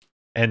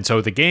 And so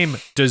the game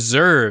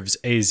deserves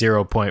a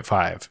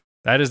 0.5.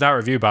 That is not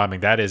review bombing.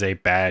 That is a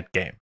bad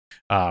game.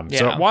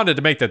 So I wanted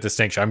to make that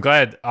distinction. I'm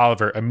glad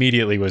Oliver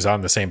immediately was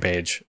on the same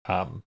page.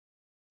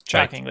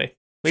 Shockingly.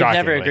 We've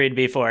never agreed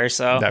before,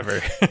 so. Never.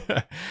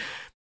 But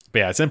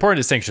yeah, it's an important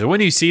distinction. So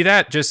when you see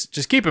that,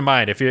 just keep in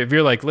mind, if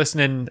you're like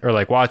listening or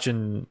like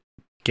watching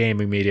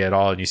gaming media at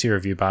all and you see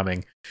review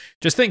bombing,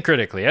 just think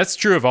critically. That's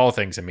true of all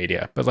things in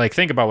media. But like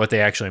think about what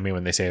they actually mean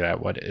when they say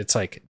that. What it's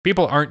like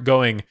people aren't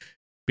going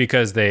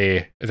because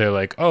they're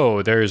like,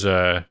 oh, there's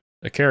a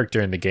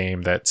character in the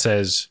game that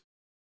says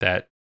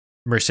that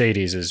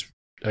Mercedes is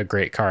a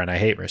great car and I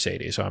hate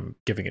Mercedes, so I'm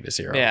giving it a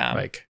 0. Yeah.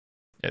 Like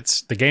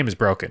the game is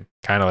broken,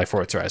 kind of like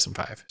Forza Horizon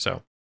 5.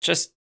 So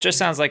just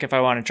sounds like if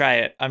I want to try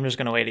it, I'm just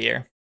going to wait a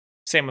year.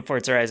 Same with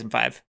Forza Horizon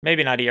 5.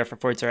 Maybe not a year for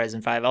Forza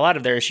Horizon 5. A lot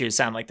of their issues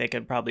sound like they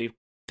could probably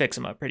fix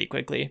them up pretty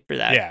quickly for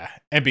that. Yeah.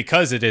 And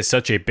because it is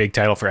such a big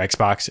title for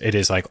Xbox, it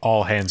is like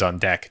all hands on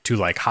deck to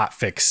like hot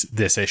fix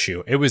this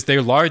issue. It was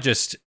their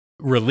largest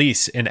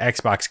release in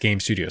Xbox Game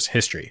Studios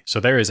history. So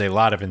there is a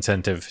lot of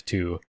incentive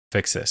to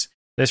fix this.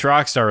 This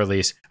Rockstar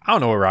release, I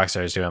don't know what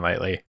Rockstar is doing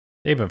lately.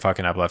 They've been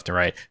fucking up left and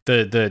right.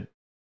 The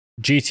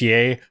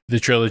GTA, the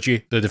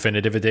trilogy, the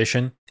definitive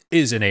edition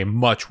is in a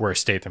much worse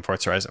state than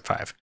Forza Horizon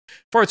 5.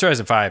 Forza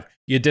Horizon 5,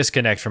 you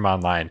disconnect from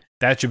online.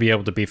 That should be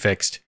able to be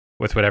fixed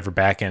with whatever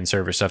back-end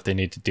server stuff they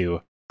need to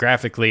do.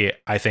 Graphically,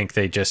 I think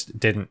they just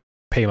didn't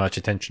pay much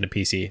attention to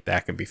PC.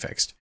 That can be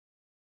fixed.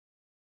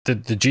 The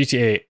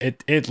GTA,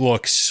 it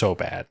looks so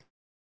bad.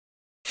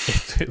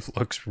 It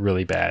looks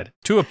really bad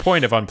to a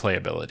point of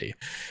unplayability.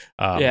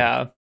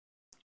 Yeah.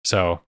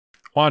 So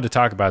wanted to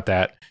talk about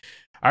that.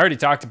 I already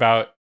talked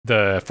about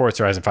the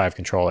Forza Horizon 5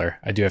 controller.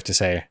 I do have to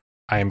say,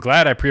 I am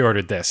glad I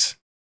pre-ordered this.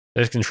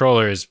 This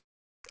controller is,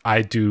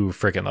 I do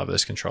freaking love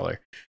this controller.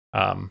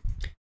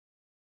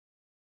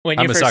 When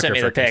you first sent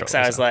me the pics,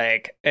 I was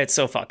like, it's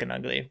so fucking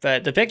ugly.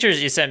 But the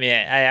pictures you sent me,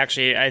 I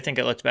think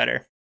it looked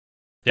better.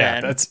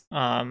 Yeah, than, that's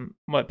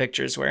what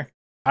pictures were.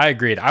 I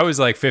agreed. I was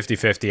like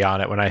 50-50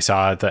 on it when I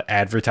saw the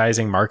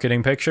advertising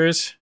marketing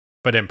pictures,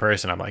 but in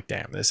person, I'm like,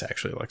 damn, this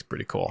actually looks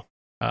pretty cool.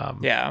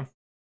 Yeah.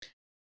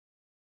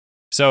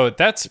 So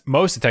that's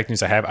most of the tech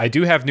news I have. I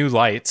do have new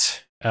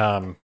lights.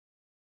 There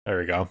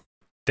we go.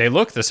 They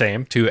look the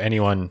same to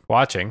anyone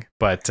watching,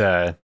 but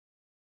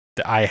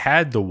I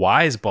had the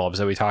Wyze bulbs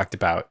that we talked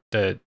about,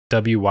 the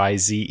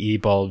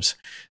WYZE bulbs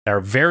that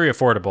are very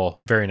affordable,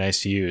 very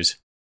nice to use.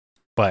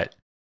 But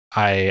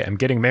I am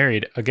getting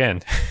married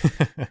again.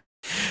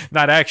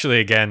 Not actually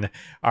again.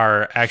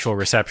 Our actual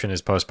reception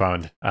is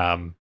postponed.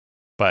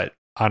 But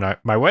on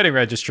my wedding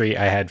registry,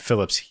 I had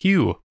Philips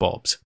Hue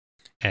bulbs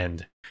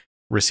and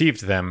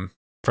received them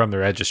from the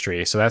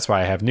registry. So that's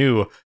why I have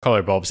new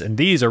color bulbs. And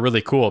these are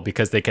really cool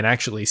because they can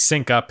actually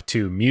sync up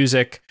to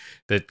music,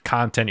 the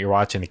content you're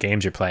watching, the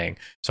games you're playing.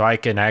 So I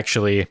can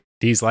actually,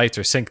 these lights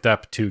are synced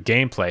up to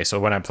gameplay. So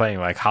when I'm playing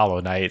like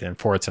Hollow Knight and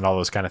Forza and all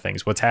those kind of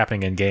things, what's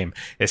happening in game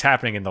is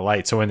happening in the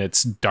light. So when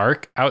it's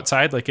dark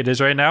outside, like it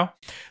is right now,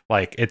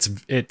 like it's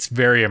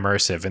very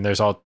immersive and there's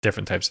all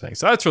different types of things.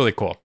 So that's really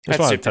cool. Just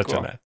wanted to touch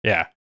on that.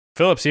 Yeah.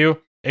 Philips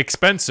Hue,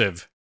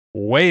 expensive,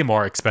 way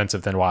more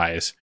expensive than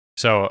Wyze.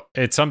 So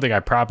it's something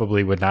I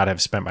probably would not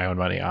have spent my own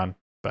money on,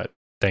 but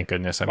thank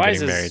goodness I'm Wyze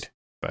getting married.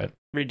 But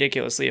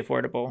ridiculously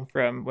affordable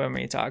from when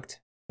we talked.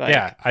 Like,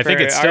 yeah, I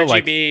think it's still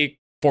RGB,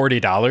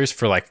 like $40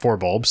 for like 4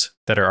 bulbs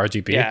that are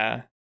RGB.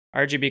 Yeah,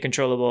 RGB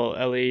controllable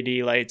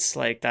LED lights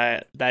like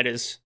that. That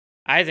is,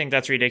 I think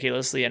that's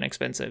ridiculously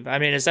inexpensive. I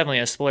mean, it's definitely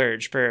a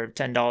splurge for a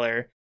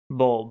 $10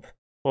 bulb.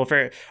 Well,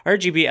 for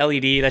RGB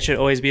LED, that should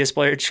always be a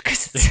splurge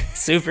because it's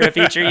super a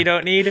feature you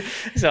don't need.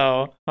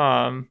 So,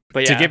 but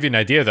yeah. To give you an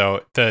idea,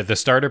 though, the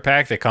starter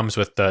pack that comes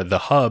with the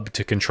hub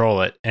to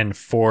control it and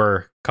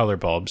 4 color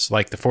bulbs,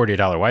 like the $40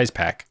 Wyze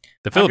pack,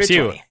 the Philips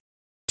Hue,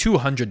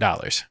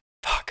 $200.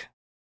 Fuck.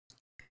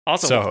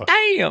 Also, so,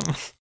 damn.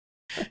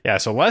 Yeah,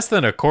 so less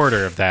than a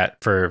quarter of that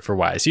for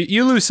Wyze.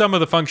 You lose some of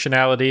the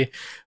functionality,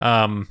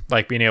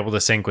 like being able to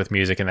sync with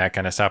music and that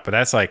kind of stuff, but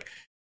that's like...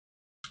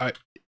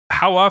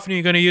 how often are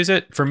you going to use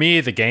it? For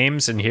me, the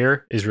games in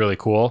here is really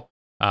cool.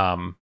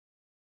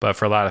 But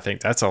for a lot of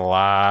things, that's a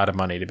lot of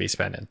money to be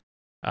spending.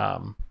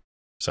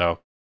 So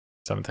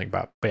something to think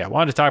about. But yeah, I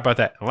wanted to talk about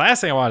that. The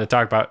last thing I wanted to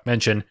talk about,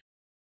 mention,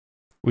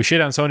 we shit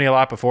on Sony a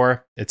lot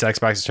before. It's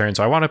Xbox's turn.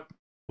 So I want to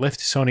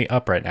lift Sony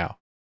up right now.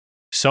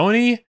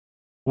 Sony,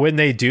 when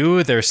they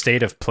do their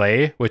state of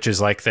play, which is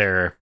like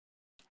their,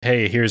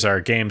 hey, here's our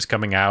games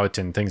coming out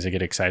and things to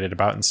get excited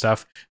about and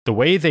stuff. The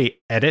way they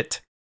edit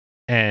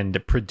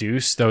and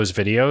produce those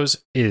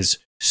videos is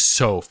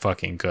so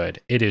fucking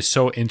good. It is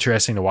so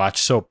interesting to watch,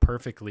 so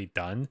perfectly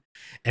done.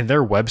 And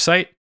their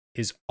website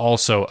is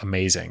also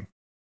amazing.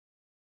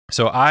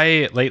 So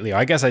I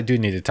guess I do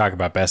need to talk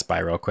about Best Buy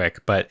real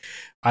quick, but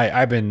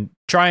I've been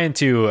trying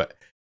to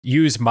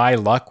use my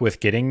luck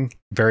with getting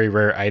very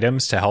rare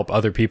items to help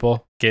other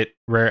people get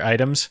rare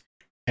items.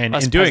 And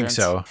in doing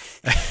so,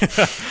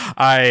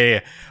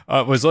 I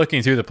was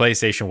looking through the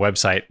PlayStation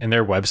website, and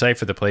their website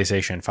for the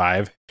PlayStation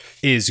 5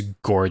 is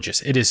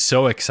gorgeous. It is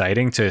so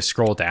exciting to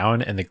scroll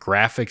down, and the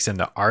graphics and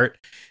the art,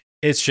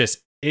 it's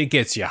just, it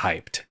gets you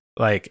hyped.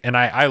 Like, and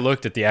I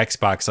looked at the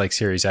Xbox like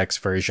Series X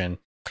version.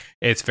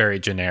 It's very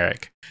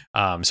generic.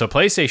 So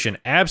PlayStation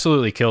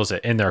absolutely kills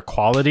it in their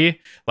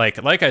quality.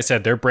 Like I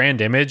said, their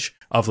brand image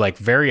of like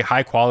very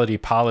high quality,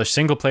 polished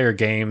single player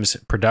games,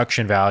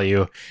 production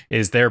value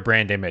is their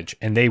brand image,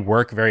 and they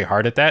work very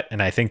hard at that.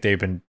 And I think they've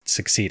been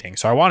succeeding.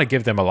 So I want to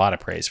give them a lot of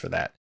praise for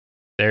that.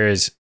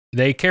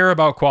 They care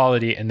about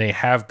quality, and they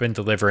have been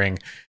delivering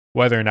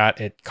whether or not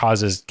it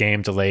causes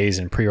game delays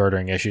and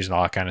pre-ordering issues and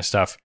all that kind of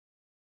stuff,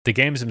 the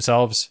games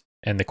themselves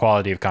and the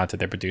quality of content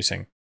they're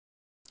producing,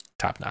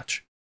 top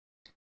notch.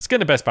 Let's get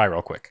into Best Buy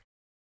real quick.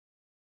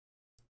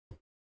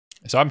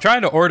 So I'm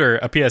trying to order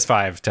a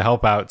PS5 to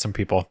help out some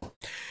people.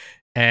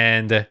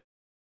 And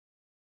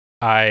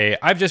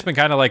I've just been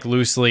kind of like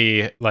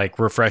loosely like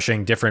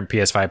refreshing different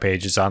PS5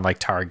 pages on like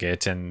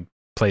Target and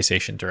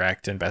PlayStation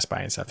Direct and Best Buy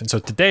and stuff. And so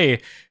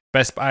today,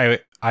 Best Buy,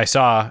 I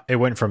saw it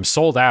went from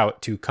sold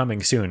out to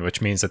coming soon,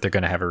 which means that they're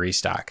going to have a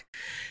restock.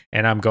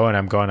 And I'm going.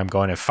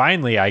 And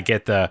finally I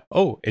get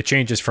it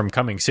changes from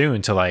coming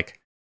soon to like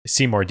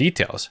see more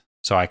details.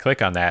 So I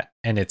click on that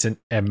and it's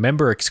a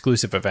member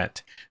exclusive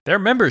event. Their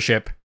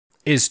membership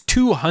is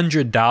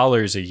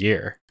 $200 a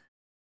year.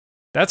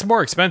 That's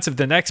more expensive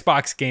than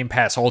Xbox Game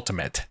Pass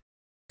Ultimate.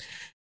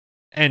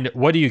 And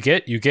what do you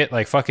get? You get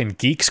like fucking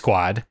Geek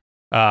Squad.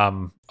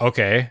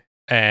 Okay.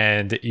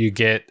 And you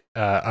get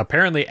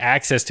apparently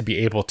access to be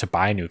able to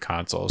buy new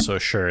consoles. So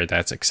sure,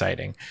 that's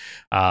exciting.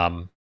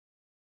 But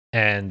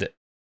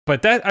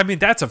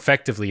that's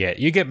effectively it.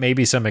 You get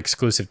maybe some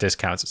exclusive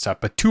discounts and stuff,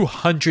 but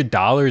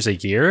 $200 a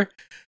year?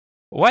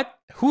 What?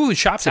 Who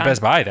shops at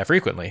Best Buy that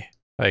frequently?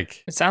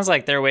 Like, it sounds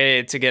like their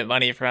way to get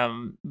money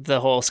from the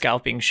whole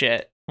scalping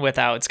shit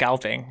without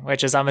scalping,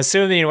 which is, I'm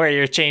assuming, where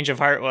your change of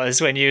heart was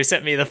when you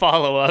sent me the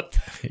follow-up.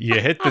 You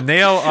hit the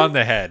nail on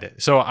the head.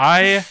 So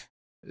I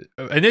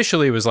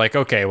initially was like,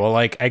 okay, well,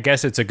 like, I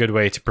guess it's a good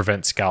way to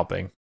prevent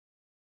scalping.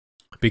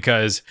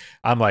 Because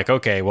I'm like,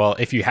 okay, well,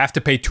 if you have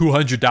to pay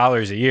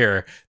 $200 a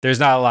year, there's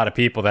not a lot of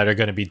people that are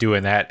going to be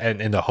doing that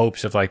and in the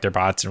hopes of like their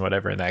bots and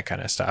whatever and that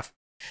kind of stuff.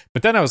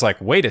 But then I was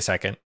like, wait a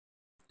second.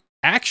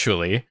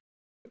 Actually,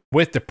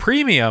 with the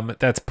premium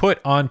that's put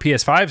on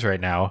PS5s right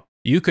now,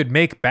 you could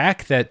make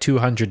back that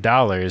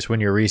 $200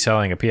 when you're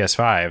reselling a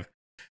PS5.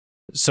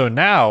 So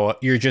now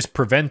you're just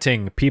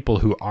preventing people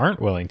who aren't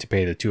willing to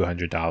pay the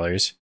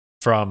 $200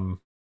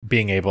 from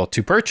being able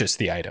to purchase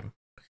the item.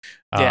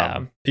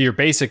 Yeah. You're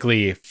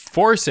basically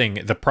forcing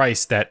the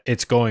price that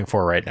it's going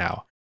for right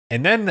now.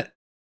 And then,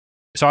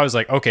 so I was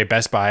like, okay,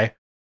 Best Buy,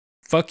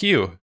 fuck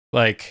you.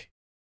 Like,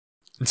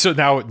 so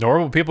now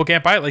normal people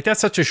can't buy it. Like,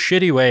 that's such a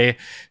shitty way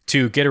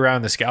to get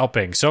around the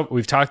scalping. So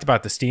we've talked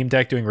about the Steam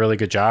Deck doing a really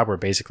good job where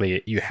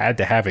basically you had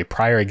to have a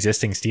prior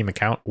existing Steam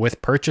account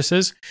with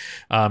purchases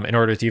in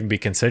order to even be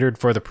considered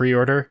for the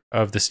pre-order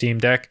of the Steam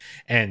Deck.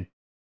 And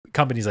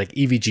companies like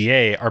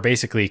EVGA are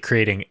basically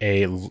creating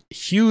a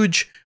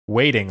huge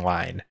waiting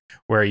line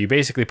where you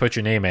basically put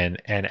your name in,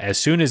 and as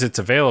soon as it's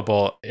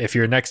available, if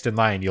you're next in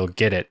line, you'll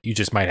get it. You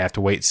just might have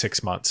to wait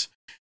 6 months.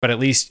 But at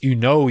least you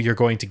know you're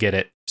going to get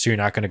it, so you're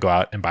not going to go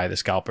out and buy the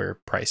scalper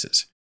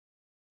prices.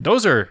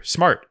 Those are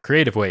smart,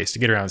 creative ways to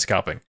get around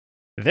scalping.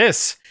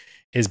 This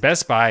is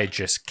Best Buy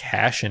just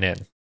cashing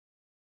in.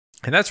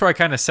 And that's where I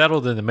kind of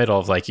settled in the middle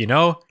of like,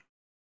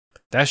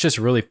 that's just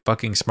a really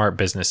fucking smart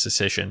business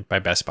decision by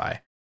Best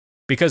Buy.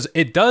 Because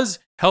it does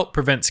help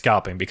prevent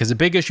scalping, because the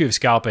big issue of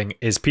scalping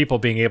is people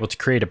being able to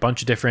create a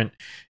bunch of different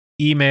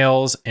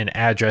emails and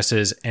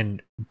addresses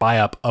and buy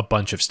up a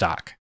bunch of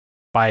stock.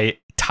 By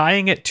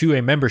tying it to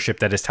a membership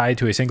that is tied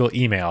to a single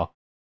email,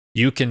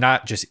 you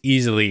cannot just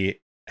easily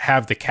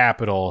have the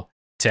capital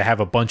to have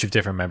a bunch of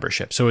different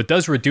memberships. So it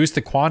does reduce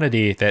the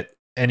quantity that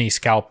any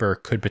scalper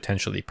could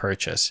potentially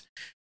purchase.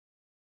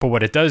 But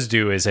what it does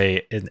do is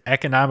an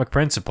economic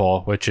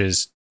principle, which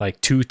is like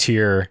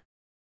 2-tier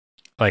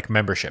like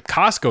membership.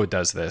 Costco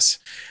does this.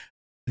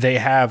 They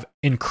have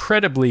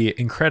incredibly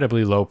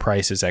low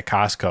prices at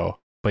Costco,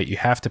 but you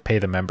have to pay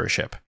the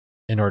membership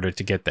in order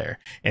to get there.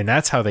 And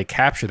that's how they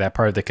capture that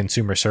part of the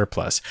consumer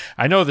surplus.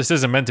 I know this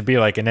isn't meant to be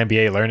like an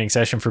MBA learning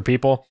session for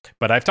people,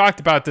 but I've talked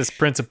about this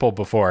principle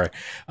before.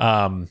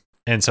 And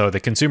so the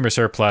consumer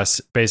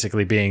surplus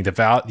basically being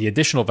the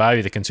additional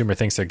value the consumer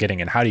thinks they're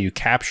getting, and how do you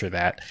capture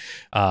that?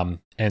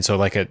 And so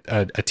like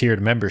a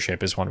tiered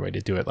membership is one way to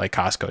do it, like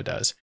Costco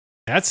does.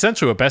 That's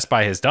essentially what Best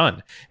Buy has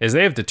done, is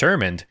they have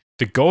determined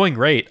the going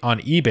rate on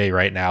eBay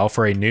right now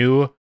for a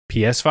new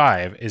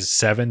PS5 is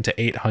 $700 to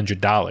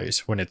 $800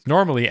 when it's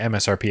normally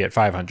MSRP at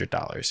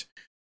 $500.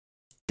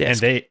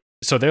 And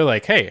they're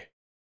like, hey,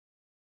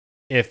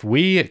 if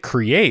we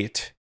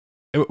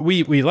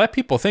let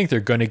people think they're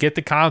going to get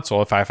the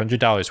console at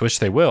 $500, which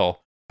they will,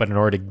 but in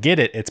order to get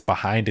it, it's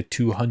behind a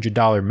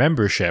 $200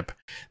 membership.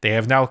 They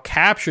have now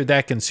captured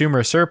that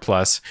consumer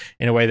surplus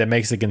in a way that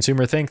makes the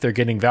consumer think they're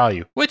getting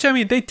value, which, I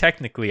mean, they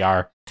technically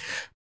are,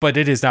 but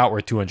it is not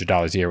worth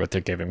 $200 a year what they're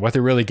giving. What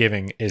they're really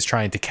giving is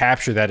trying to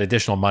capture that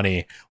additional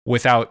money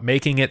without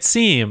making it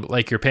seem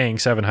like you're paying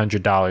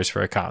 $700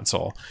 for a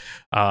console.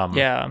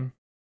 Yeah.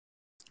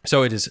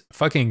 So it is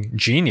fucking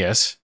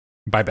genius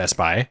by Best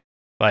Buy.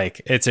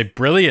 Like, it's a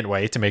brilliant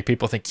way to make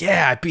people think,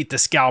 yeah, I beat the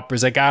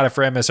scalpers. I got it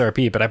for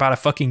MSRP, but I bought a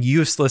fucking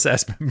useless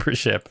ass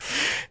membership.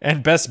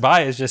 And Best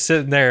Buy is just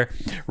sitting there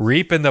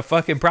reaping the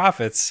fucking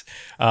profits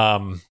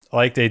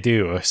like they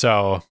do.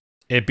 So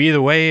it'd be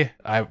the way,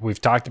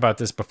 we've talked about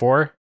this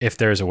before. If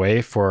there's a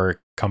way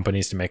for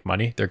companies to make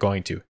money, they're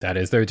going to. That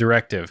is their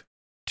directive,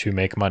 to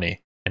make money.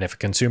 And if a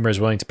consumer is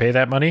willing to pay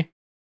that money,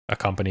 a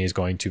company is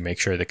going to make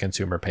sure the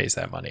consumer pays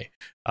that money.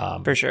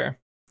 For sure.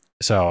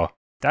 So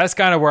that's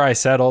kind of where I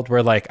settled,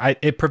 where like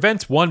it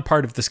prevents one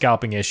part of the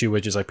scalping issue,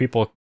 which is like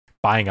people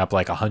buying up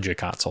like 100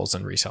 consoles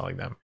and reselling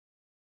them.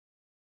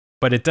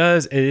 But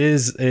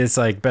it's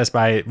like Best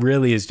Buy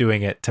really is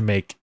doing it to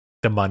make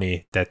the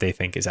money that they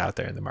think is out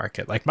there in the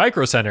market. Like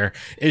Micro Center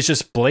is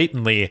just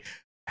blatantly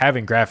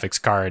having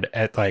graphics card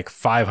at like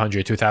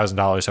 $500 to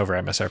 $1,000 over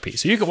MSRP.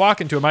 So you can walk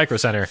into a Micro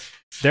Center,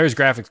 there's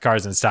graphics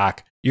cards in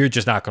stock. You're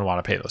just not going to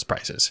want to pay those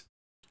prices.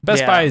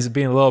 Best Buy is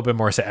being a little bit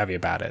more savvy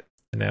about it.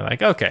 And they're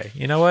like, okay,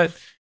 you know what?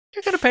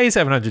 You're going to pay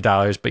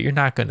 $700, but you're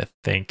not going to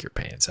think you're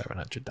paying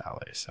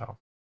 $700. So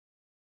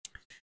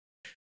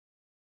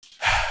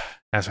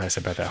that's what I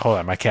said about that. Hold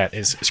on. My cat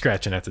is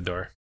scratching at the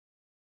door.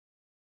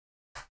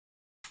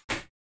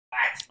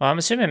 Well, I'm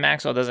assuming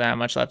Maxwell doesn't have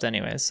much left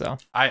anyways, so.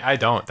 I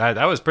don't.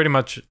 That was pretty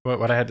much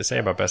what I had to say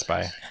about Best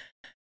Buy.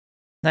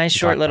 Nice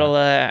short little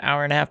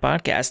hour and a half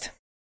podcast.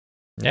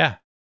 Yeah.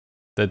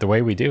 The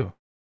way we do.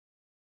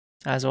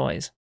 As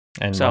always.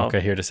 And Mocha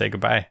here to say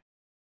goodbye.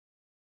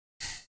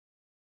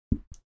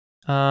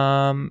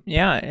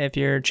 Yeah, if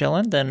you're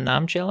chilling, then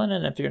I'm chilling,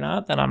 and if you're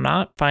not, then I'm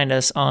not. Find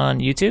us on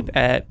YouTube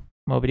at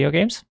Mo Video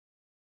Games,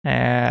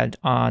 and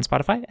on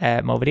Spotify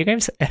at Mo Video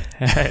Games,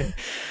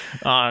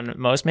 on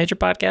most major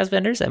podcast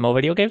vendors at Mo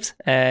Video Games,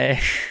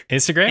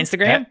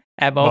 Instagram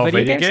at Mo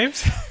Video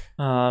Games.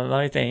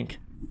 Let me think.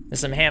 There's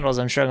some handles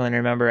I'm struggling to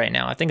remember right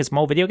now. I think it's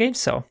Mo Video Games.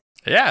 So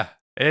yeah,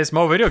 it's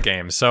Mo Video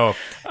Games. So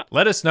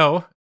let us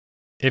know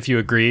if you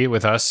agree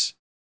with us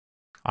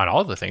on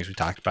all the things we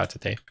talked about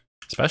today,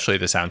 especially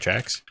the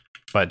soundtracks.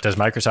 But does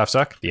Microsoft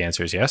suck? The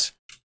answer is yes.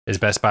 Is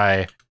Best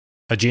Buy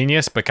a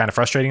genius, but kind of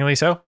frustratingly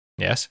so?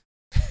 Yes.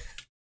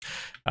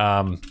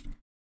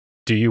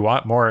 Do you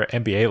want more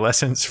NBA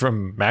lessons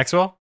from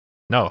Maxwell?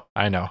 No,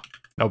 I know.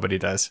 Nobody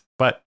does.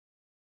 But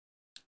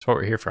that's what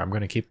we're here for. I'm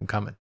going to keep them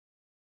coming.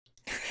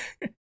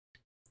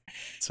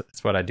 So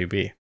it's what I do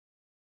be.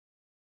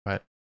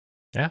 But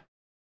yeah.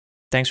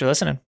 Thanks for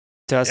listening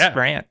to us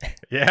rant.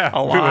 Yeah.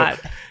 A lot.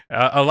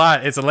 A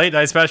lot. It's a late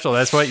night special.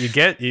 That's what you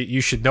get. You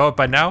should know it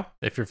by now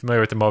if you're familiar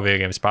with the Mo Video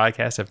Games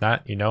podcast. If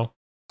not, you know,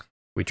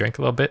 we drink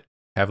a little bit,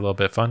 have a little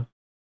bit of fun,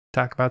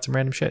 talk about some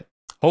random shit.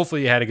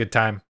 Hopefully you had a good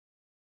time.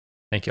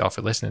 Thank you all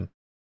for listening.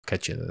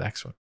 Catch you in the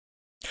next one.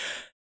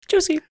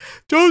 Josie.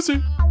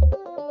 Josie.